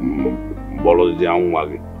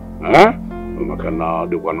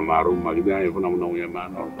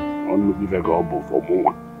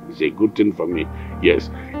 It's a good thing for me. Yes,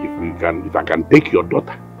 if I can take your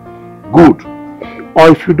daughter, good. Or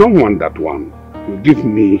if you don't want that one, you give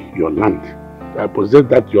me your land. I possess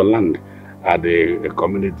your land at a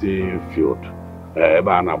community field.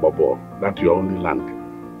 That's your only land.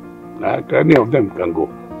 Any of them can go.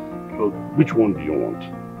 So which one do you want?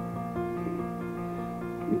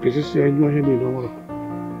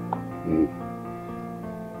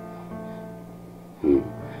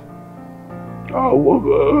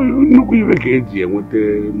 Nnukwu iwe ka eji enweta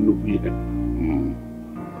nnukwu ihe.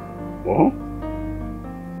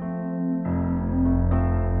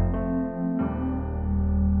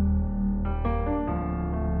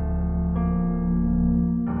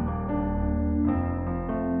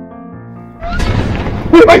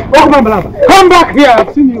 Wait, come back here.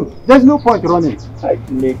 I've seen you. There's no point running.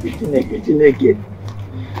 Chineke.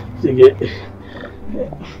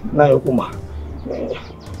 Now, Kuma.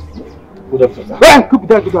 Good afternoon.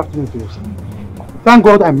 Good afternoon to you, sir. Thank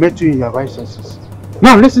God I met you in your right senses.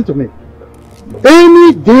 Now listen to me.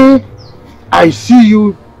 Any day I see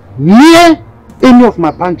you near any of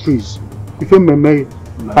my pantries, if you may,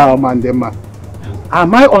 am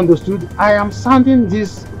I understood? I am sounding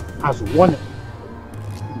this as one.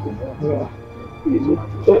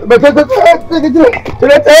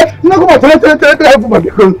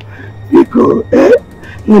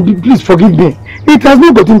 Please forgive me. It has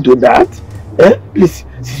not gotten to that. Please,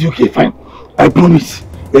 it's okay, fine. I promise.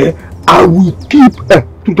 I will keep,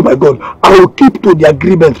 to my God, I will keep to the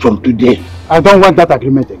agreement from today. I don't want that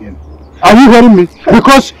agreement again. Are you hearing me?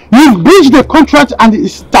 Because you've breached the contract and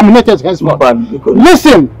it's terminated henceforth.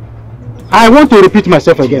 Listen, I want to repeat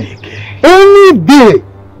myself again. Any day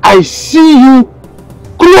I see you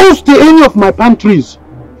close to any of my pantries,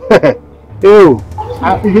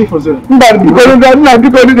 because they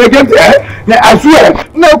get I swear,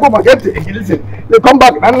 no go my get listen. They come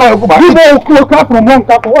back and now go back. You know, car from one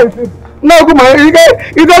car. What is it? No go my you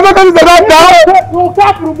don't come to that now. No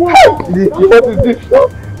car from one. What is this?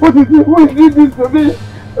 What is this? What is this to me?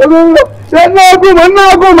 No go man,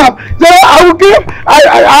 no go man. I will give.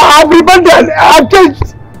 I'll be better. I've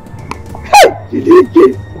changed. What is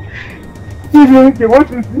this?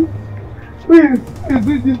 Who is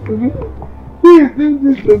doing this to me? Who is doing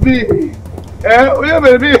this to me?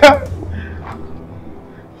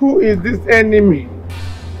 Who is this enemy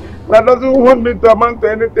that doesn't want me to amount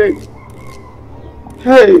to anything?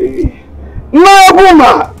 Hey! No,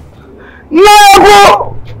 woman!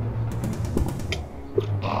 No!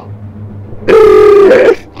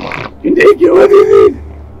 What is it?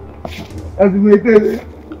 As we tell it,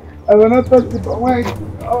 I will not touch the PalmWine.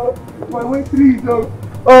 My wine trees of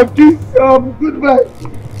kiss goodbye.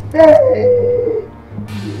 Hey!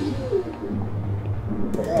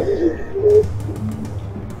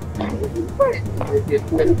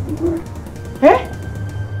 Eh?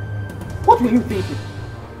 What were you thinking?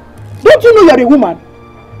 Don't you know you're a woman?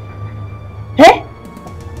 Eh?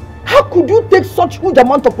 How could you take such huge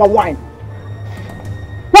amount of PalmWine?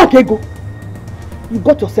 Wakego, you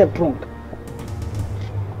got yourself drunk.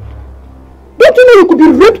 Don't you know you could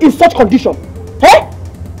be raped in such condition? Eh?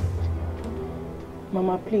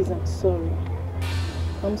 Mama, please, I'm sorry.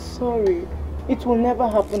 I'm sorry. It will never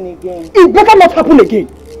happen again. It better not happen again,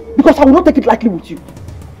 because I will not take it lightly with you.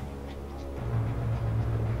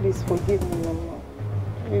 Please forgive me, Mama.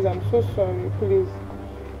 Please, I'm so sorry. Please.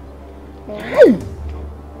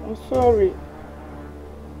 I'm sorry.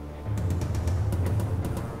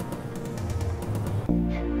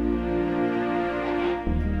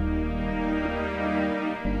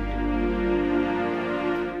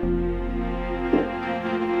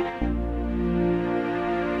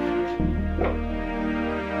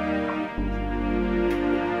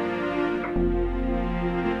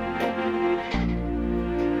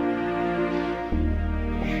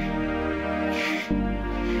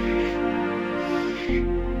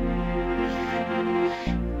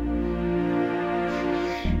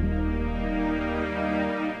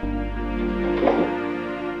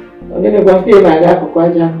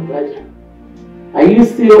 Are you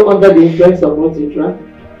still under the influence of what you drank?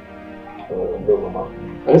 No, Mama.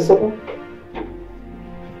 And so?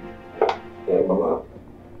 Mama.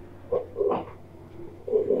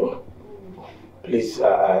 Please,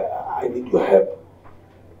 I need your help.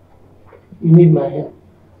 You need my help?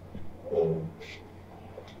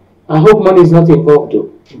 I hope money is not involved though.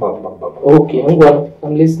 Okay,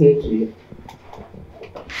 I'm listening to you.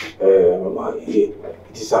 Mama, it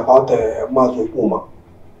is about Mazupuma.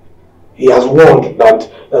 He has warned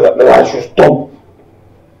that I should stop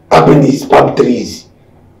tapping these palm trees.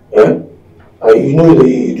 You know,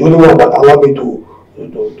 the only one that allowed me to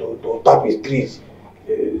tap his trees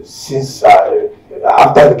since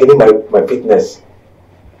after getting my fitness.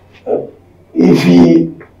 If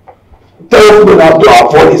he tells me not to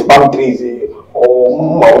avoid his palm trees,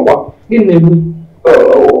 give me a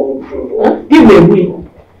Give me a win.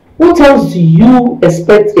 What else do you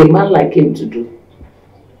expect a man like him to do?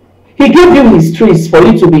 He gave you his trees for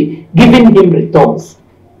you to be giving him returns.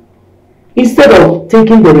 Instead of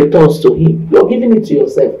taking the returns to him, you're giving it to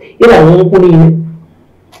yourself.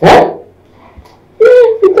 Huh?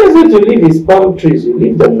 If he tells you to leave his palm trees, you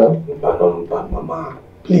leave them now. Mama,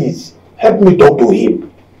 please, help me talk to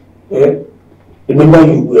him. Remember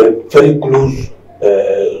you were very close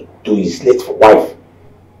to his late wife.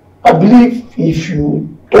 I believe if you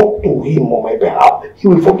talk to him on my behalf, he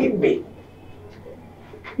will forgive me.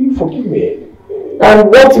 He will forgive me. And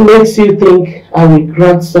what makes you think I will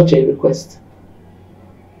grant such a request?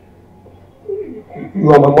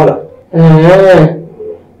 You are my mother.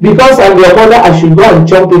 Because I'm your mother, I should go and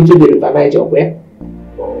jump into the river Niger. Where?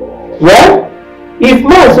 Well, if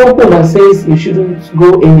my Okuma says you shouldn't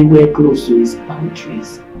go anywhere close to his palm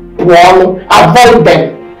trees, avoid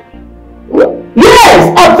them. Yes,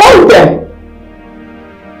 avoid them.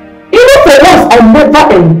 Even for once, I never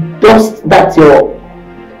endorsed that your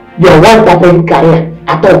one-woman career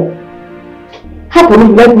at all.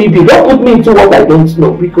 Happen, let me be. Don't put me into what I don't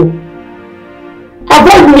know, Pico.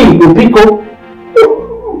 Avoid me, Pico.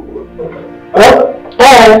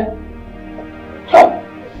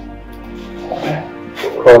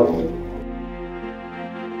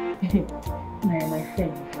 My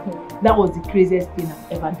friend, That was the craziest thing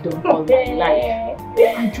I've ever done all my life.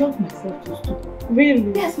 I drove myself to stupid.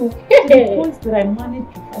 Really? Yes, to the point that I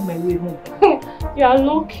managed to find my way home. You are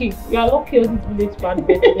lucky. You are lucky on this village man.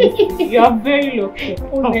 You are very lucky.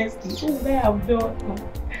 Honestly, what would I have done?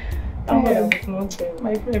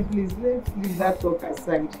 My friend, please, let's leave that talk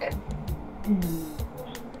aside.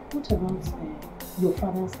 What about your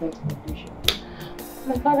father's health condition?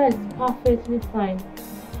 My father is perfectly fine.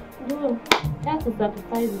 No, he has to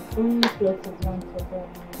sacrifice his own plot of land for God.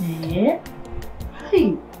 Yeah?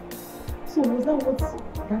 Hey! So was that what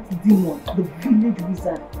that demon, the village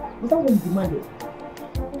wizard, was that what he demanded?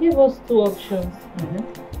 He gave us two options.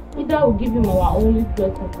 Either we'll give him our only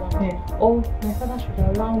plot of land, or my father should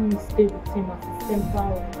allow me to stay with him as his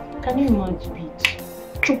temporary. Can you imagine? Bitch.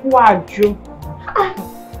 Chukwajo.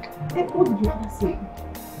 What did your father say?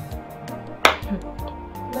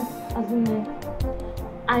 As in,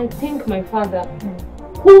 I thank my father,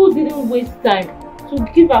 who didn't waste time to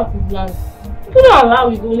give out his land. He couldn't allow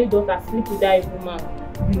his only daughter to sleep with that evil man.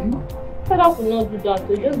 Really? Father could not do that, so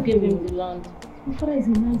he just gave him the land. Your father is a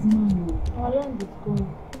nice man. Our land is gone.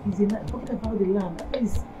 Forget about the land. At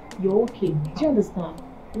least you're okay. Do you understand?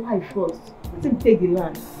 Life first. Let him take the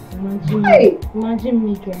land. Imagine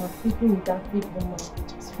me, Jonah, sleeping with that evil man.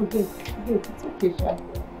 Just forget. It's okay, Sha.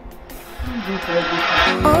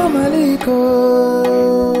 Oh, Maliko.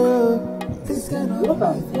 This kind of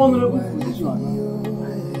honorable position.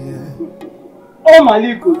 Oh,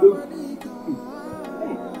 Maliko, look.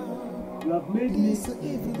 You have made me so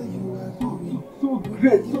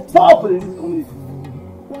great, so powerful in this community.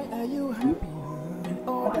 Why are you happy? And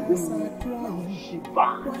all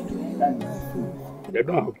They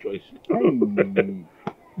don't have choice.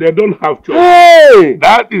 They don't have choice. Hey!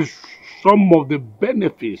 That is some of the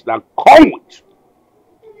benefits that come with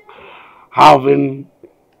having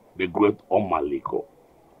the great Omaliko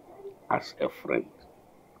as a friend.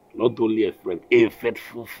 Not only a friend, a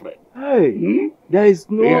faithful friend. Hey, there is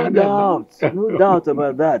no doubt, no doubt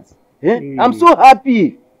about that. I'm so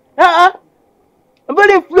happy. I'm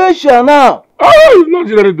very influential now. Oh, it's not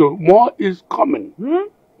generally though. More is coming.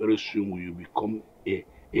 Very soon will you become a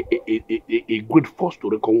great force to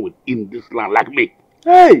reckon with in this land, like me.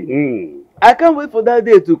 Hey, I can't wait for that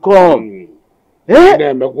day to come.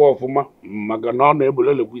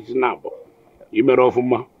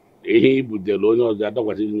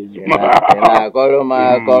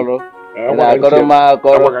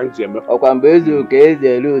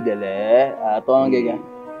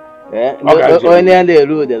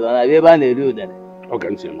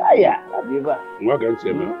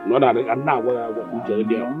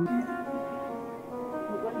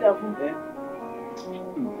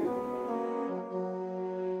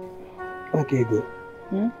 Okay, good.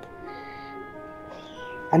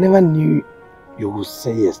 I never knew you would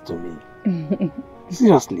say yes to me.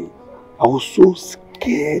 Seriously, I was so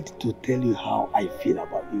scared to tell you how I feel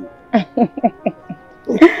about you.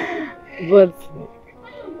 But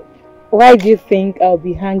why do you think I'll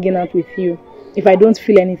be hanging out with you if I don't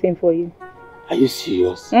feel anything for you? Are you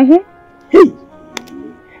serious? Hey, I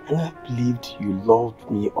never believed you loved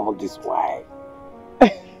me all this while.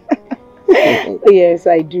 Yes,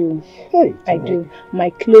 I do. I do. My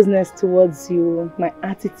closeness towards you, my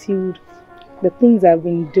attitude, the things I've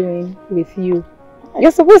been doing with you.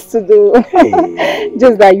 You're supposed to do.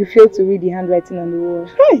 Just that you fail to read the handwriting on the wall.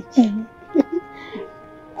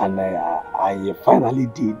 And I finally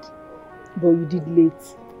did. But you did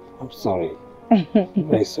late. I'm sorry. I'm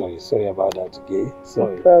very sorry. Sorry about that, okay?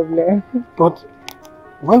 Sorry. No problem. But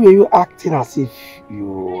why were you acting as if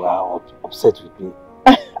you are upset with me?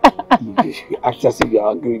 You act as if you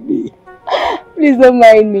are angry with me. Please don't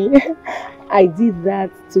mind me. I did that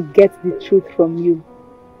to get the truth from you.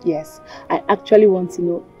 Yes, I actually want to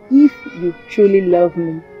know if you truly love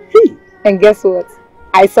me. And guess what?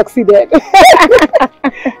 I succeeded.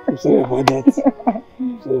 I'm sorry about that.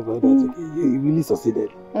 I'm sorry about that. Okay, you really succeeded.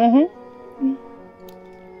 I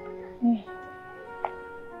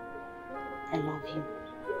love you.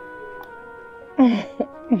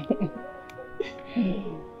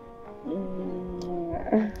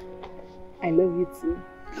 I love you too.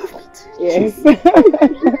 Love me too. Yes.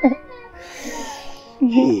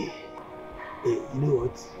 Hey, you know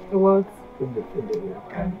what? What?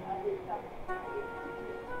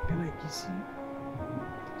 Can I kiss you?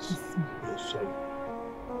 Kiss me. No, sorry.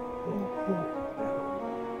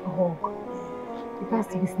 Oh. It has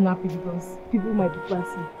to be snappy because people might be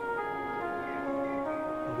passing.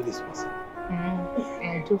 Nobody's passing.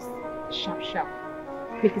 And just sharp.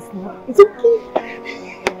 Make it snap. It's okay.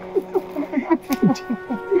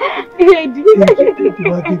 Thank you.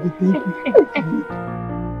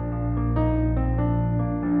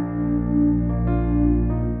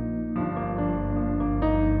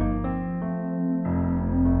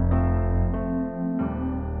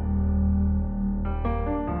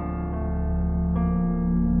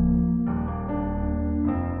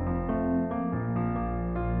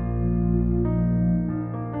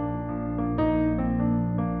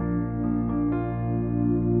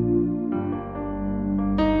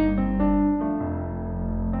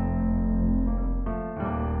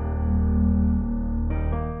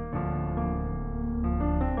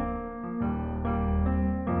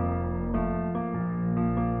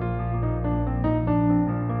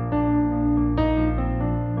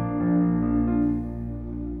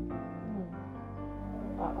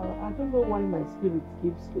 I don't know why my spirit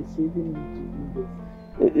keeps persuading me to do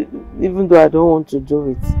this. Even though I don't want to do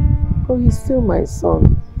it. But he's still my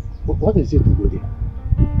son. What is it to go there?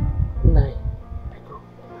 Nai,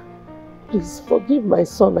 please forgive my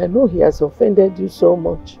son. I know he has offended you so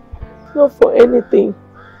much. Not for anything.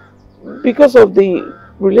 Because of the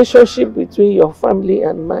relationship between your family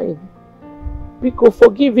and mine. Biko,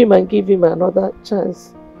 forgive him and give him another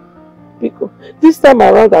chance. Biko, this time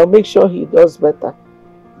around I'll make sure he does better.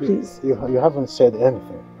 Please. You haven't said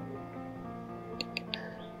anything.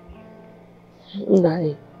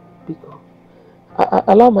 Nai, Biko.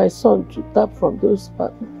 Allow my son to tap from those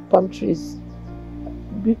palm trees.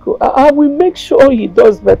 Biko, I will make sure he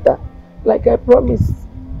does better. Like I promised.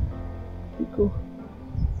 Biko.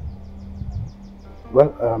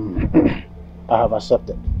 Well, I have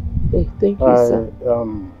accepted. Hey, thank you, sir.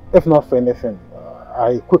 If not for anything,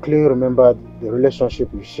 I quickly remembered the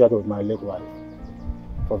relationship we shared with my late wife.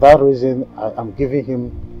 For that reason, I am giving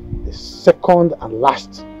him the second and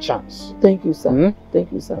last chance. Thank you, sir.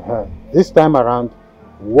 Thank you, sir. This time around,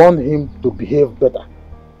 warn him to behave better.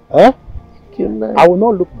 Eh? I will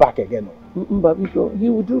not look back again. Babiko, he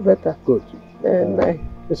will do better. Good.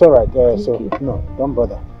 It's all right. No, don't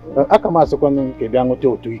bother. At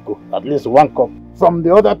least one cup from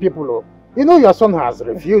the other people. You know your son has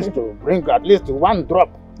refused to bring at least one drop.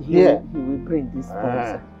 He will bring this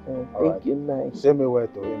one. Thank you, Nai. Send me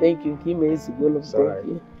word to him. Thank you. Thank you.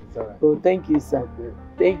 Right. Oh, thank you, sir. Okay.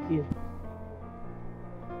 Thank you.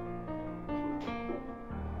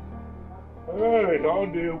 Hey,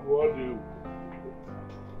 don't do what do.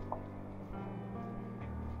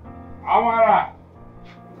 Amara!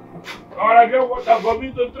 Gotta get water for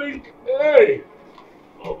me to drink. Hey!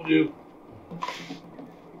 What do you?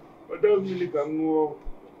 But don't really come over.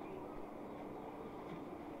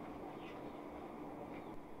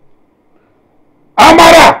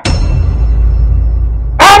 Amara!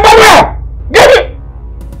 Amara! Get it!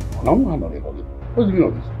 No, I'm not able to. What's the meaning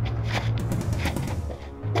of this?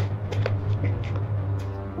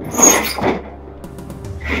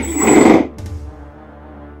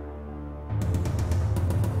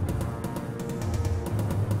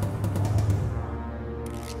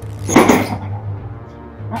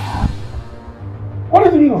 What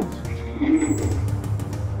is the meaning of this?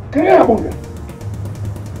 Can you help me?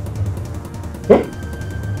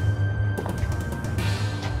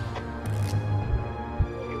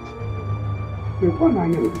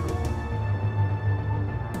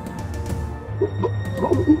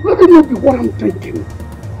 Let it not be what I'm thinking.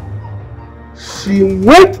 She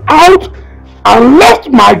went out and left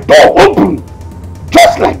my door open,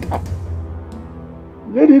 just like that.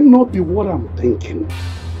 Let it not be what I'm thinking.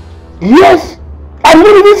 Yes, I'm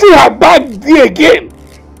going to see her back there again.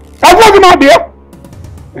 That's what my dear.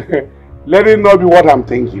 Let it not be what I'm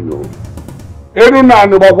thinking, no.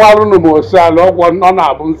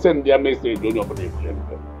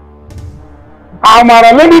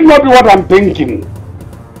 Amara, let it not be what I'm thinking.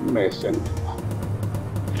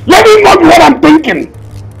 Let it not be what I'm thinking.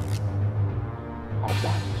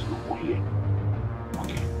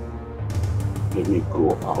 Let me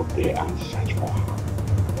go out there and search for her.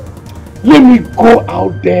 Let me go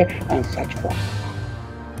out there and search for her.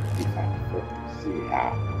 If I don't see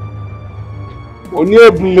her, only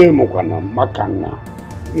blame Makana.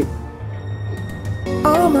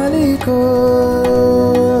 Amaliko,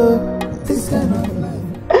 this kind of life.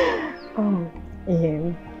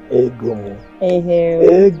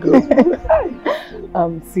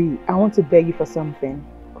 See, I want to beg you for something.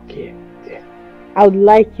 Okay. Yeah. I would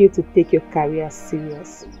like you to take your career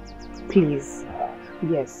serious. Please.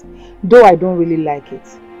 Yes. Though I don't really like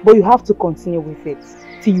it. But you have to continue with it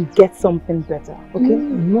till you get something better. Okay?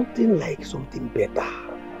 Nothing like something better.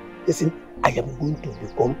 Listen, I am going to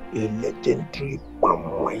become a legendary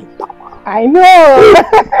PalmWine. I know!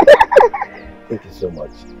 Thank you so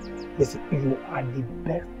much. Listen, you are the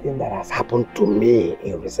best thing that has happened to me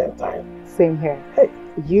in recent time. Same here. Hey,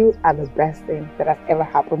 you are the best thing that has ever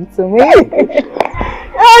happened to me.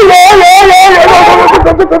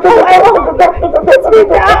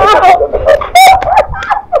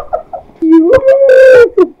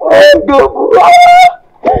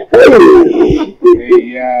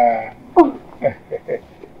 Yeah.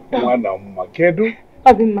 Mwana makedu.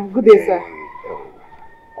 Abima, good day, sir.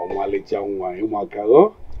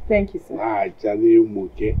 Thank you, sir.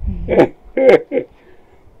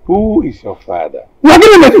 Who is your father? What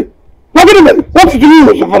did you do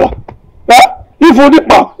with your father? If you did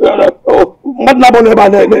not, let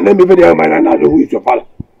me video my nana, who is your father?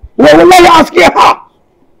 Why are you asking her?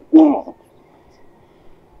 No.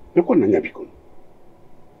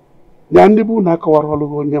 So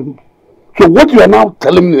what you are now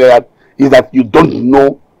telling me that is that you don't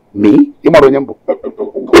know me? You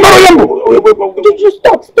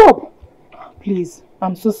stop. Please,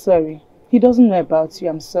 I'm so sorry. He doesn't know about you,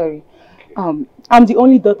 I'm sorry. I'm the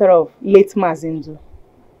only daughter of late Mazindu.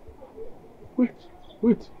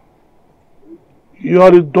 Wait. You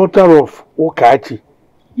are the daughter of Okachi?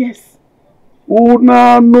 Yes.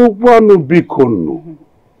 Una no one bikono.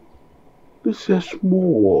 This is a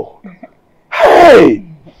small world. Hey!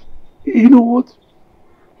 You know what?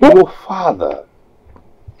 Your father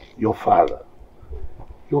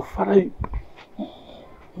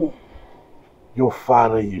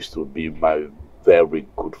used to be my very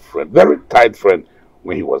good friend, very tight friend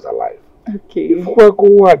when he was alive. Okay. If we go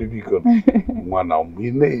what because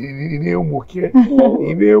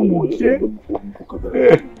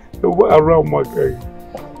around my guy.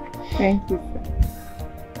 Thank you, sir.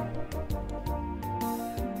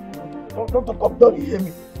 Don't hear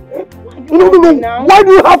me. No. Why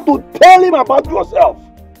do you have to tell him about yourself?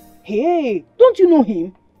 Hey, don't you know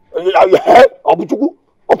him?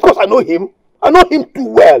 Of course I know him. I know him too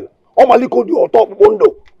well.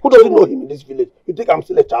 Who doesn't know him in this village? You think I'm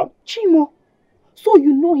still a child? Chimo, so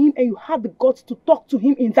you know him and you have the guts to talk to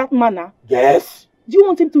him in that manner? Yes. Do you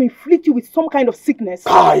want him to inflict you with some kind of sickness?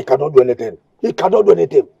 He cannot do anything.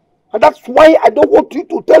 And that's why I don't want you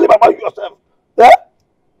to tell him about yourself. Yeah?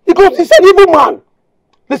 Because he's an evil man.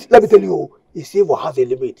 Listen, let me tell you, his evil has a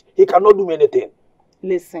limit. He cannot do anything.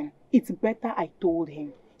 Listen, it's better I told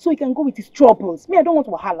him. So he can go with his troubles. Me, I don't want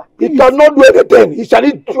wahala. He cannot do anything. He's an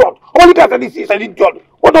idiot. Oh, look at this. He's an idiot.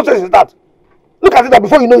 What nonsense is that? Look at it that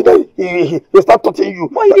before you know it, he start touching you.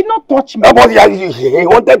 But he did not touch me. But he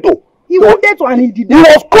wanted to. He wanted to and he did not. He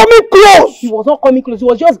was coming close. He was not coming close. He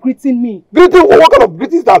was just greeting me. Greeting? What kind of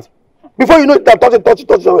greeting is that? Before you know it, that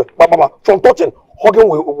touching. From touching, hugging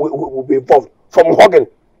will be involved. From hugging,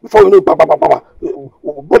 before you know it,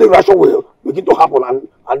 body reaction will begin to happen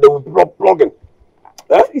and they will be plugging.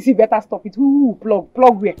 Eh? Is it better stop it? Who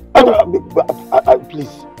plug where?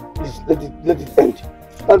 Please, let it end.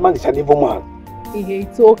 That man is an evil man.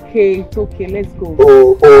 It's okay, let's go.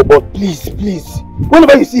 Oh, but please.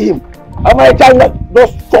 Whenever you see him, am I trying to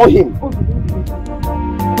just saw him?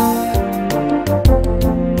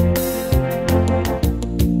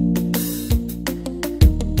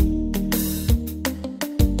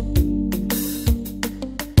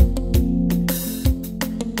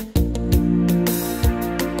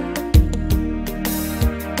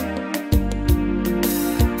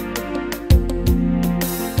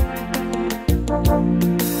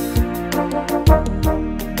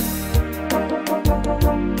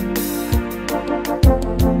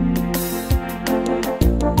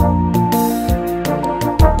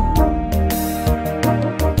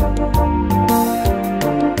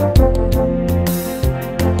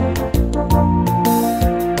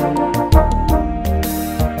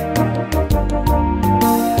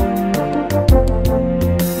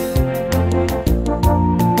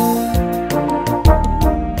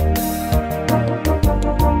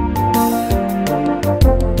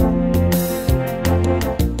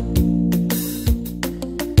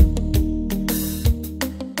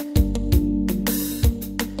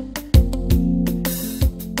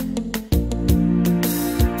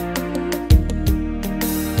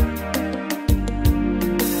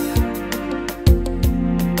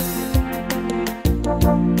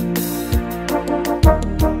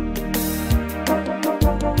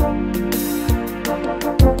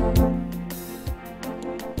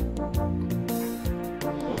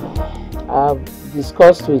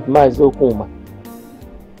 Discussed with Mazokuma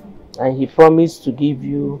and he promised to give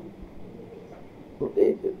you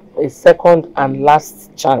a second and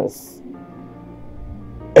last chance.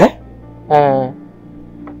 Eh?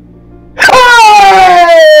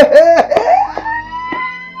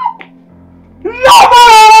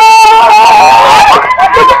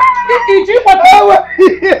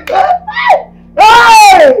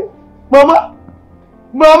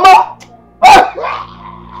 Mama!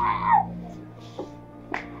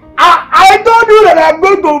 I told you that I'm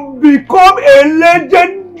going to become a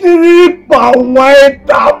legendary PalmWine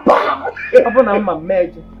tapper.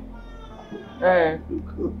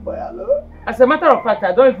 As a matter of fact,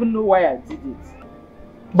 I don't even know why I did it.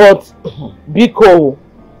 But, Biko,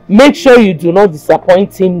 make sure you do not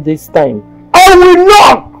disappoint him this time. I will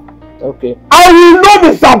not! Okay. I will not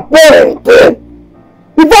disappoint him!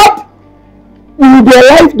 In fact, you will be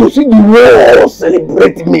alive to see the world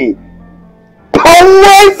celebrate me.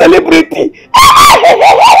 PalmWine celebrity!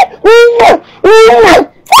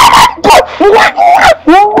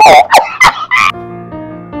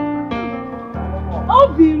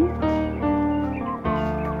 Obi!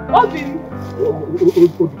 Hey!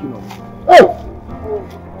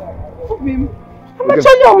 Obim, I'm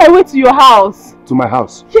actually on my way to your house. To my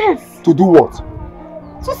house? Yes. To do what?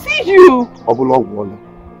 To see you.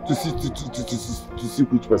 To see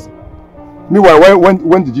which person? Meanwhile,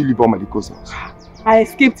 when did you leave Omaliko's house? I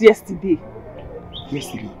escaped yesterday.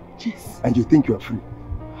 Yesterday? Yes. And you think you are free?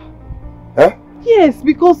 Eh? Yes,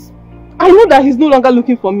 because I know that he's no longer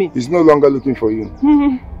looking for me. He's no longer looking for you?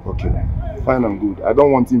 Mm-hmm. Okay, fine and good. I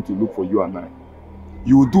don't want him to look for you and I.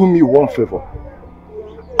 You will do me one favor.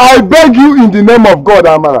 I beg you in the name of God,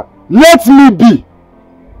 Amara, let me be.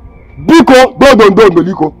 Biko,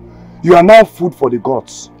 Doliko. You are now food for the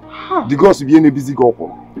gods. Huh. The gods will be in a busy go.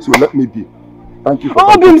 So let me be. Thank you for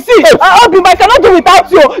Obim, see, Obim, I cannot do without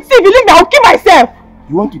you. See, if you leave me, I'll kill myself.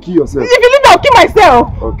 You want to kill yourself? If you leave me, I'll kill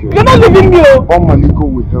myself. Okay. You're not leaving me.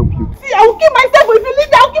 Maliko will help you. See, I will kill myself. If you leave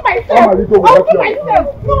me, I'll kill myself. Maliko will help you. I'll kill myself.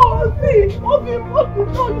 No, see, Obim, no,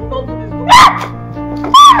 you not do this.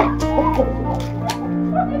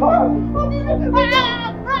 I'm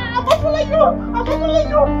not following you. I'm not following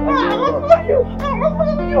you. I'm not following you. I'm not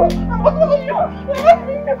following you. I'm not following you.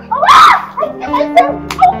 I'll kill myself.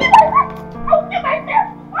 I'll kill myself. I'll kill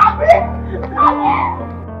myself.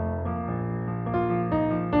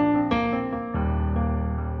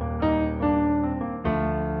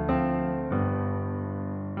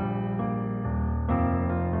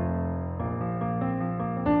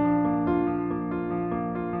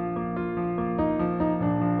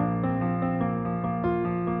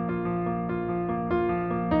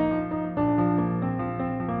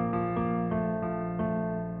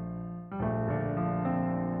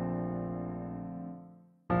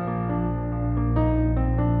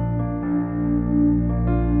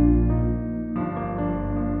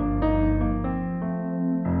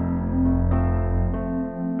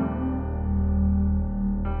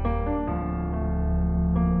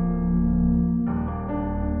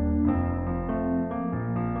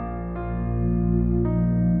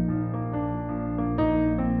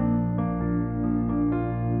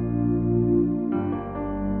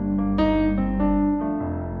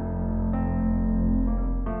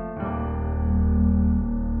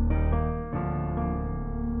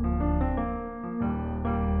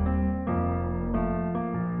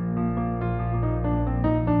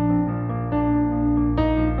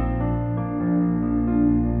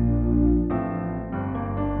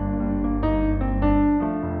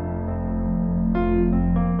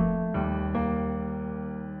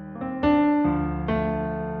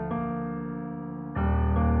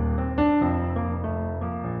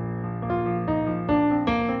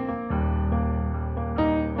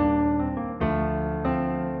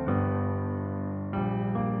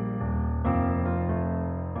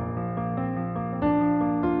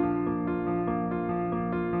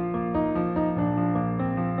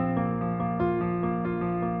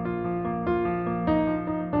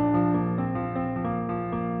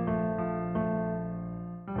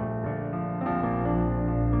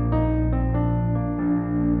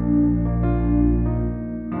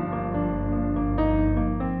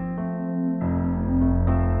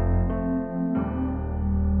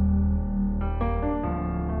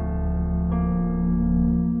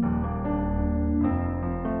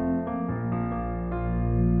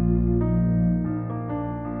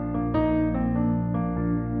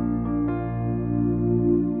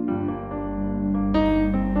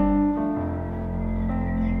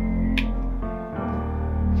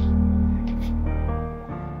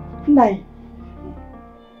 Nai,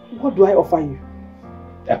 what do I offer you?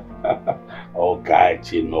 Oh,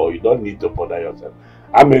 Kachi, no, you don't need to bother yourself.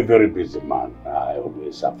 I'm a very busy man. I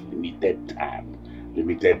always have limited time.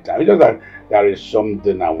 It's just that there is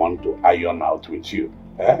something I want to iron out with you.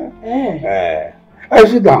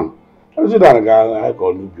 Sit down. Sit down. I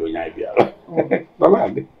call you Billionaire.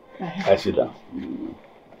 Sit down.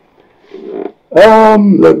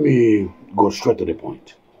 Let me go straight to the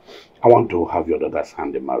point. I want to have your daughter's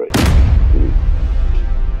hand in marriage.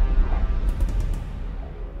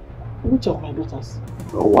 Which of my daughters?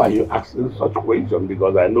 Why are you asking such questions?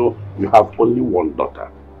 Because I know you have only one daughter.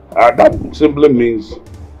 That simply means,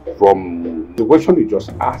 from the question you just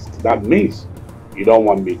asked, that means you don't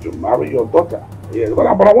want me to marry your daughter. Yes, but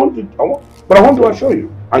I want to assure you,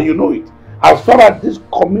 and you know it. As far as this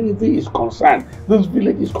community is concerned, this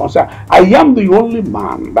village is concerned, I am the only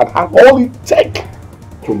man that has all it takes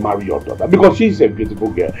to marry your daughter, because she is a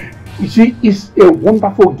beautiful girl. She is a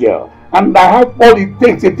wonderful girl, and I have all it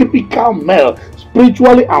takes, a typical male,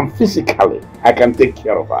 spiritually and physically. I can take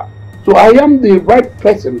care of her. So I am the right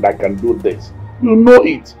person that can do this. You know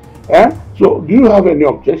it. So do you have any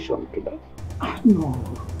objection to that? No,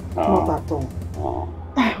 not at all.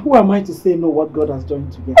 Who am I to say no what God has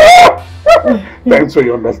joined together? Thanks for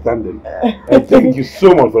your understanding. Thank you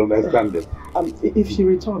so much for understanding. If she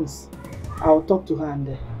returns, I'll talk to her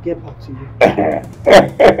and get back to you.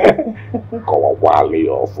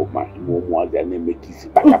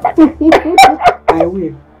 I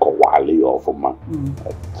will.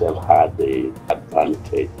 Tell her the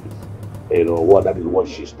advantage. You know what? That is what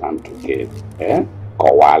she stands to gain.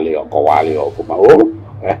 Kowali of my own.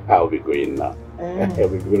 I'll be going now. I'll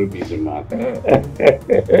be very busy, man.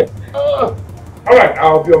 All right,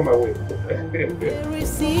 I'll be on my way.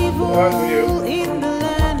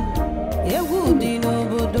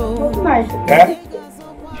 Good night.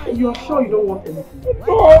 You're sure you don't want anything?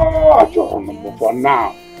 Oh, I don't know for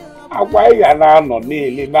now.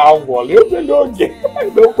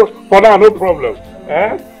 For now, no problem.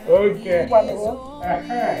 Okay.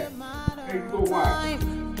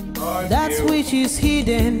 That which is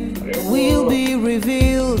hidden will be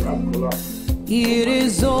revealed. It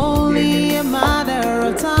is only a matter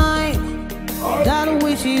of time. That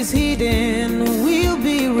which is hidden will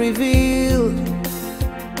be revealed.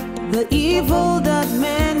 The evil that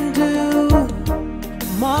men do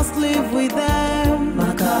must live with them.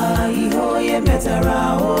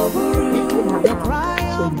 The cry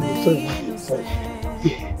of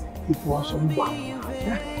it was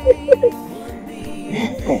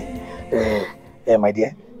my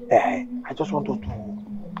dear, I just wanted to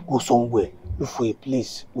go somewhere, look for a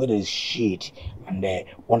place where there is shade and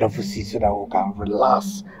wonderful seats so that we can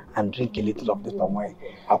relax and drink a little of this wine.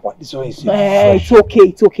 This one is it's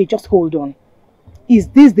okay, just hold on. Is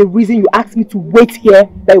this the reason you asked me to wait here,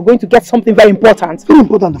 that you're going to get something very important? Very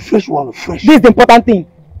important, the fresh one, fresh. This is the important thing.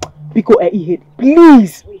 Because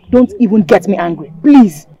please, don't even get me angry.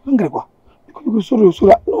 Please. Angry? Because sorry.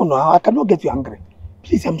 No, I cannot get you angry.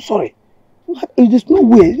 Please, I'm sorry. There's no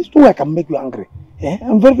way I can make you angry.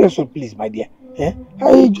 I'm very, very sorry, please, my dear.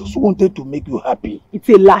 I just wanted to make you happy. It's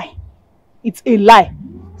a lie. It's a lie.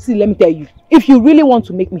 See, let me tell you. If you really want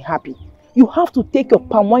to make me happy, you have to take your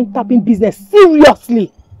palm wine tapping business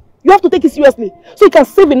seriously. You have to take it seriously so you can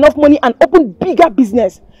save enough money and open bigger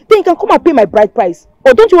business. Then you can come and pay my bride price.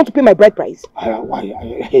 Or don't you want to pay my bride price? I want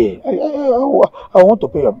to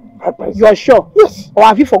pay your bride price. You are sure? Yes. Or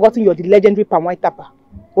have you forgotten you're the legendary palm wine tapper?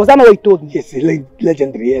 Was that not what you told me? Yes,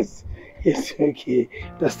 legendary, yes. Yes, okay.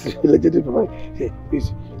 That's the legendary palm wine.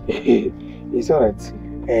 It's alright.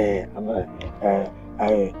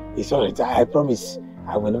 It's alright. I promise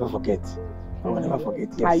I will never forget. I will never forget.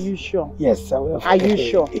 Yes. Are you sure? Yes, I will never forget. Are you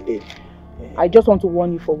sure? I just want to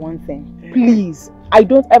warn you for one thing. Please, I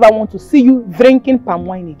don't ever want to see you drinking palm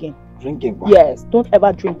wine again. Drinking wine? Yes, don't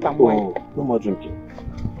ever drink palm wine. No more drinking.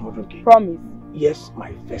 No more drinking. Promise. Yes,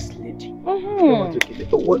 my first lady. No more drinking.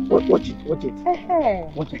 Watch it. Watch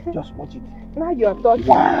it. Just watch it. Now you are talking.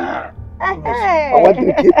 Wow.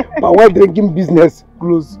 My wife drinking business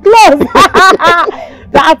close.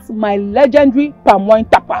 That's my legendary palm wine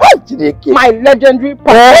tapper. My legendary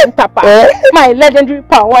palm wine tapper. My legendary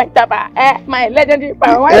palm wine tapper. My legendary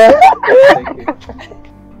palm wine.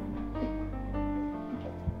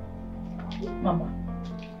 Mama.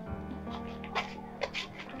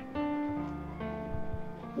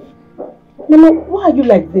 Mama, why are you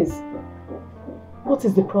like this? What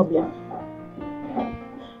is the problem?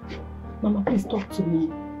 Mama, please talk to me.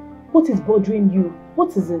 What is bothering you?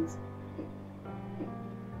 What is it?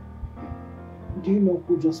 Do you know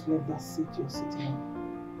who just left that seat you're sitting on?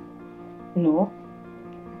 No.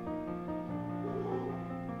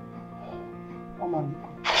 Omaliko.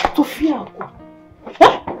 Tofiako.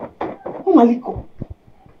 Omaliko.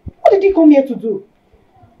 What did he come here to do?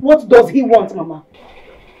 What does he want, Mama?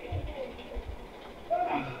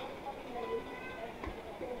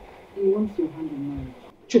 He wants your hand in marriage.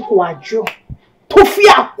 Chukwajo.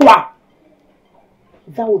 Tofiakwa.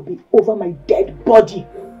 That will be over my dead body.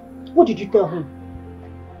 What did you tell him?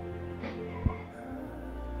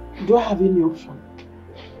 Do I have any option?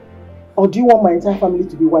 Or do you want my entire family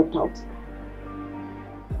to be wiped out?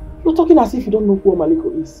 You're talking as if you don't know who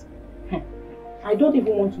Omaliko is. I don't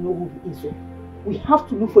even want to know who he is. We have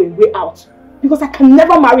to look for a way out. Because I can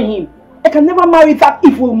never marry him. I can never marry that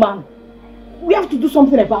evil man. We have to do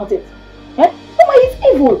something about it. Oma is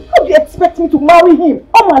evil. How do you expect me to marry him?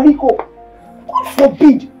 Omaliko. God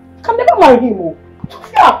forbid. I can never marry him.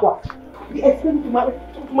 You expect me to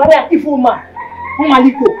marry an evil man?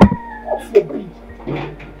 Omaliko. God forbid.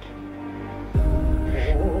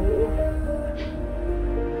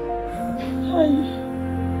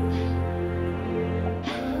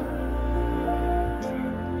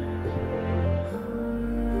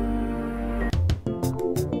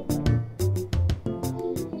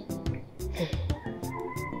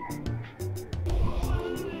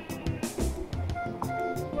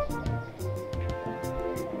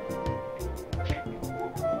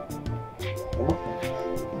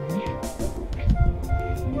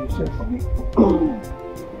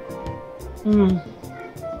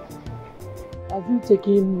 Have you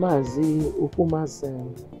taken Mazi Ukuma's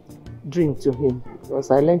drink to him?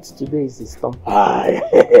 Because I learned today is his turn.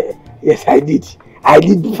 Yes, I did. I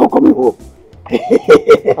did before coming home.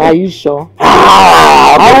 Are you sure?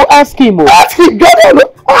 I will ask him. Ask him.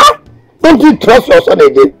 Don't you trust your son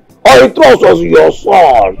again? Or you trust your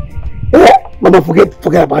son? Mama, forget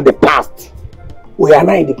about the past. We are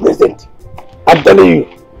now in the present. I'm telling you,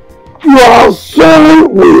 your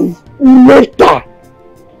son will later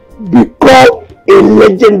become a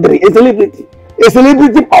legendary, a celebrity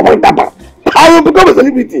PalmWine tapper. I will become a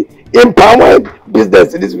celebrity in PalmWine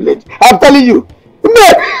business in this village. I'm telling you.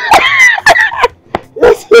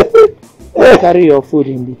 Yes. Carry your food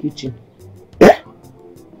in the kitchen. Yeah?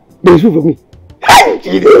 There is food for me.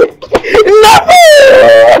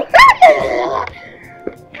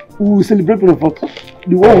 We will celebrate the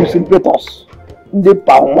one who celebrate us. The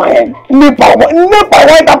PalmWine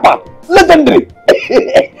tapper. Legendary.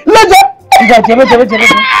 Legend.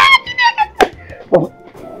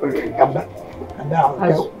 Come down.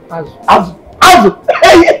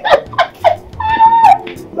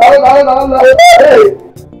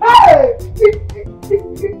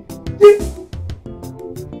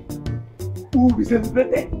 We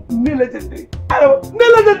celebrate new legendary.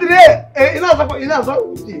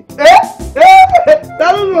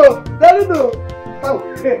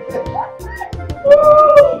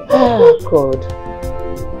 Oh God.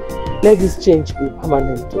 Let this change be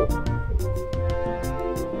permanent too.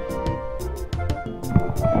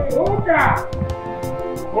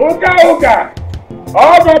 Oga!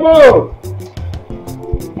 Oh, Bobo!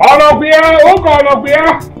 Olopia!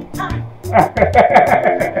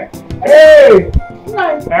 Hey!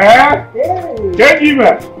 Change him!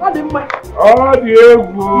 Oh,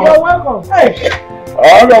 Diego! You're welcome. Hey!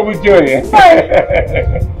 Oh, no, we do it.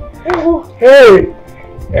 Hey!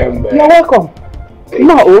 You're welcome.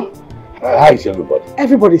 No. How is everybody?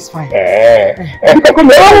 Everybody's fine.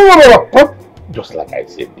 Just like I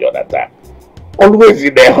said the other time. Always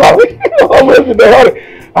in a hurry.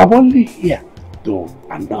 I'm only here to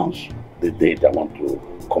announce the date I want to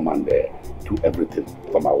come and do everything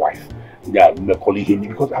for my wife. Yeah, my colleague,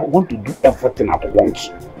 because I want to do everything at once.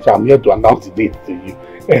 So I'm here to announce the date to you.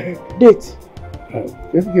 Date?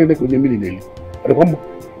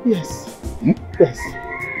 Yes. Yes.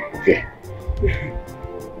 Okay.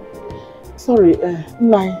 Sorry,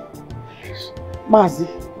 Nai. Mazi.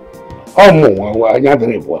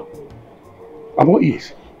 I'm not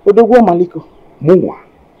easy. Odogwo Maliko. Mwa.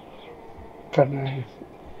 Can I?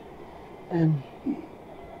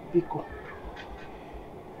 Biko.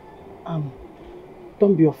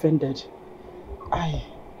 Don't be offended. I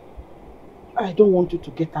don't want you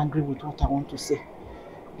to get angry with what I want to say.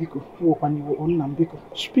 Biko, Biko.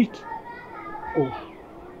 Speak. Oh.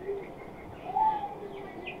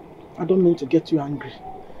 I don't mean to get you angry.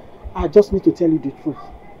 I just need to tell you the truth.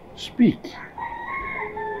 Speak.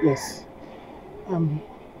 Yes.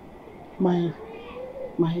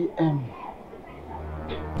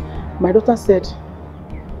 My daughter said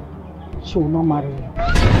she will not marry you.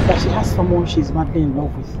 That she has someone she's madly in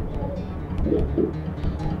love with.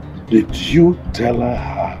 Did you tell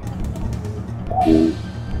her who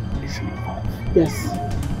is involved? Yes.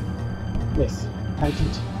 Yes, I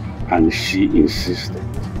did. And she insisted.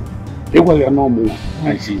 It was your normal,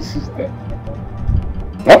 and she insisted.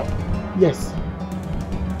 Huh? Yes.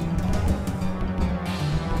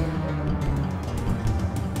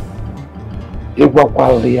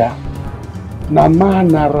 Igwakwalia na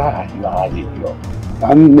manara yo.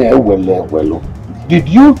 Did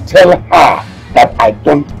you tell her that I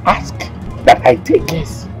don't ask, that I take?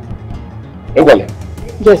 Yes. Ewele?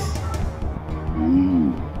 Yes.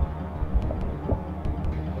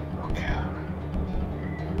 Okay.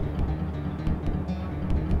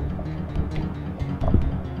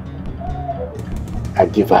 I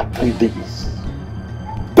give her 3 days.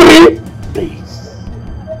 3 days.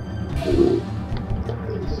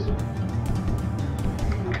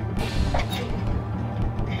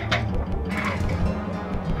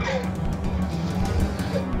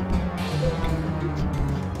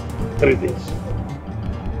 3 days.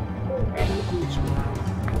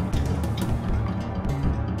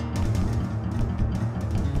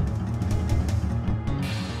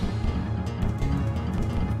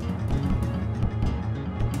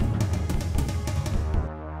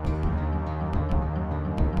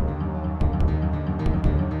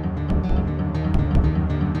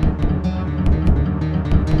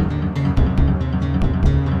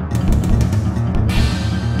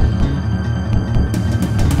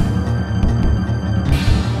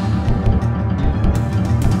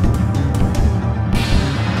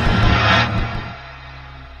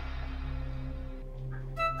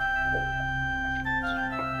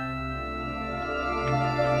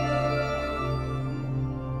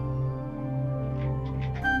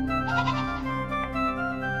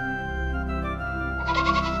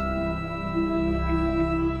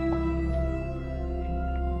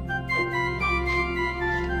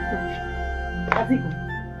 Hazigo.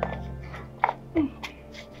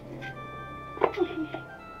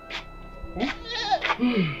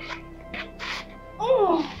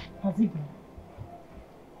 Hazigo.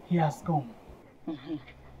 He has gone.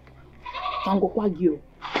 Tangokwagio.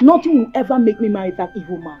 Nothing will ever make me marry that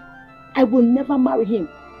evil man. I will never marry him.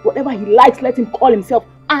 Whatever he likes, let him call himself.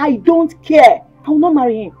 I don't care. I will not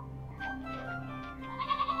marry him.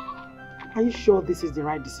 Are you sure this is the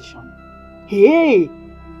right decision? Hey!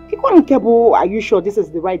 Kebo, are you sure this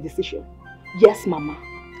is the right decision? Yes, Mama.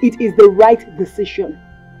 It is the right decision.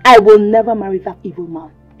 I will never marry that evil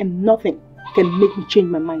man. And nothing can make me change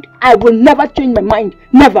my mind. I will never change my mind.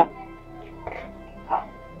 Never.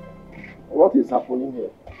 What is happening here?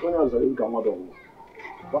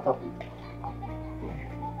 What happened?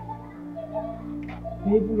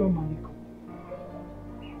 The evil Maliko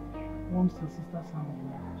wants his sister's hand in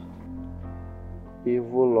marriage.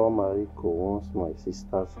 Evil Mariko wants my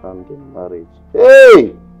sister's hand in marriage.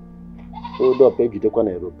 Hey! Hold up, you take an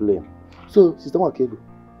aeroplane. So, Sister Wakego,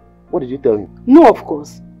 what did you tell him? No, of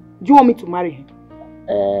course. Do you want me to marry him?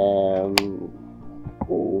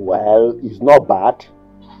 Well, it's not bad.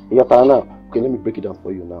 Okay, let me break it down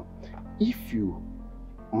for you now. If you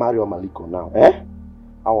marry Maliko now,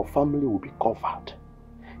 our family will be covered.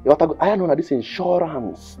 I know that this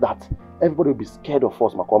insurance that everybody will be scared of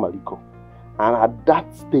us, Maliko. And at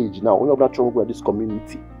that stage now, when you're not trouble with this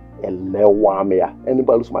community,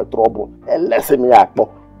 anybody lose my trouble,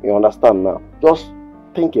 you understand now? Just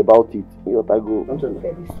think about it. Very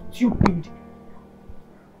stupid.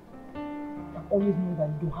 I've always known that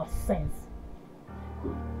you don't have sense.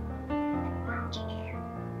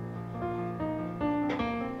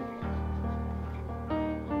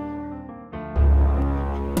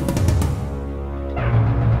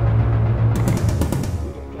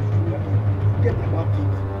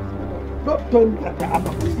 Don't tell me that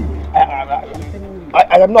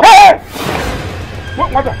I am not. Hey!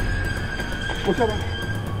 What?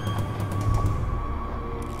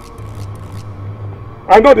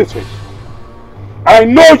 I know this face. I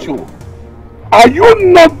know you. Are you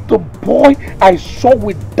not the boy I saw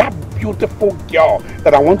with that beautiful girl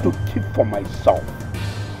that I want to keep for myself?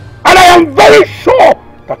 And I am very sure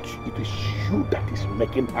that it is you that is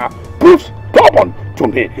making her prove stubborn to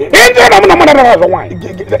me. Because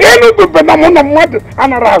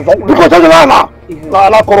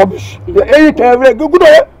that's rubbish. Who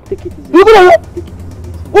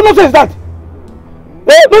knows that?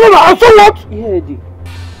 No, and so what?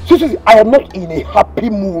 See, I am not in a happy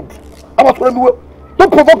mood.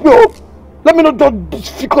 Don't provoke me. Let me not just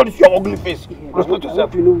disfigure your ugly face. Respect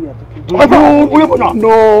yourself.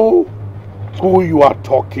 No. Who you are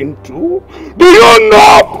talking to? Do you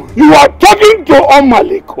know you are talking to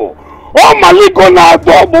Maliko? Maliko na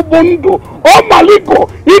Bobondo. Maliko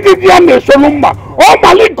Idiane Solumba.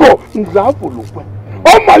 Maliko Nzavulukwe.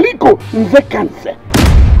 Maliko Nzekanse.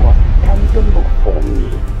 Standing up for me.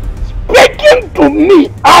 Speaking to me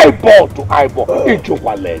eyeball to eyeball.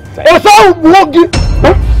 Ichowalese. Esa Wogi.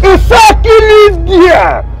 Esa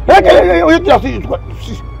Kilidia.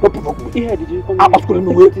 Don't provoke me. I'm asking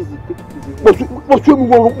me wait. What's your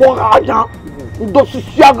don't see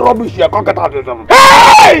rubbish here.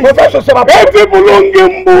 Hey!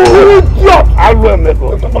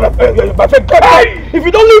 If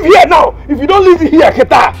you don't live here now,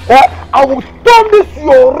 I will turn this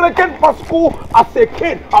your record for school as a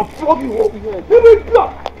kid and flog you home.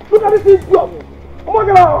 Look at this idiot.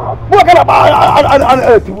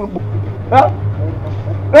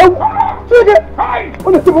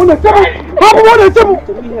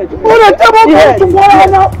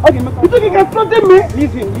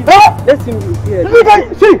 Leave him. Let him be here.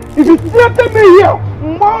 See, if you threaten me here,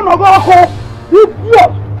 man, I'm gonna call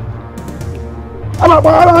idiot.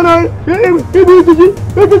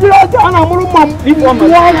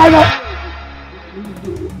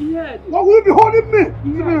 What will you be holding me?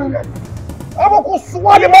 I'm gonna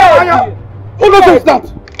swat him out. Who knows that?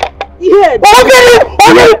 Yeah. Okay.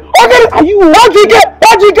 Are you? What do you get?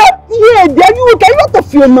 Yeah, are you okay? Out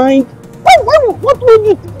of your mind. What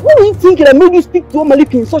were you thinking that made you speak to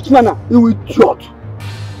Malik in such manner? You idiot!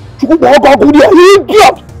 You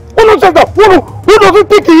idiot! Who knows that? Who does he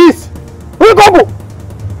think he is? Who go?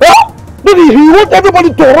 Huh? He wants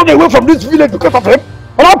everybody to run away from this village because of him.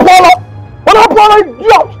 Idiot!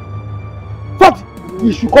 But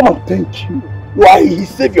he should come and thank you. You are his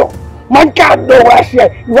savior. Man can't know where she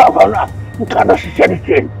is. You cannot see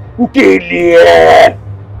anything. You kill it.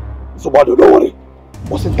 So, but don't worry.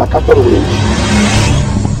 Wasn't that at all?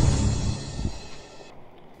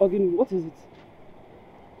 Ogini, what is it?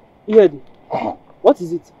 You heard it? What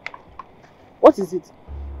is it?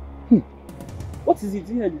 What is it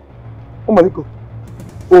here? Oh, Maliko.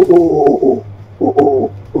 Oh.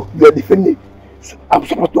 You are defending. I'm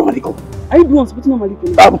supporting Maliko. Are you the one supporting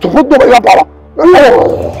Maliko? I'm supporting Maliko power.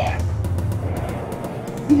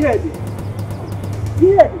 Here.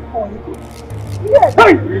 Oh,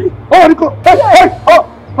 Maliko. Hey! Oh,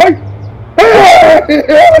 Maliko. Hey!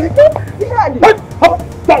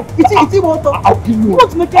 It's water. I'll kill you.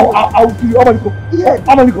 What's making I'll kill you. Oh, Maliko. Yeah.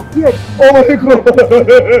 Oh, Maliko. Yeah. Oh, Maliko.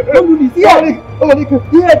 Don't do this. Yeah. Oh, Maliko.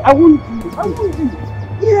 Yeah. I won't do it.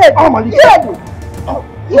 Yeah. Oh, Maliko. Yeah. Oh,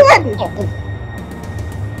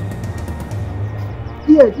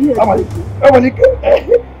 Maliko.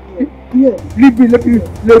 Yeah. Leave me.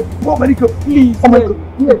 Oh, Maliko. Please. Oh, Maliko.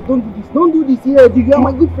 Yeah. Don't do this. Yeah. You are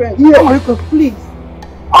my good friend. Yeah. Oh, Maliko. Please.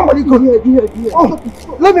 Oh, Maliko. Yeah. Oh,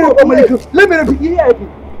 let me. Oh, Maliko. Let me. Yeah.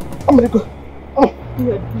 Oh, Maliko. Oh.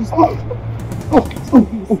 Yeah. Please. Oh,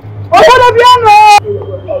 piano.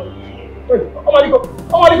 Oh, Maliko.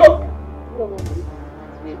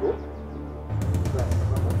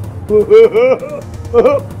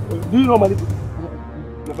 Do you know Maliko?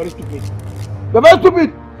 You're very stupid.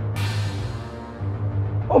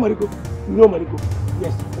 Oh, Maliko. You know Maliko?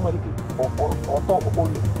 Yes. Oh, Maliko.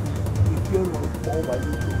 If you're not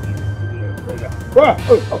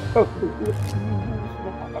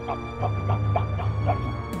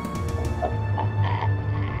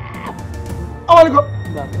Oh,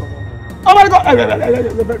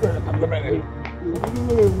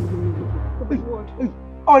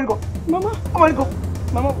 Maliko.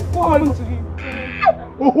 Mama, what happened to him?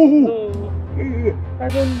 I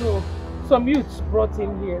don't know. Some youths brought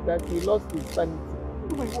him here that he lost his sanity.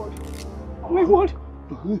 Oh my word. Oh my word.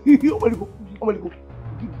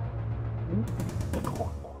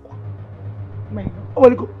 My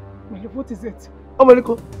love, what is it?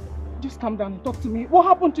 Just calm down and talk to me. What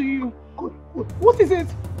happened to you? What is it?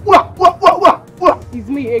 It's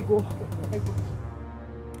me, Ego. Ego.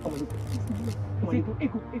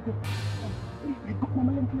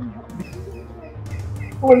 Mama, let me help you.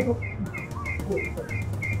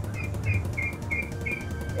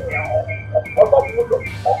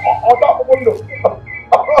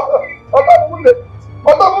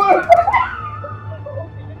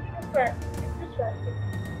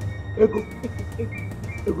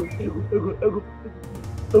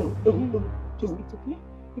 Just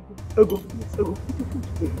it's okay.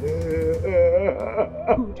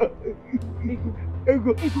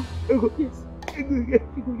 Ego. Yes.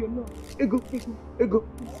 Ego, you're not. Ego.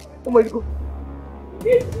 Oh my God.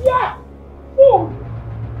 Yeah! Fool!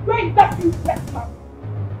 Where is that useless man?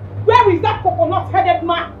 Where is that coconut-headed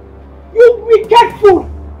man? You wicked fool!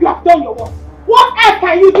 You have done your work. What else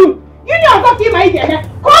can you do? You know I'm not in my ear.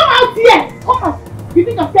 Come out here! Come out! You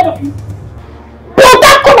think I'm scared of you?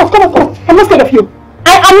 Come on. I'm not scared of you.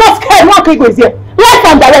 I'm not scared. No Ego is here. Life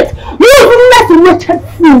and direct. You useless wretched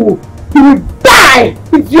fool. You will die,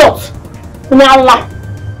 idiot. Nala.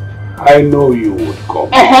 I know you would come.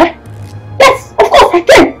 Yes, of course I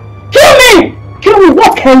can. Kill me.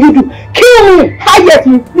 What can you do? Kill me. How yet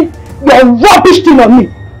you please your rubbish thing on me?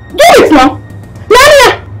 Do it now.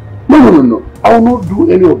 Nana. No. I will not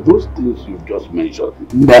do any of those things you just mentioned.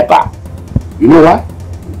 Never. You know why?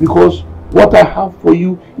 Because what I have for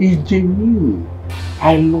you is genuine.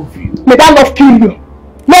 I love you. May that love kill you.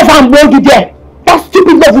 Love and hold you there. That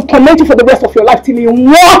stupid love will torment you for the rest of your life till you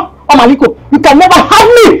want. Oh, Maliko, you can never have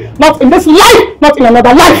me. Not in this life, not in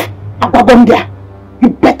another life. Abandon there. You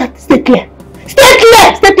better stay clear. Stay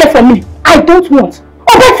clear from me. I don't want.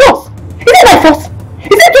 Oh, by force. Is it by force?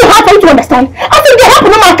 Is it too hard for you to understand? I think they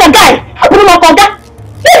happen to my guy.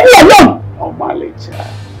 Leave me alone. Oh, Malicha.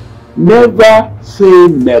 Never say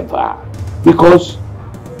never. Because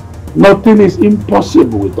nothing is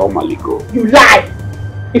impossible with Omaliko. You lie.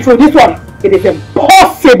 If for this one, it is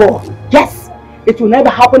impossible. Yes, it will never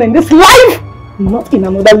happen in this life, not in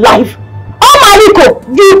another life. Omaliko,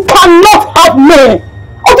 you cannot have me.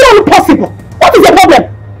 How is it possible? What is the problem?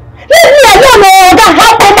 Leave me alone,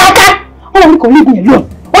 Omaliko, leave me alone.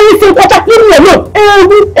 Only say water, leave me alone.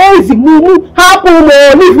 Easy,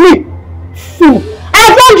 leave me. Fool. I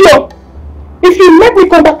told you, if you let me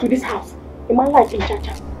come back to this house, in my life in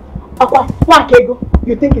Chacha,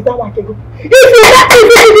 you think it's that Wakego? If you let me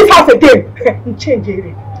visit this house again, you change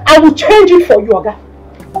it. I will change it for you, Oga.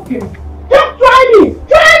 Okay. Just try me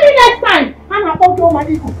next time. I'm about to my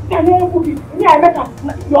ego. You're the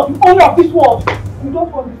owner of this world. You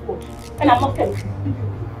don't own this world. And I'm not scared of you.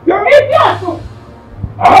 You're an idiot!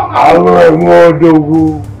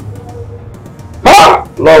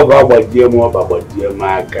 Love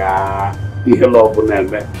Abadiemaka. Love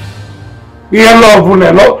Neme. Love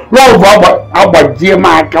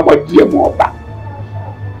Abadiemaka.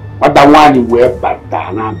 Matawani we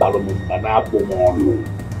batana balumba pomono.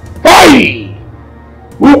 Hey!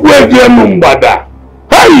 Ukweje numbada.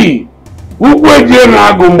 Hey! Ukweje na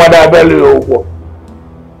agumbada bele okwo.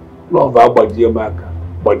 Love agbaje maka,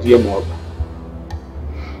 agbaje mo.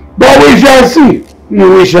 But we shall see.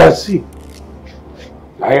 We shall see.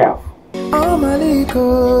 I have. Oh Maliko,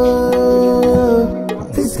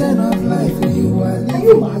 this kind of life you are living. Are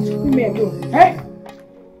you mad? Leave me alone. Hey!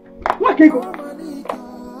 What can go?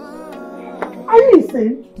 Are you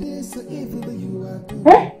insane?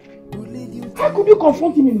 Hey! How could you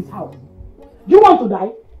confront him in his house? Do you want to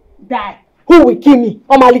die? Die. Who will kill me?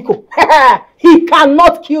 Oh Maliko. He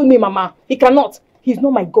cannot kill me, Mama. He cannot. He's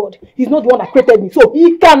not my God. He's not the one that created me. So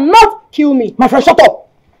he cannot kill me. My friend, shut up.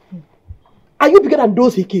 Are you bigger than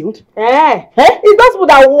those he killed? Eh? It's those people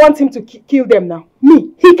that want him to kill them now.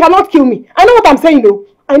 Me. He cannot kill me. I know what I'm saying though.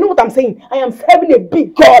 I know what I'm saying. I am serving a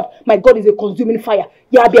big God. My God is a consuming fire.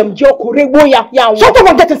 Shut up and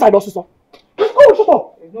get inside also, sir. Just go, shut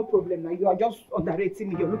up. There's no problem now. You are just underrating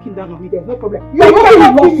me. You're looking down on me. There's no problem. You are looking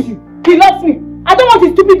at me. He loves me. I don't want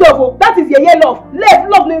his stupid love. That is your love.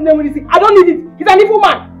 Love, no, I don't need it. He's an evil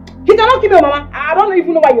man. He cannot kill me, Mama. I don't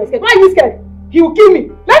even know why you're scared. Why are you scared? He will kill me.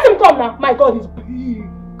 Let him come now. My God is big.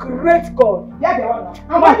 Great God. Yeah, they are now.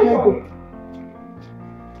 I'm ready to go.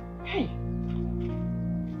 Hey.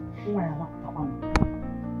 Why am I?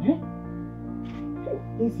 Eh?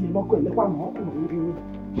 This is not going to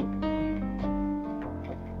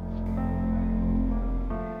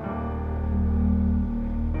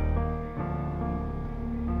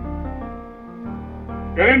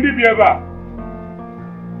Kendi bieba.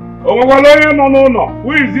 Omogoloye no.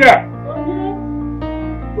 Who is here?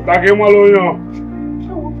 Utake mwaloyo.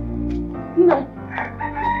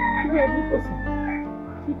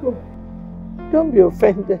 Don't be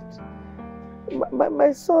offended.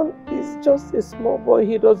 My son is just a small boy.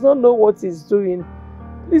 He does not know what he's doing.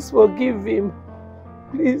 Please forgive him.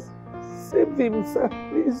 Please save him, sir.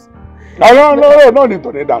 Please. No need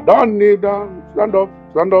to kneel down. Don't kneel down. Stand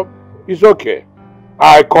up. It's okay.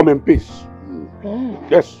 I come in peace.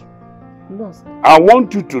 Yes. No, sir. I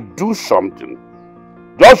want you to do something.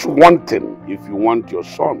 Just one thing if you want your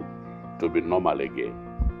son to be normal again.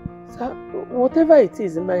 Sir, whatever it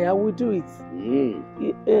is, I will do it.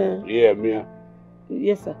 Yeah, Mia.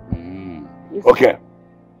 Yes, sir. Yes, okay. Sir.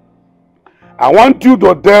 I want you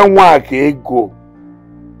to tell Nwakego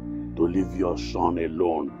to leave your son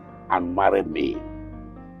alone and marry me.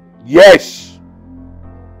 Yes.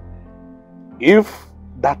 If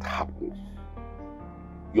that happens,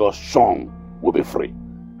 your son will be free.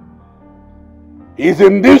 He's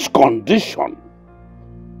in this condition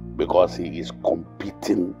because he is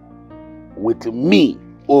competing with me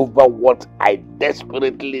over what I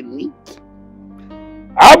desperately need.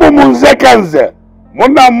 Abu Munzekanze,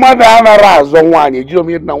 Muna mada anara zonwani, jiro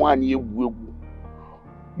mi na wani egwu.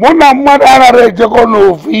 Muna mada anara ejeko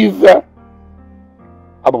no fife.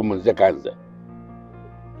 Abu Munzekanze.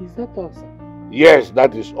 Is that all, sir? Yes,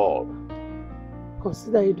 that is all.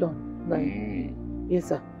 Consider it done. Yes,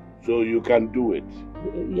 sir. So you can do it.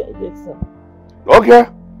 Yes, sir. Okay.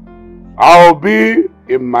 I'll be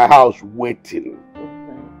in my house waiting.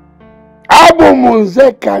 Abu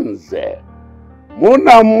Munzekanze.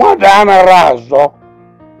 Muna mada anara zo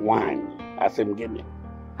wani. Asim gini.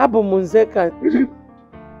 Abu Munzekanze.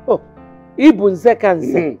 Oh, Ibu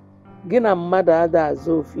Nzekanze. Gina mada ada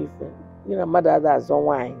azo fife. Gina mada ada azo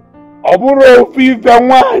wani. Oburo fife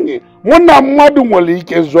wani. Muna madu nwere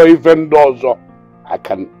ike zo ife ndị ọzọ. I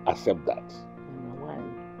can accept that.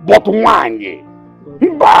 But wani.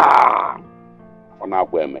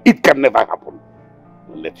 It can never happen.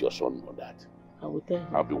 Let your son know that. I will tell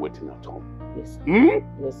him. I'll be waiting at home. Yes, sir.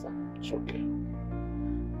 Yes, sir. It's okay.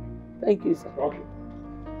 Thank you, sir. Okay.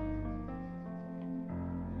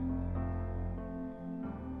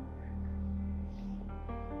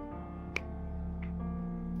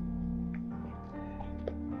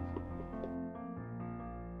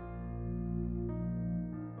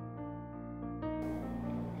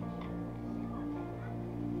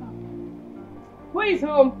 Who is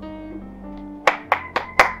home?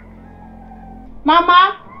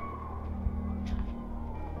 Mama?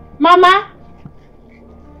 Mama?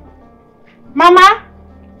 Mama?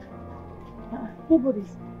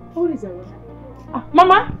 Nobody's around.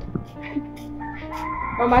 Mama?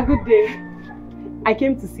 Mama, good day. I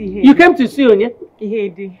came to see him. You came to see Onye?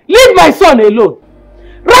 Ihedi. Leave my son alone.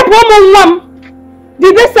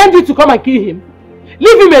 Did they send you to come and kill him?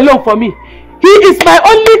 Leave him alone for me. He is my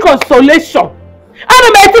only consolation.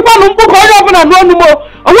 Leave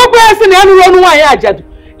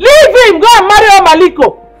him, go and marry Maliko.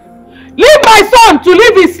 Leave my son to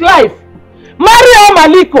live his life. Marry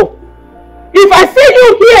Omaliko. If I see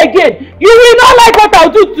you here again, you will not like what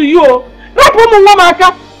I'll do to you.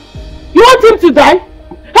 You want him to die?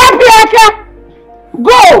 Happy Aka!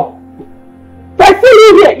 Go! If I see you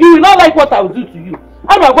here, you will not like what I'll do to you.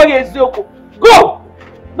 I'm not going to Ezeoku. Go!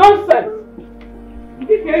 Nonsense!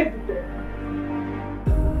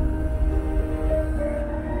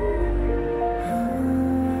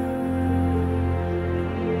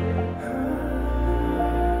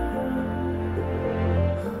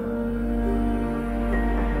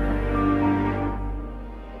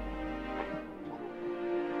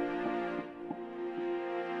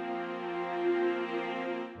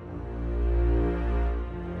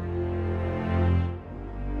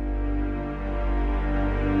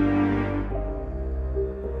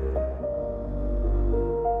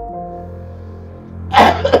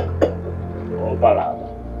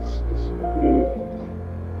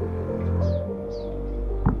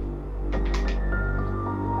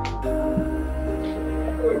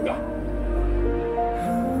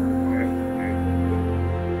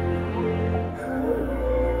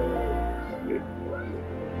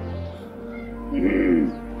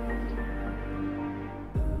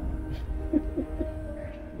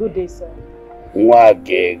 Good day, sir.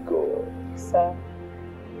 Nwakego. Sir.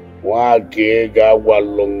 Nwakega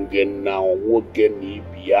walonge na woke ni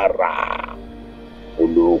biara.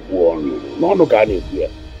 Olokwu onu. N'ọnụ ka na-ekwu ya.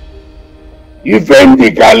 Ife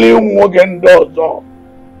ndị kali nwoke ndị ọzọ.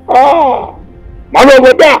 Mana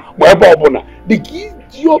obodo a bụ ebe ọbụla dịka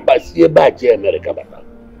iji ọbasi ebe a je Amerịka bata.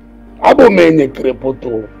 Abụ m enye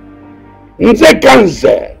krepoto. Nze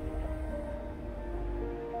kanze.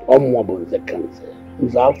 Ọmụwa bụ nze kanze.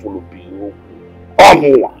 Nze afụrụ bụ okwu.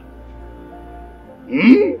 Ọmụwa.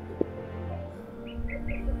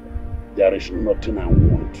 There is nothing I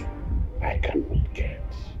want I cannot get.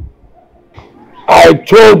 I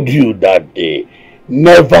told you that day,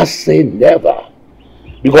 never say never.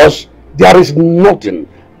 Because there is nothing,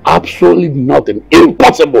 absolutely nothing,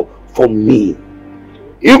 impossible for me.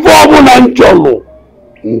 If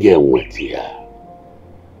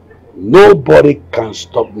nobody can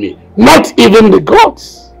stop me, not even the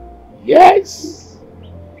gods. Yes.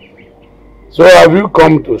 So have you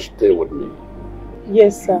come to stay with me?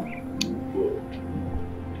 Yes, sir. Good.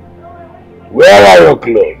 Where are your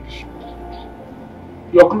clothes?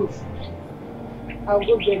 Your clothes? I'll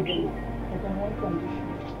go get them. But on one condition.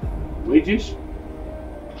 Which is?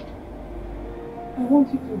 I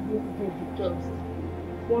want you to heal the baby first.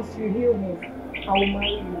 Once you heal me, I will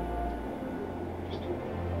marry you.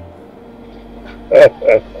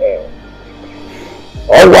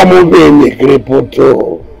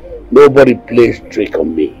 Nobody plays trick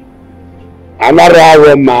on me.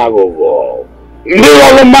 Another mago.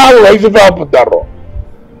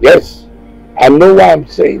 Yes, I know why I'm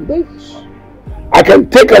saying this. I can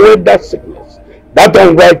take away that sickness, that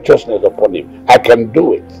unrighteousness upon him. I can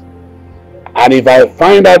do it. And if I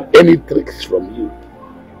find out any tricks from you,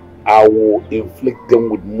 I will inflict them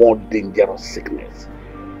with more dangerous sickness.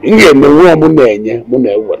 Yes, I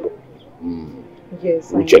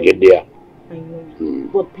know.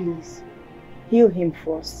 But please, heal him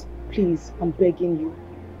first. Please, I'm begging you.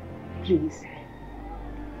 Please.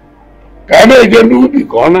 Can I get you the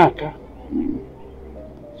corner?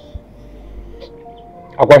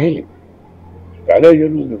 Aqua healing. Can I get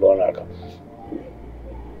you the corner?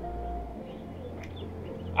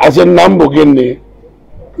 As a number guinea,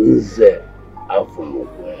 Nze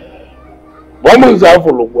Afulukwe. Woman's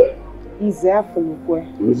Afulukwe. Nze Afulukwe.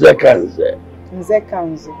 Nze Kanze. Nze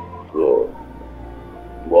Kanze. Good.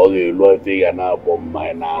 Well, you know if you are not from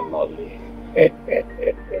my knowledge.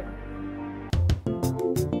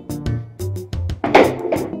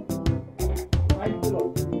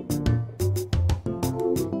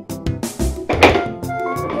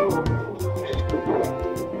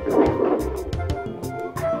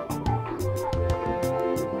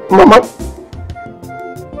 Mama.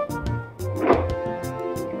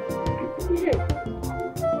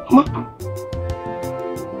 Mama.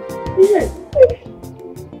 Yes.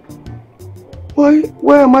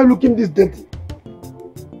 Why am I looking this dirty?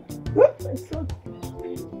 What? My son.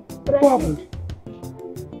 What happened?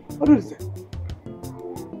 What did you say?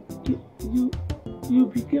 You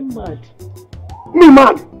became mad. Me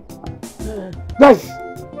mad? Guys.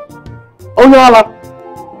 Onyala.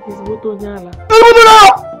 It's what Onyala.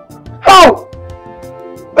 How?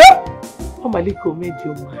 Omaliko made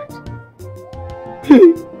you mad.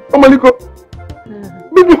 Hey, Omaliko.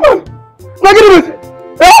 Baby man. Now get it.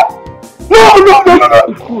 No.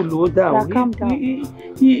 Cool down. Now, calm down.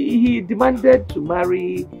 He demanded to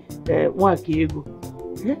marry Nwakiego.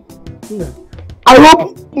 I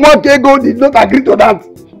hope Mwakego did not agree to that.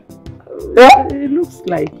 Yeah? It looks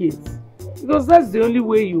like it. Because that's the only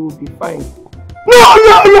way you will be fine. No.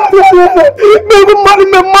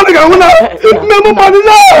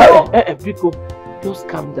 Biko, just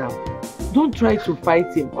calm down. Don't try to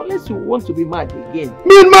fight him unless you want to be mad again.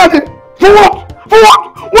 Me mad? For what?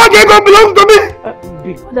 Mwakego belongs to me.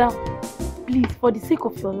 Biko. Father, please, for the sake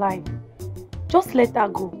of your life, just let her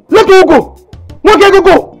go. Let her go. Mwakego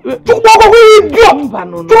go.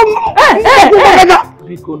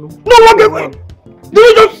 Biko, no. No, Mwakego. Did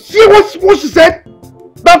you just see what she said?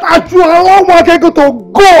 That I want Mwakego to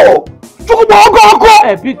go.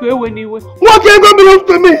 Biko, anyway. Mwakego belongs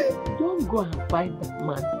to me. Don't go and fight that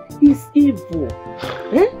man. He's evil.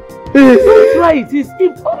 Don't try it. He's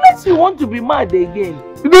evil. Unless you want to be mad again.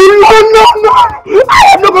 No. I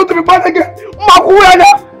am not going to be mad again.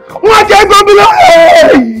 Mwakego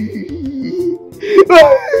belongs to me.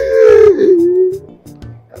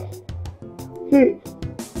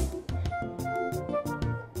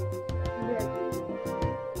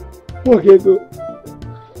 Mwakego.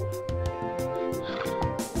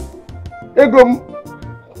 Ego.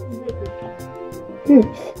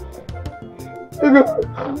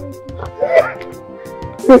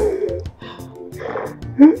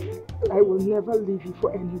 I will never leave you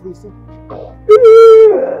for any reason.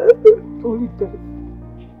 Only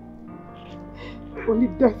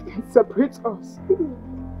death can separate us.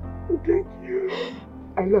 Thank you.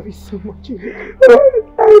 I love you so much.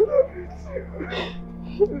 I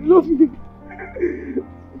love you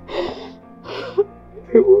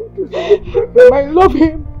too. I love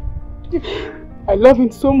him. I love him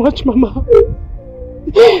so much, Mama.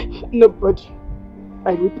 Nobody,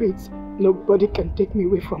 I repeat, nobody can take me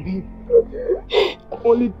away from him.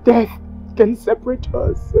 Only death can separate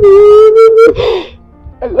us.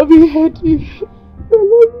 I love you, Hetty. I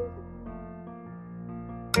love you.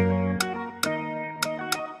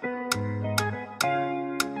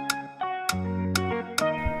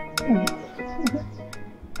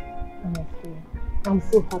 I'm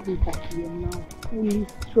so happy that you are now fully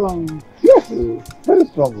strong. Yes, very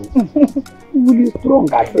strong. Fully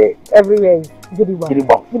strong, I say. Everywhere is goody one.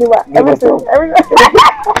 Everything.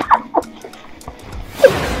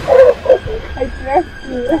 I trust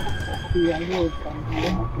you. You are welcome.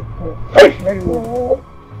 Very well.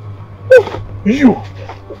 You!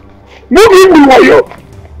 Not even Wayo!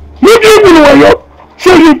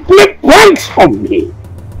 So you play pranks on me!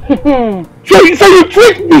 So you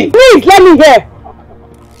trick me! Please, let me hear.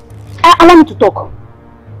 Allow me to talk.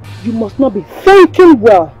 You must not be thinking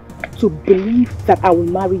well to believe that I will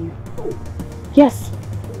marry you. Yes.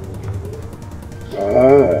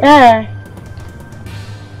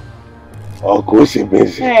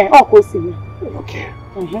 Okay.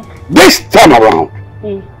 This time around,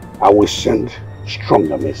 I will send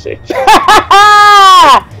stronger message.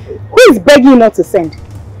 Who is begging you not to send?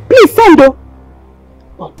 Please send though.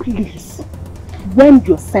 But please, when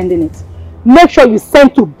you're sending it, make sure you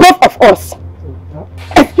send to both of us.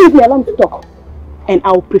 Excuse me, allow me to talk. And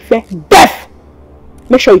I will prefer death.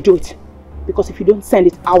 Make sure you do it. Because if you don't send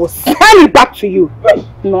it, I will send it back to you.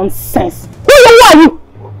 Nonsense. Who are you?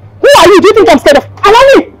 Who are you? Do you think I'm scared of? Allow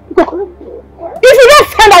me. If you don't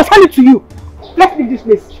send, I'll send it to you. Let's leave this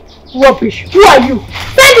place. Rubbish. Who are you?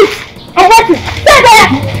 Send it. I'm waiting. Send it.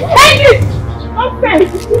 Send it.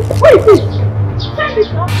 Nonsense. Who is it? Send it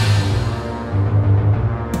now.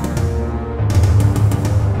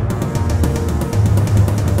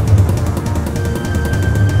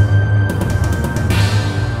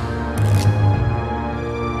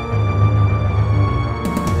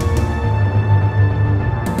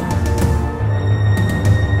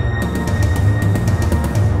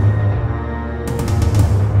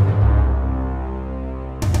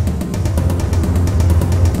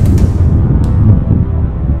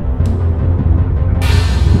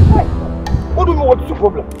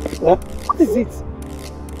 Problem? Eh? What is it?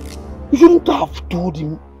 You shouldn't have told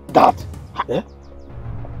him that. Eh?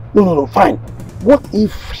 No, fine. What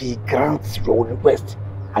if he grants your request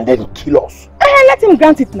and then kill us? Let him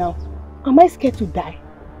grant it now. Am I scared to die?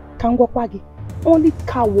 Kangwapagi. Only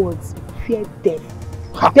cowards fear death.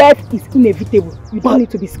 Death is inevitable. You don't need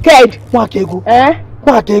to be scared. Mwakego.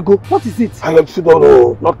 Mwakego. What is it? I have said,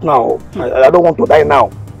 no, not now. I don't want to die now.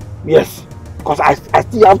 Yes. Because I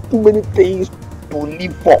still have too many things to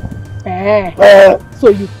live for. So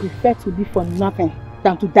you prefer to live for nothing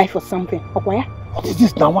than to die for something? Okay? What is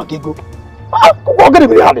this now, Mwakego? What are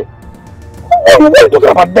you talking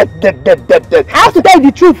about? Death. I have to tell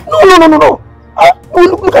you the truth. No.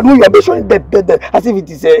 Look at me, you are mentioning death, as if it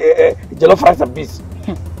is a jollof rice and peas.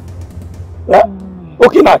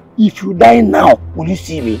 Okay, now, if you die now, will you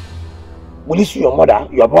see me? Will you see your mother,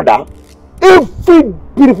 your brother? Every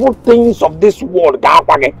beautiful things of this world.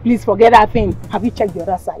 Please forget that thing. Have you checked the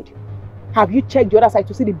other side? Have you checked the other side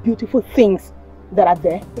to see the beautiful things that are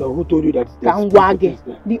there? Who told you that?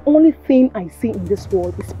 The only thing I see in this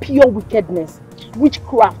world is pure wickedness,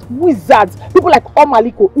 witchcraft, wizards, people like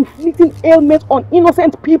Omaliko inflicting ailments on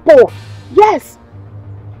innocent people. Yes!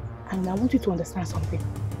 And I want you to understand something.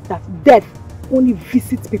 That death only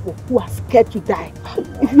visits people who are scared to die.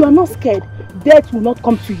 If you are not scared, death will not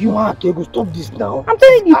come to you. Okay, go stop this now. I'm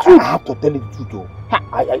telling you the truth. I have to tell you the truth though.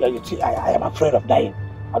 I am afraid of dying.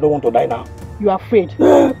 I don't want to die now. You are afraid?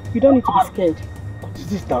 You don't need to be scared. What is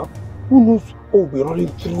this now? Who knows who will be running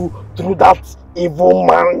through that evil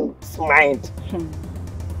man's mind?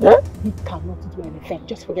 Yeah? He cannot do anything.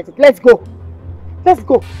 Just forget it. Let's go. Let's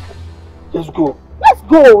go. Let's go. Let's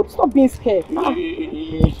go. Stop being scared.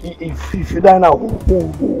 If you die now,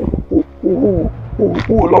 who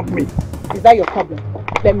will love me? Is that your problem?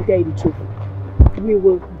 Let me tell you the truth. We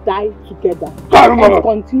will die together and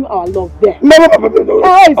continue our love there. No.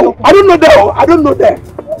 I don't know that. I don't know that.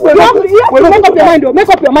 You have to make up your mind though. Make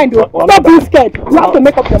up your mind though. Stop being scared. You have to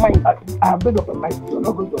make up your mind. I have made up my mind. You're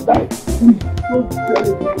not going to die. Don't tell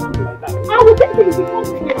anything like that. I will take you if you come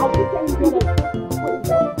to me. I will tell you that.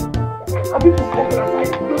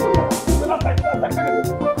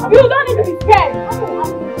 You don't need to be scared.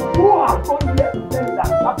 Who are going there to tell you that?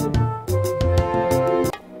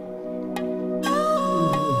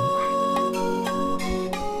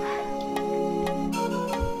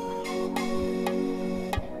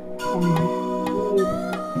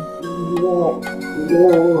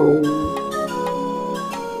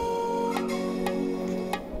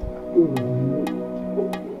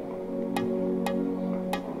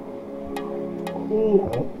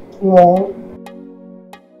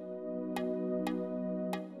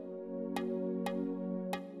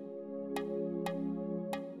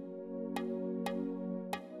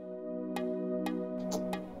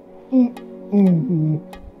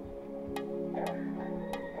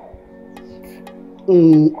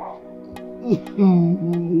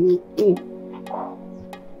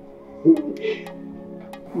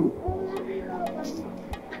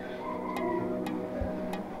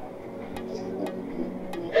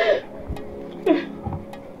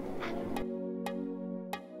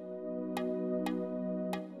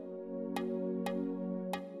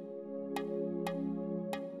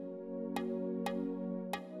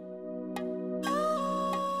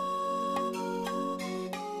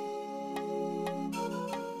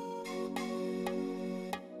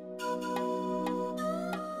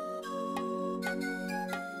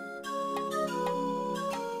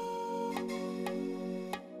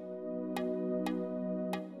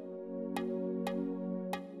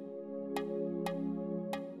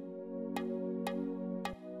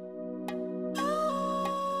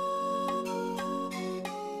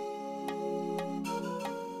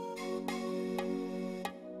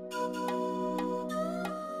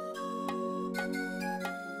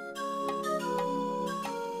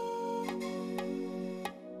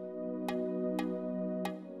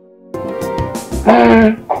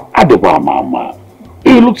 Mama,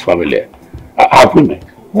 he looks familiar. Have we met?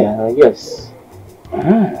 Yes.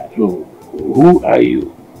 So, who are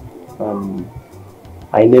you?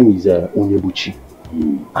 My name is Onyebuchi,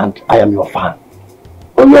 and I am your fan.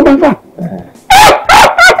 Oh, you're my fan?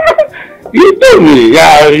 You told me,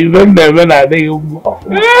 yeah, you don't never know.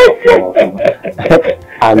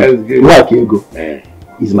 And Ngozi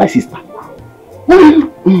is my sister.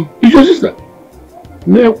 Is your sister?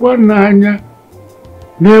 Nekwa nanya.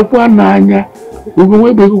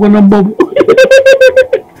 Ugwe bego kwa nambobu.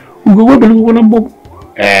 Ugwe bego kwa nambobu.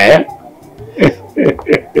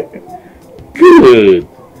 Good.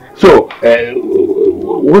 So,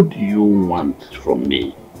 what do you want from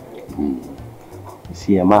me?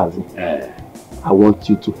 See, Amazi, I want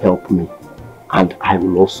you to help me, and I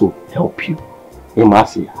will also help you.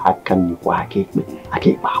 Emasi, how can you work it? I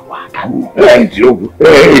can't work it.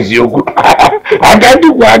 It's you. I can't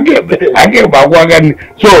do work it. I can't work it.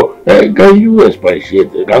 So, can you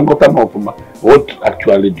appreciate it? What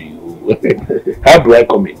actually do you? How do I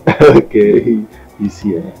come in? Okay, you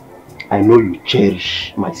see, I know you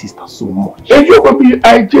cherish my sister so much. I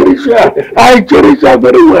cherish her. I cherish her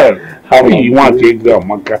very well. How do you want to go,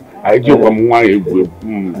 Maka? I do want to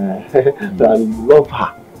love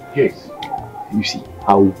her. Yes. You see,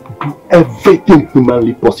 I will do everything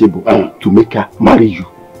humanly possible to make her marry you.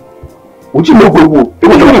 Would you know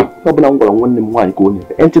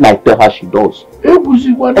anything I tell her she does?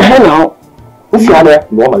 Now,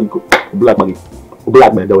 black man,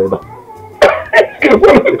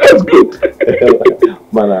 That's good.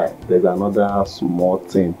 Man, there's another small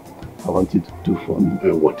thing I want you to do for me.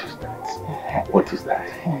 What is that? What is that?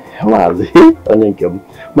 Mazi,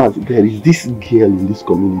 there is this girl in this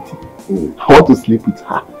community. I want to sleep with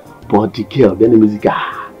her. But the girl, the name is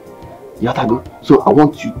Yatago. So I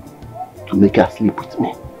want you to make her sleep with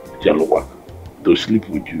me. Jaluwa, to sleep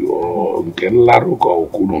with you or can Laro go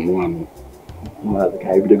Kuno?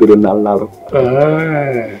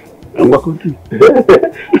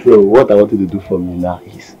 So what I want you to do for me now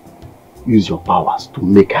is use your powers to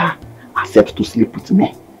make her accept to sleep with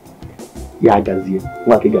me.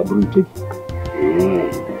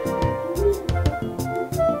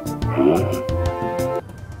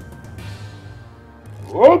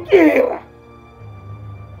 Okay.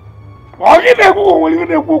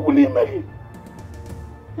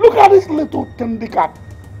 Look at this little tendicat.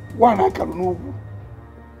 One I can know.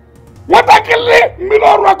 What I can lay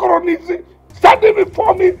Milor standing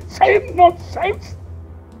before me saying nonsense.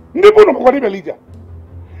 Nibo no Mokori Belija.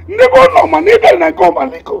 Nibo no Manibe na go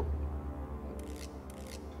Maliko.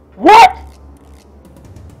 What?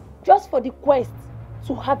 Just for the quest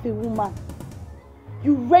to have a woman,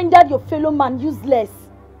 you rendered your fellow man useless.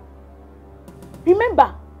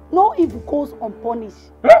 Remember, no evil goes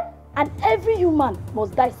unpunished. Huh? And every human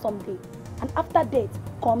must die someday. And after death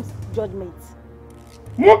comes judgment.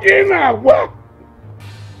 Mukina, what?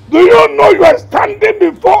 Do you know you are standing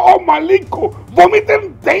before Maliko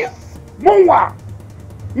vomiting this? Mwa.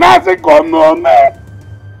 Nase kono me.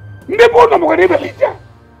 Nebo no Mokori Belija.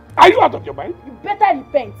 Are you out of your mind? You better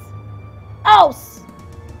repent. Else,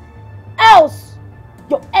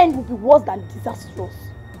 your end will be worse than disastrous.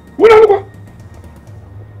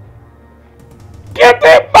 Get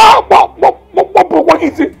it back! What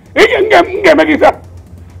is it?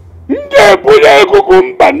 Puja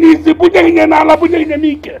kukumba nisi puja nala puja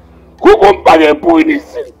nike. Kukumba ye puja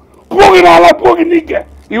nisi. Puja nala puja nike.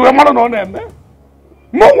 Iwe mara no neme.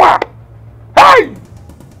 Mwa. Hey.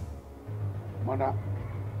 Mana.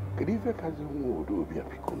 Kedive kazi ngudu biya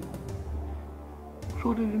pikono.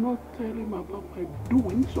 So they did not tell him about my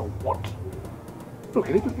doings or what? Look,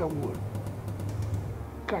 can you take a word?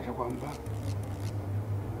 Kasha kwamba.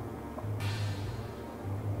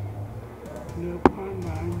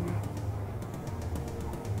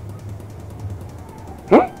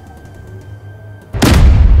 Huh?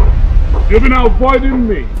 You've been avoiding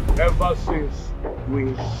me ever since you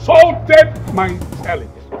insulted my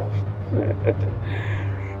intelligence.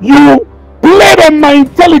 You played on my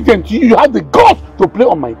intelligence. You had the guts to play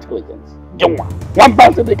on my intelligence. One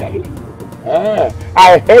person they can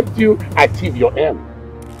I helped you achieve your aim.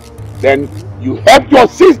 Then you helped your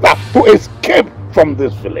sister to escape from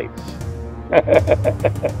this village. I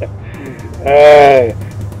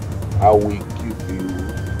will give you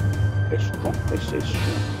a strong message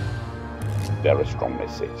soon. Very strong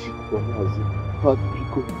message.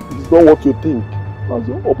 It's not what you think.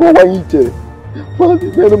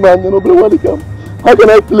 How can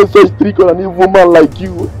I play such trick on an evil man like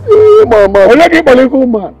you? Hey, mama. An evil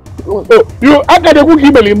man. Oh, you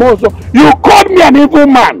called me an evil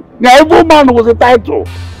man. The evil man was a title.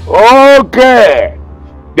 Okay.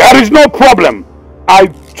 There is no problem. I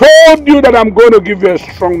told you that I'm going to give you a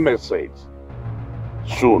strong message.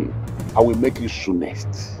 Soon. I will make it soonest.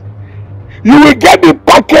 You will get the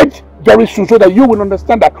package very soon so that you will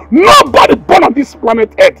understand that nobody born on this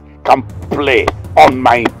planet Earth can play on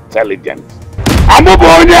my intelligence. I'm a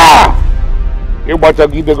bonya. You better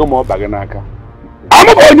give the go baganaka. I'm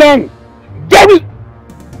a bonya. There is.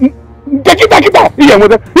 You get it. You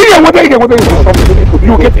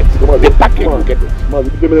get it. The package, you get it.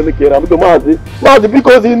 Mazi,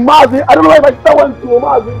 because in Mazi, I don't know if I still went to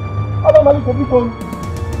Mazi. I don't know if because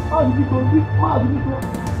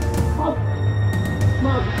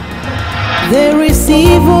there is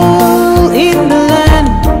evil in the land.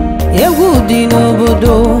 Yehudi no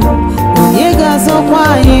bodo.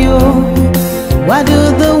 Why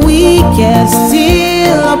do the wicked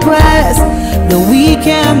still oppress the weak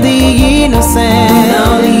and the innocent?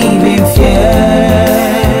 Now live in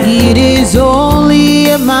fear. It is only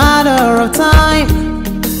a matter of time.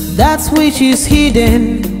 That which is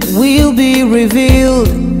hidden will be revealed.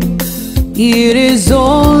 It is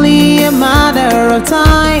only a matter of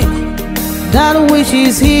time. That which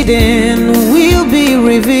is hidden will be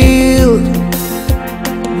revealed.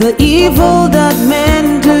 The evil that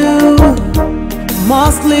men do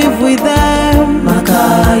must live with them.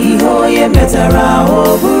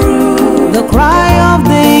 The cry of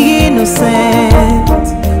the innocent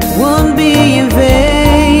won't be in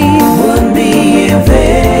vain. Won't be in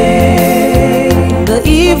vain. The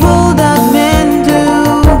evil that men do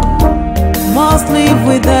must live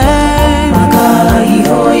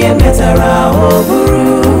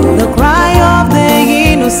The cry of the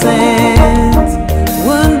innocent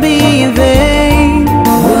won't be in vain,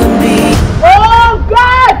 won't be. Oh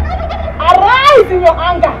God! Arise in your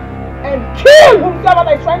anger and kill whosoever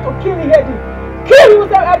that is trying to kill me here. Kill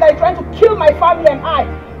whosoever that is trying to kill my family and I.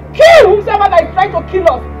 Kill whosoever that is trying to kill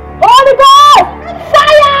us. Holy Ghost!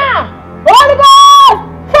 Fire! Holy Ghost!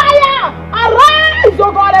 Fire! Arise,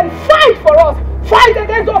 oh God, and fight for us. Fight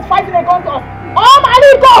against us, fighting against us. Oh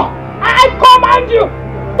Maliko! I command you,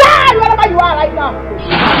 die wherever you are right now.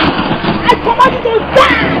 I command you to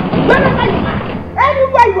die wherever you are.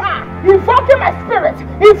 Anywhere you are, invoking my spirit,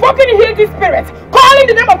 invoking the spirit, calling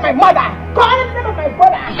the name of my mother, calling the name of my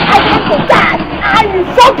brother. I want to die. I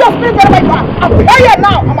invoke your spirit wherever you are. I'm here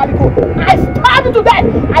now, Amaliko. I stab you to death.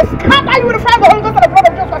 I scatter you with the fire of the Holy Ghost and the blood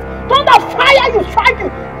of Jesus Christ. Thunder fire you, strike you.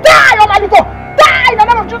 Die, Amaliko. Die in the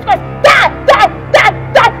name of Jesus Christ. Die, die, die,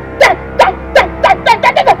 die, die, die, die, die, die,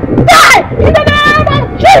 die, die, die. In the name of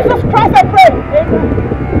Jesus Christ, I pray. Amen.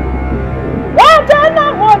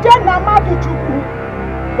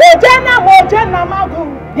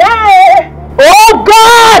 Oh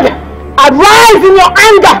God, arise in your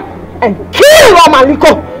anger and kill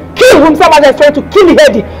Amaliko. Kill whomsoever that is trying to kill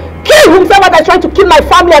Hedi. Kill whomsoever that is trying to kill my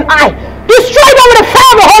family and I. Destroy them with the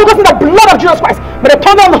fire of the Holy Ghost and the blood of Jesus Christ. May the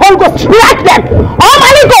thunder of the Holy Ghost strike them. Oh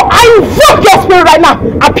Amaliko, I invoke your spirit right now.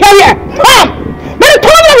 Appear here. Come. May the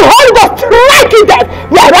thunder of the Holy Ghost strike you dead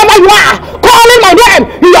wherever you are. Calling my name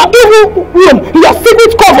in your evil room, in your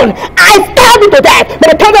secret coven. I stab you to death.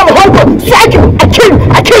 May the thunder of the Holy Ghost strike you. I kill you.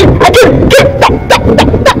 I kill you. I kill you. Kill.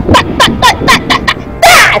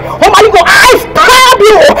 Die. Oh Maliko, I stab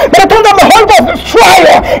you. May the thunder of the Holy Ghost destroy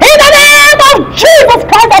you. In the name of Jesus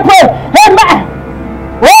Christ, I pray. Amen.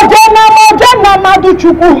 Ojena madu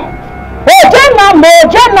chuku. Ojena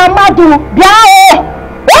madu biao.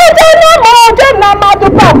 Ojena madu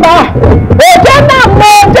papa. Ojena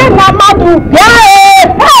madu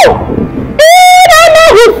biao. Ina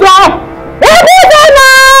husa. Ojena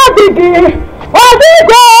bigi.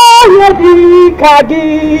 Odigo yedi kagi.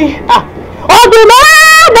 Oduna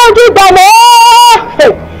bagi damo.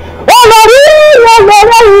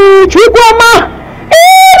 Olori chukuma.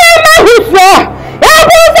 Ina husa.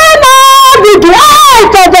 Ojena bigi.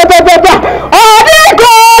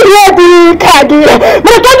 Odigo yedi kagi.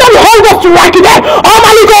 But the thunder of the Holy Ghost to rock you down. Oh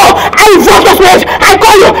Maliko, I invoke your spirit. I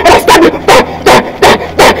call you and I stab you.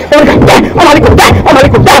 Oh Maliko, die. Oh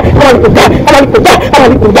Maliko, die. Oh Maliko, die. Oh Maliko, die. Oh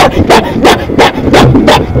Maliko, die.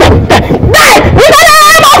 Die. In the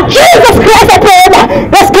name of Jesus Christ, I pray.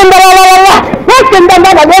 Let's get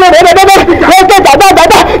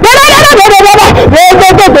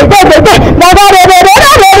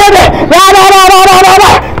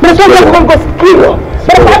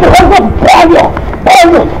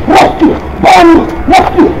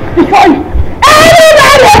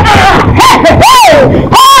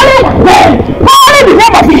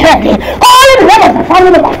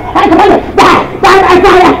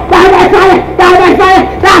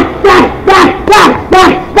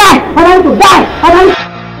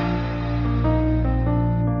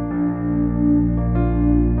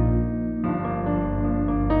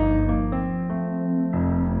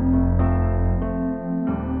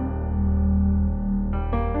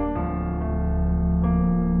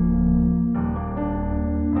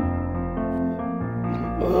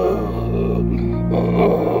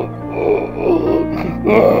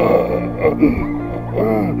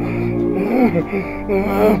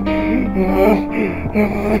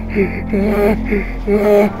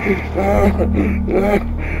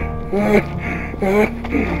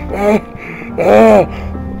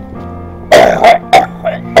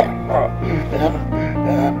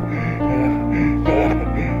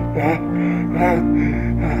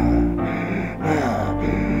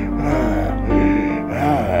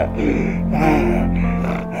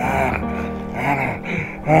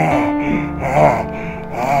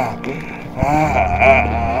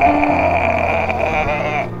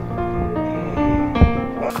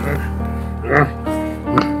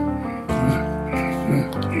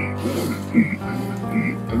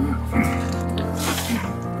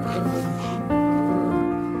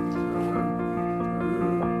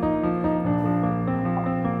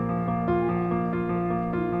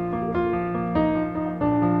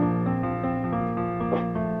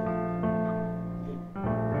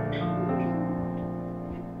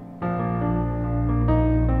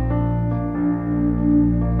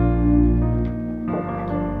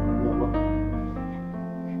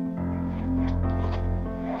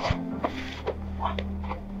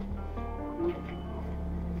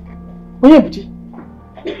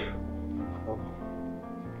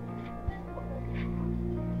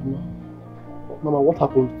Mama, what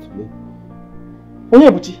happened to me?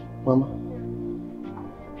 Onyebuchi. Mama.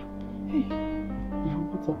 Hey. Mama,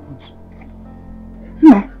 what happened?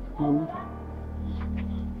 Mama.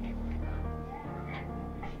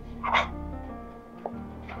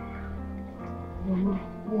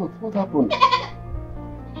 Mama, what happened?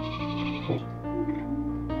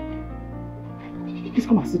 Please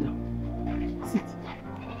come and sit down. Sit.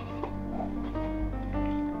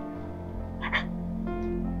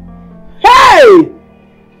 Hey!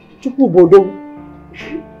 Chukwu Bodo.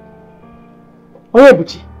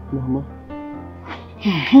 Onyebuchi. Mama.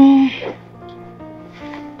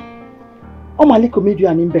 Omaliko made you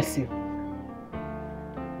an imbecile.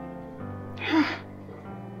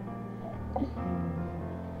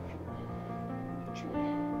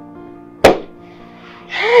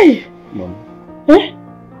 Hey! Mama. Eh?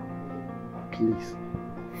 Please,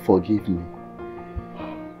 forgive me.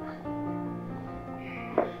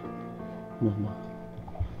 Mama.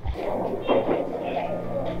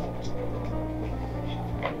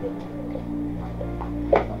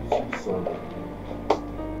 I'm so sorry.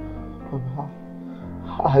 Mama,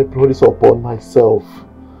 I brought this upon myself.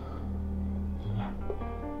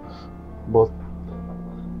 But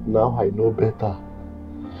now I know better.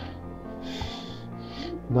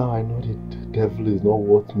 Now I know the devil is not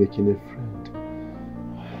worth making a friend.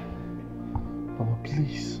 Mama,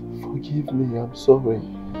 please, forgive me. I'm sorry.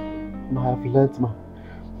 I have learnt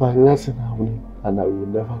my lesson and I will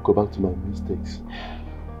never go back to my mistakes.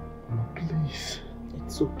 Mama, please.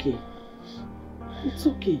 It's okay. It's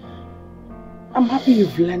okay. I'm happy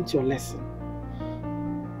you've learnt your lesson.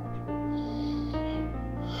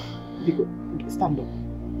 Stand up.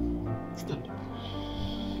 Stand up.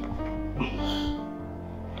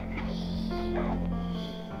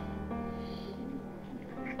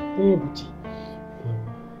 Onyebuchi.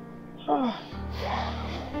 Father,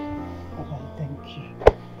 I thank you.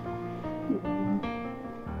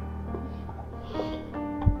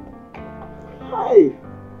 Hi.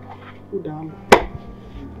 Good down.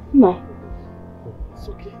 No. It's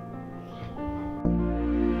okay.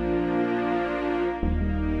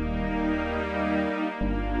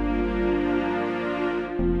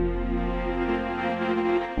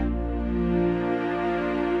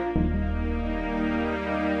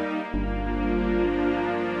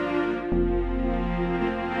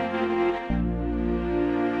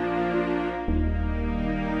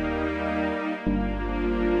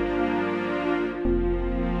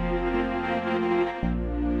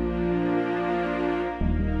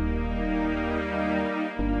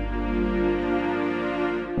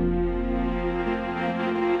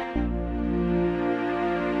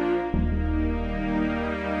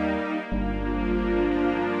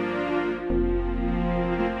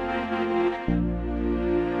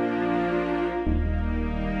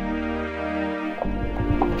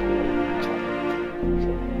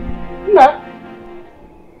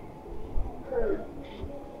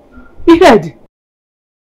 Head.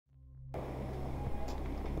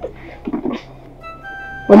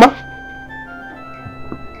 Mama.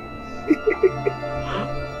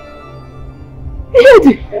 Head.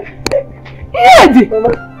 Head.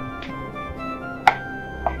 Mama.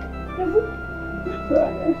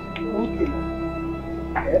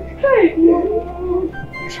 Hey.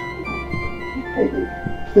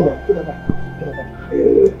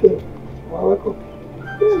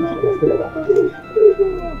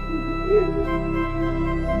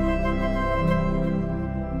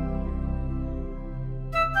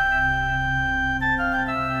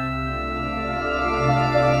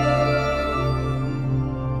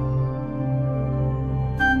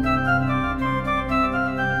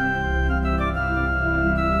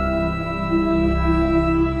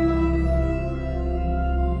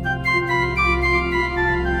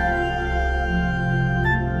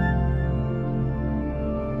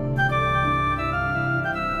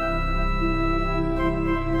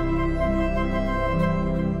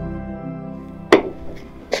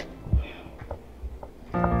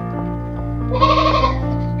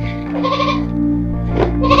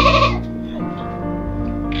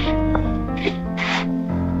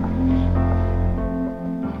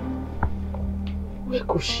 Where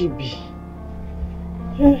could she be?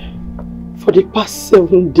 For the past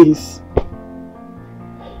 7 days.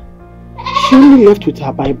 She only left with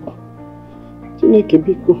her Bible. Chineke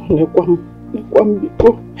biko, nekwam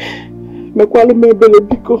biko. Mekwalu mebele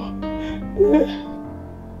biko.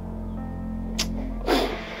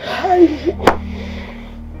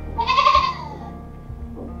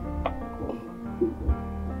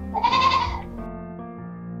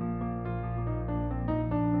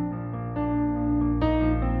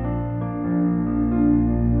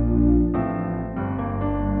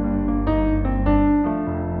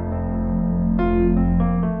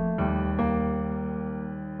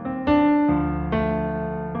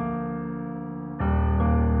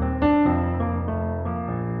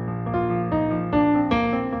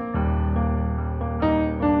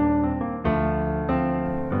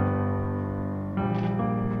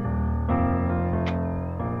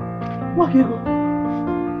 What can you go?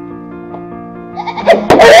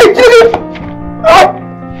 Hey, Jesus!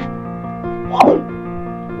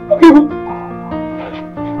 Okay, go.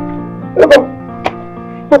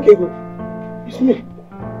 Okay, go. It's me.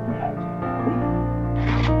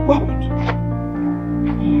 What happened?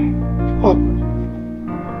 What happened?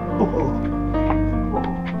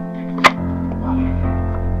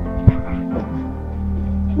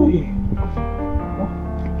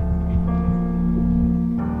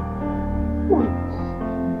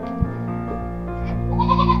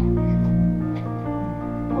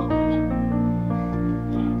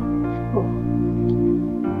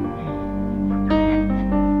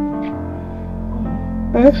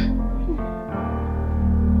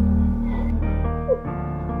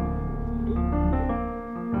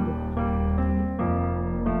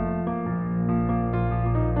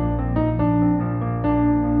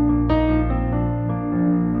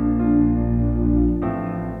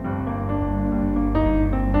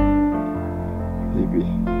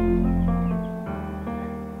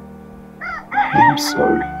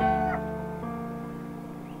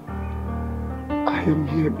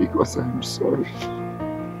 Because I'm sorry.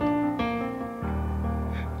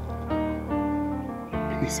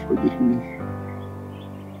 Please forgive me.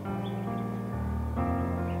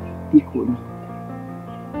 Equally.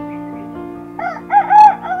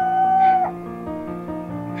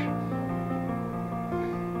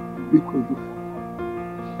 Equally.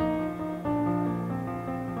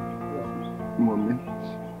 Moment.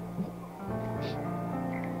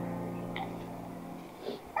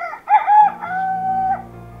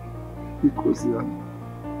 Because you.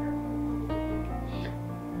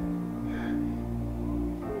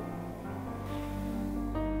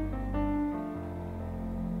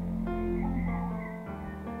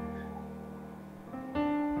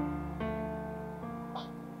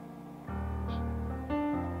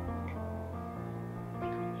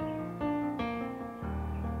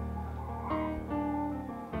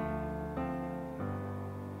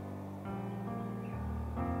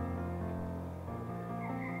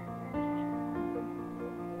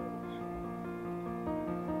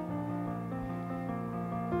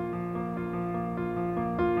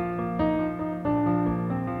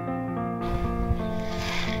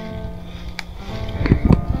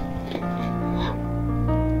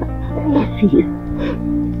 I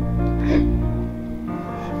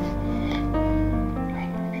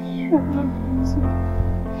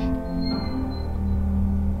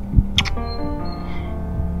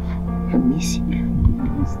miss you. I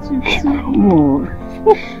miss you too. Come on.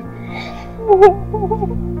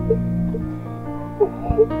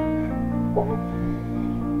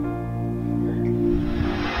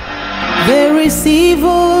 There is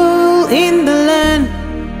evil in the land.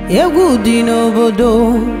 Yegudi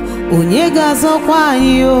nobodo. Onyega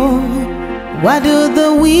zokwanyo. Why do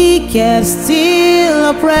the wicked still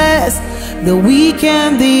oppress the weak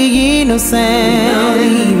and the innocent? Now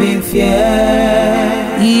live in fear.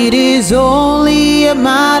 It is only a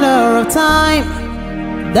matter of time.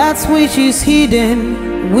 That which is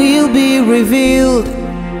hidden will be revealed.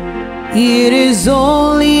 It is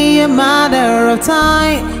only a matter of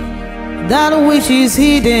time. That which is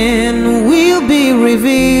hidden will be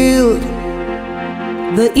revealed.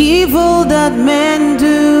 The evil that men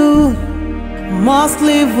do must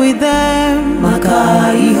live with them.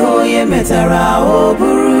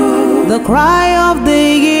 The cry of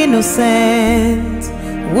the innocent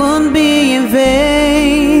won't be in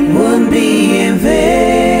vain. Won't be in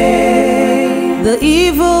vain. The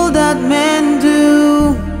evil that men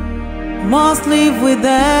do must live with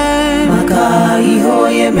them.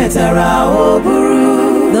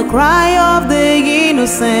 The cry of the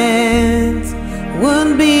innocent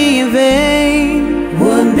won't be in vain.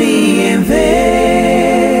 Won't be in vain.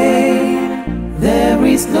 There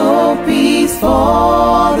is no peace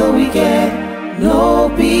for the wicked, no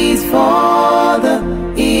peace for the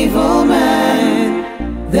evil man.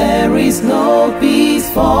 There is no peace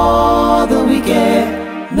for the wicked,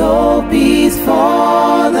 no peace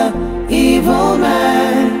for the evil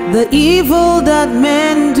man. The evil that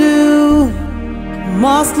men do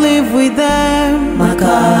must live with them.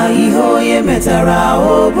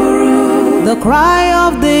 The cry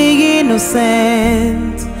of the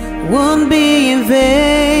innocent won't be in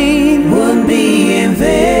vain. Won't be in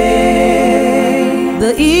vain.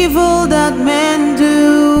 The evil that men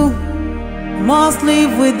do must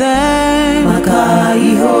live with them.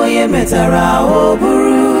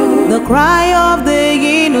 The cry of the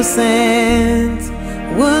innocent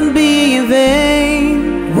won't be in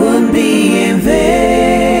vain. Won't be in vain.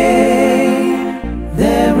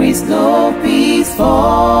 There is no peace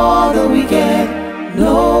for the wicked,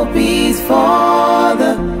 no peace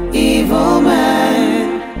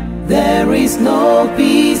no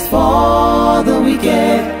peace for the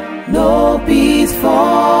wicked, no peace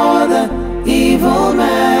for the evil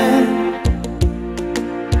man.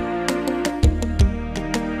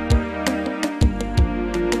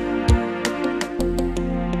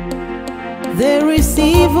 There is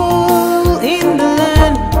evil in the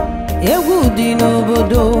land, Yehudi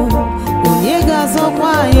nobodo, Onyega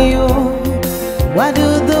zokwayo. Why do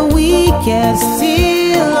the wicked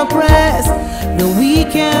still oppress the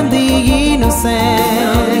weak and the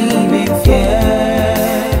innocent? Live in fear.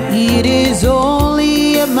 It is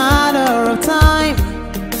only a matter of time.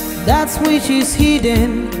 That which is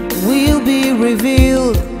hidden will be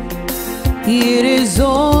revealed. It is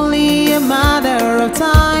only a matter of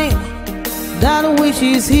time. That which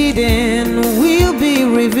is hidden will be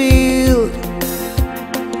revealed.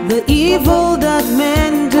 The evil that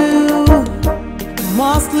men do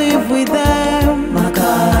must live with them.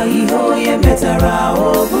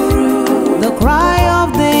 The cry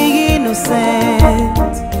of the innocent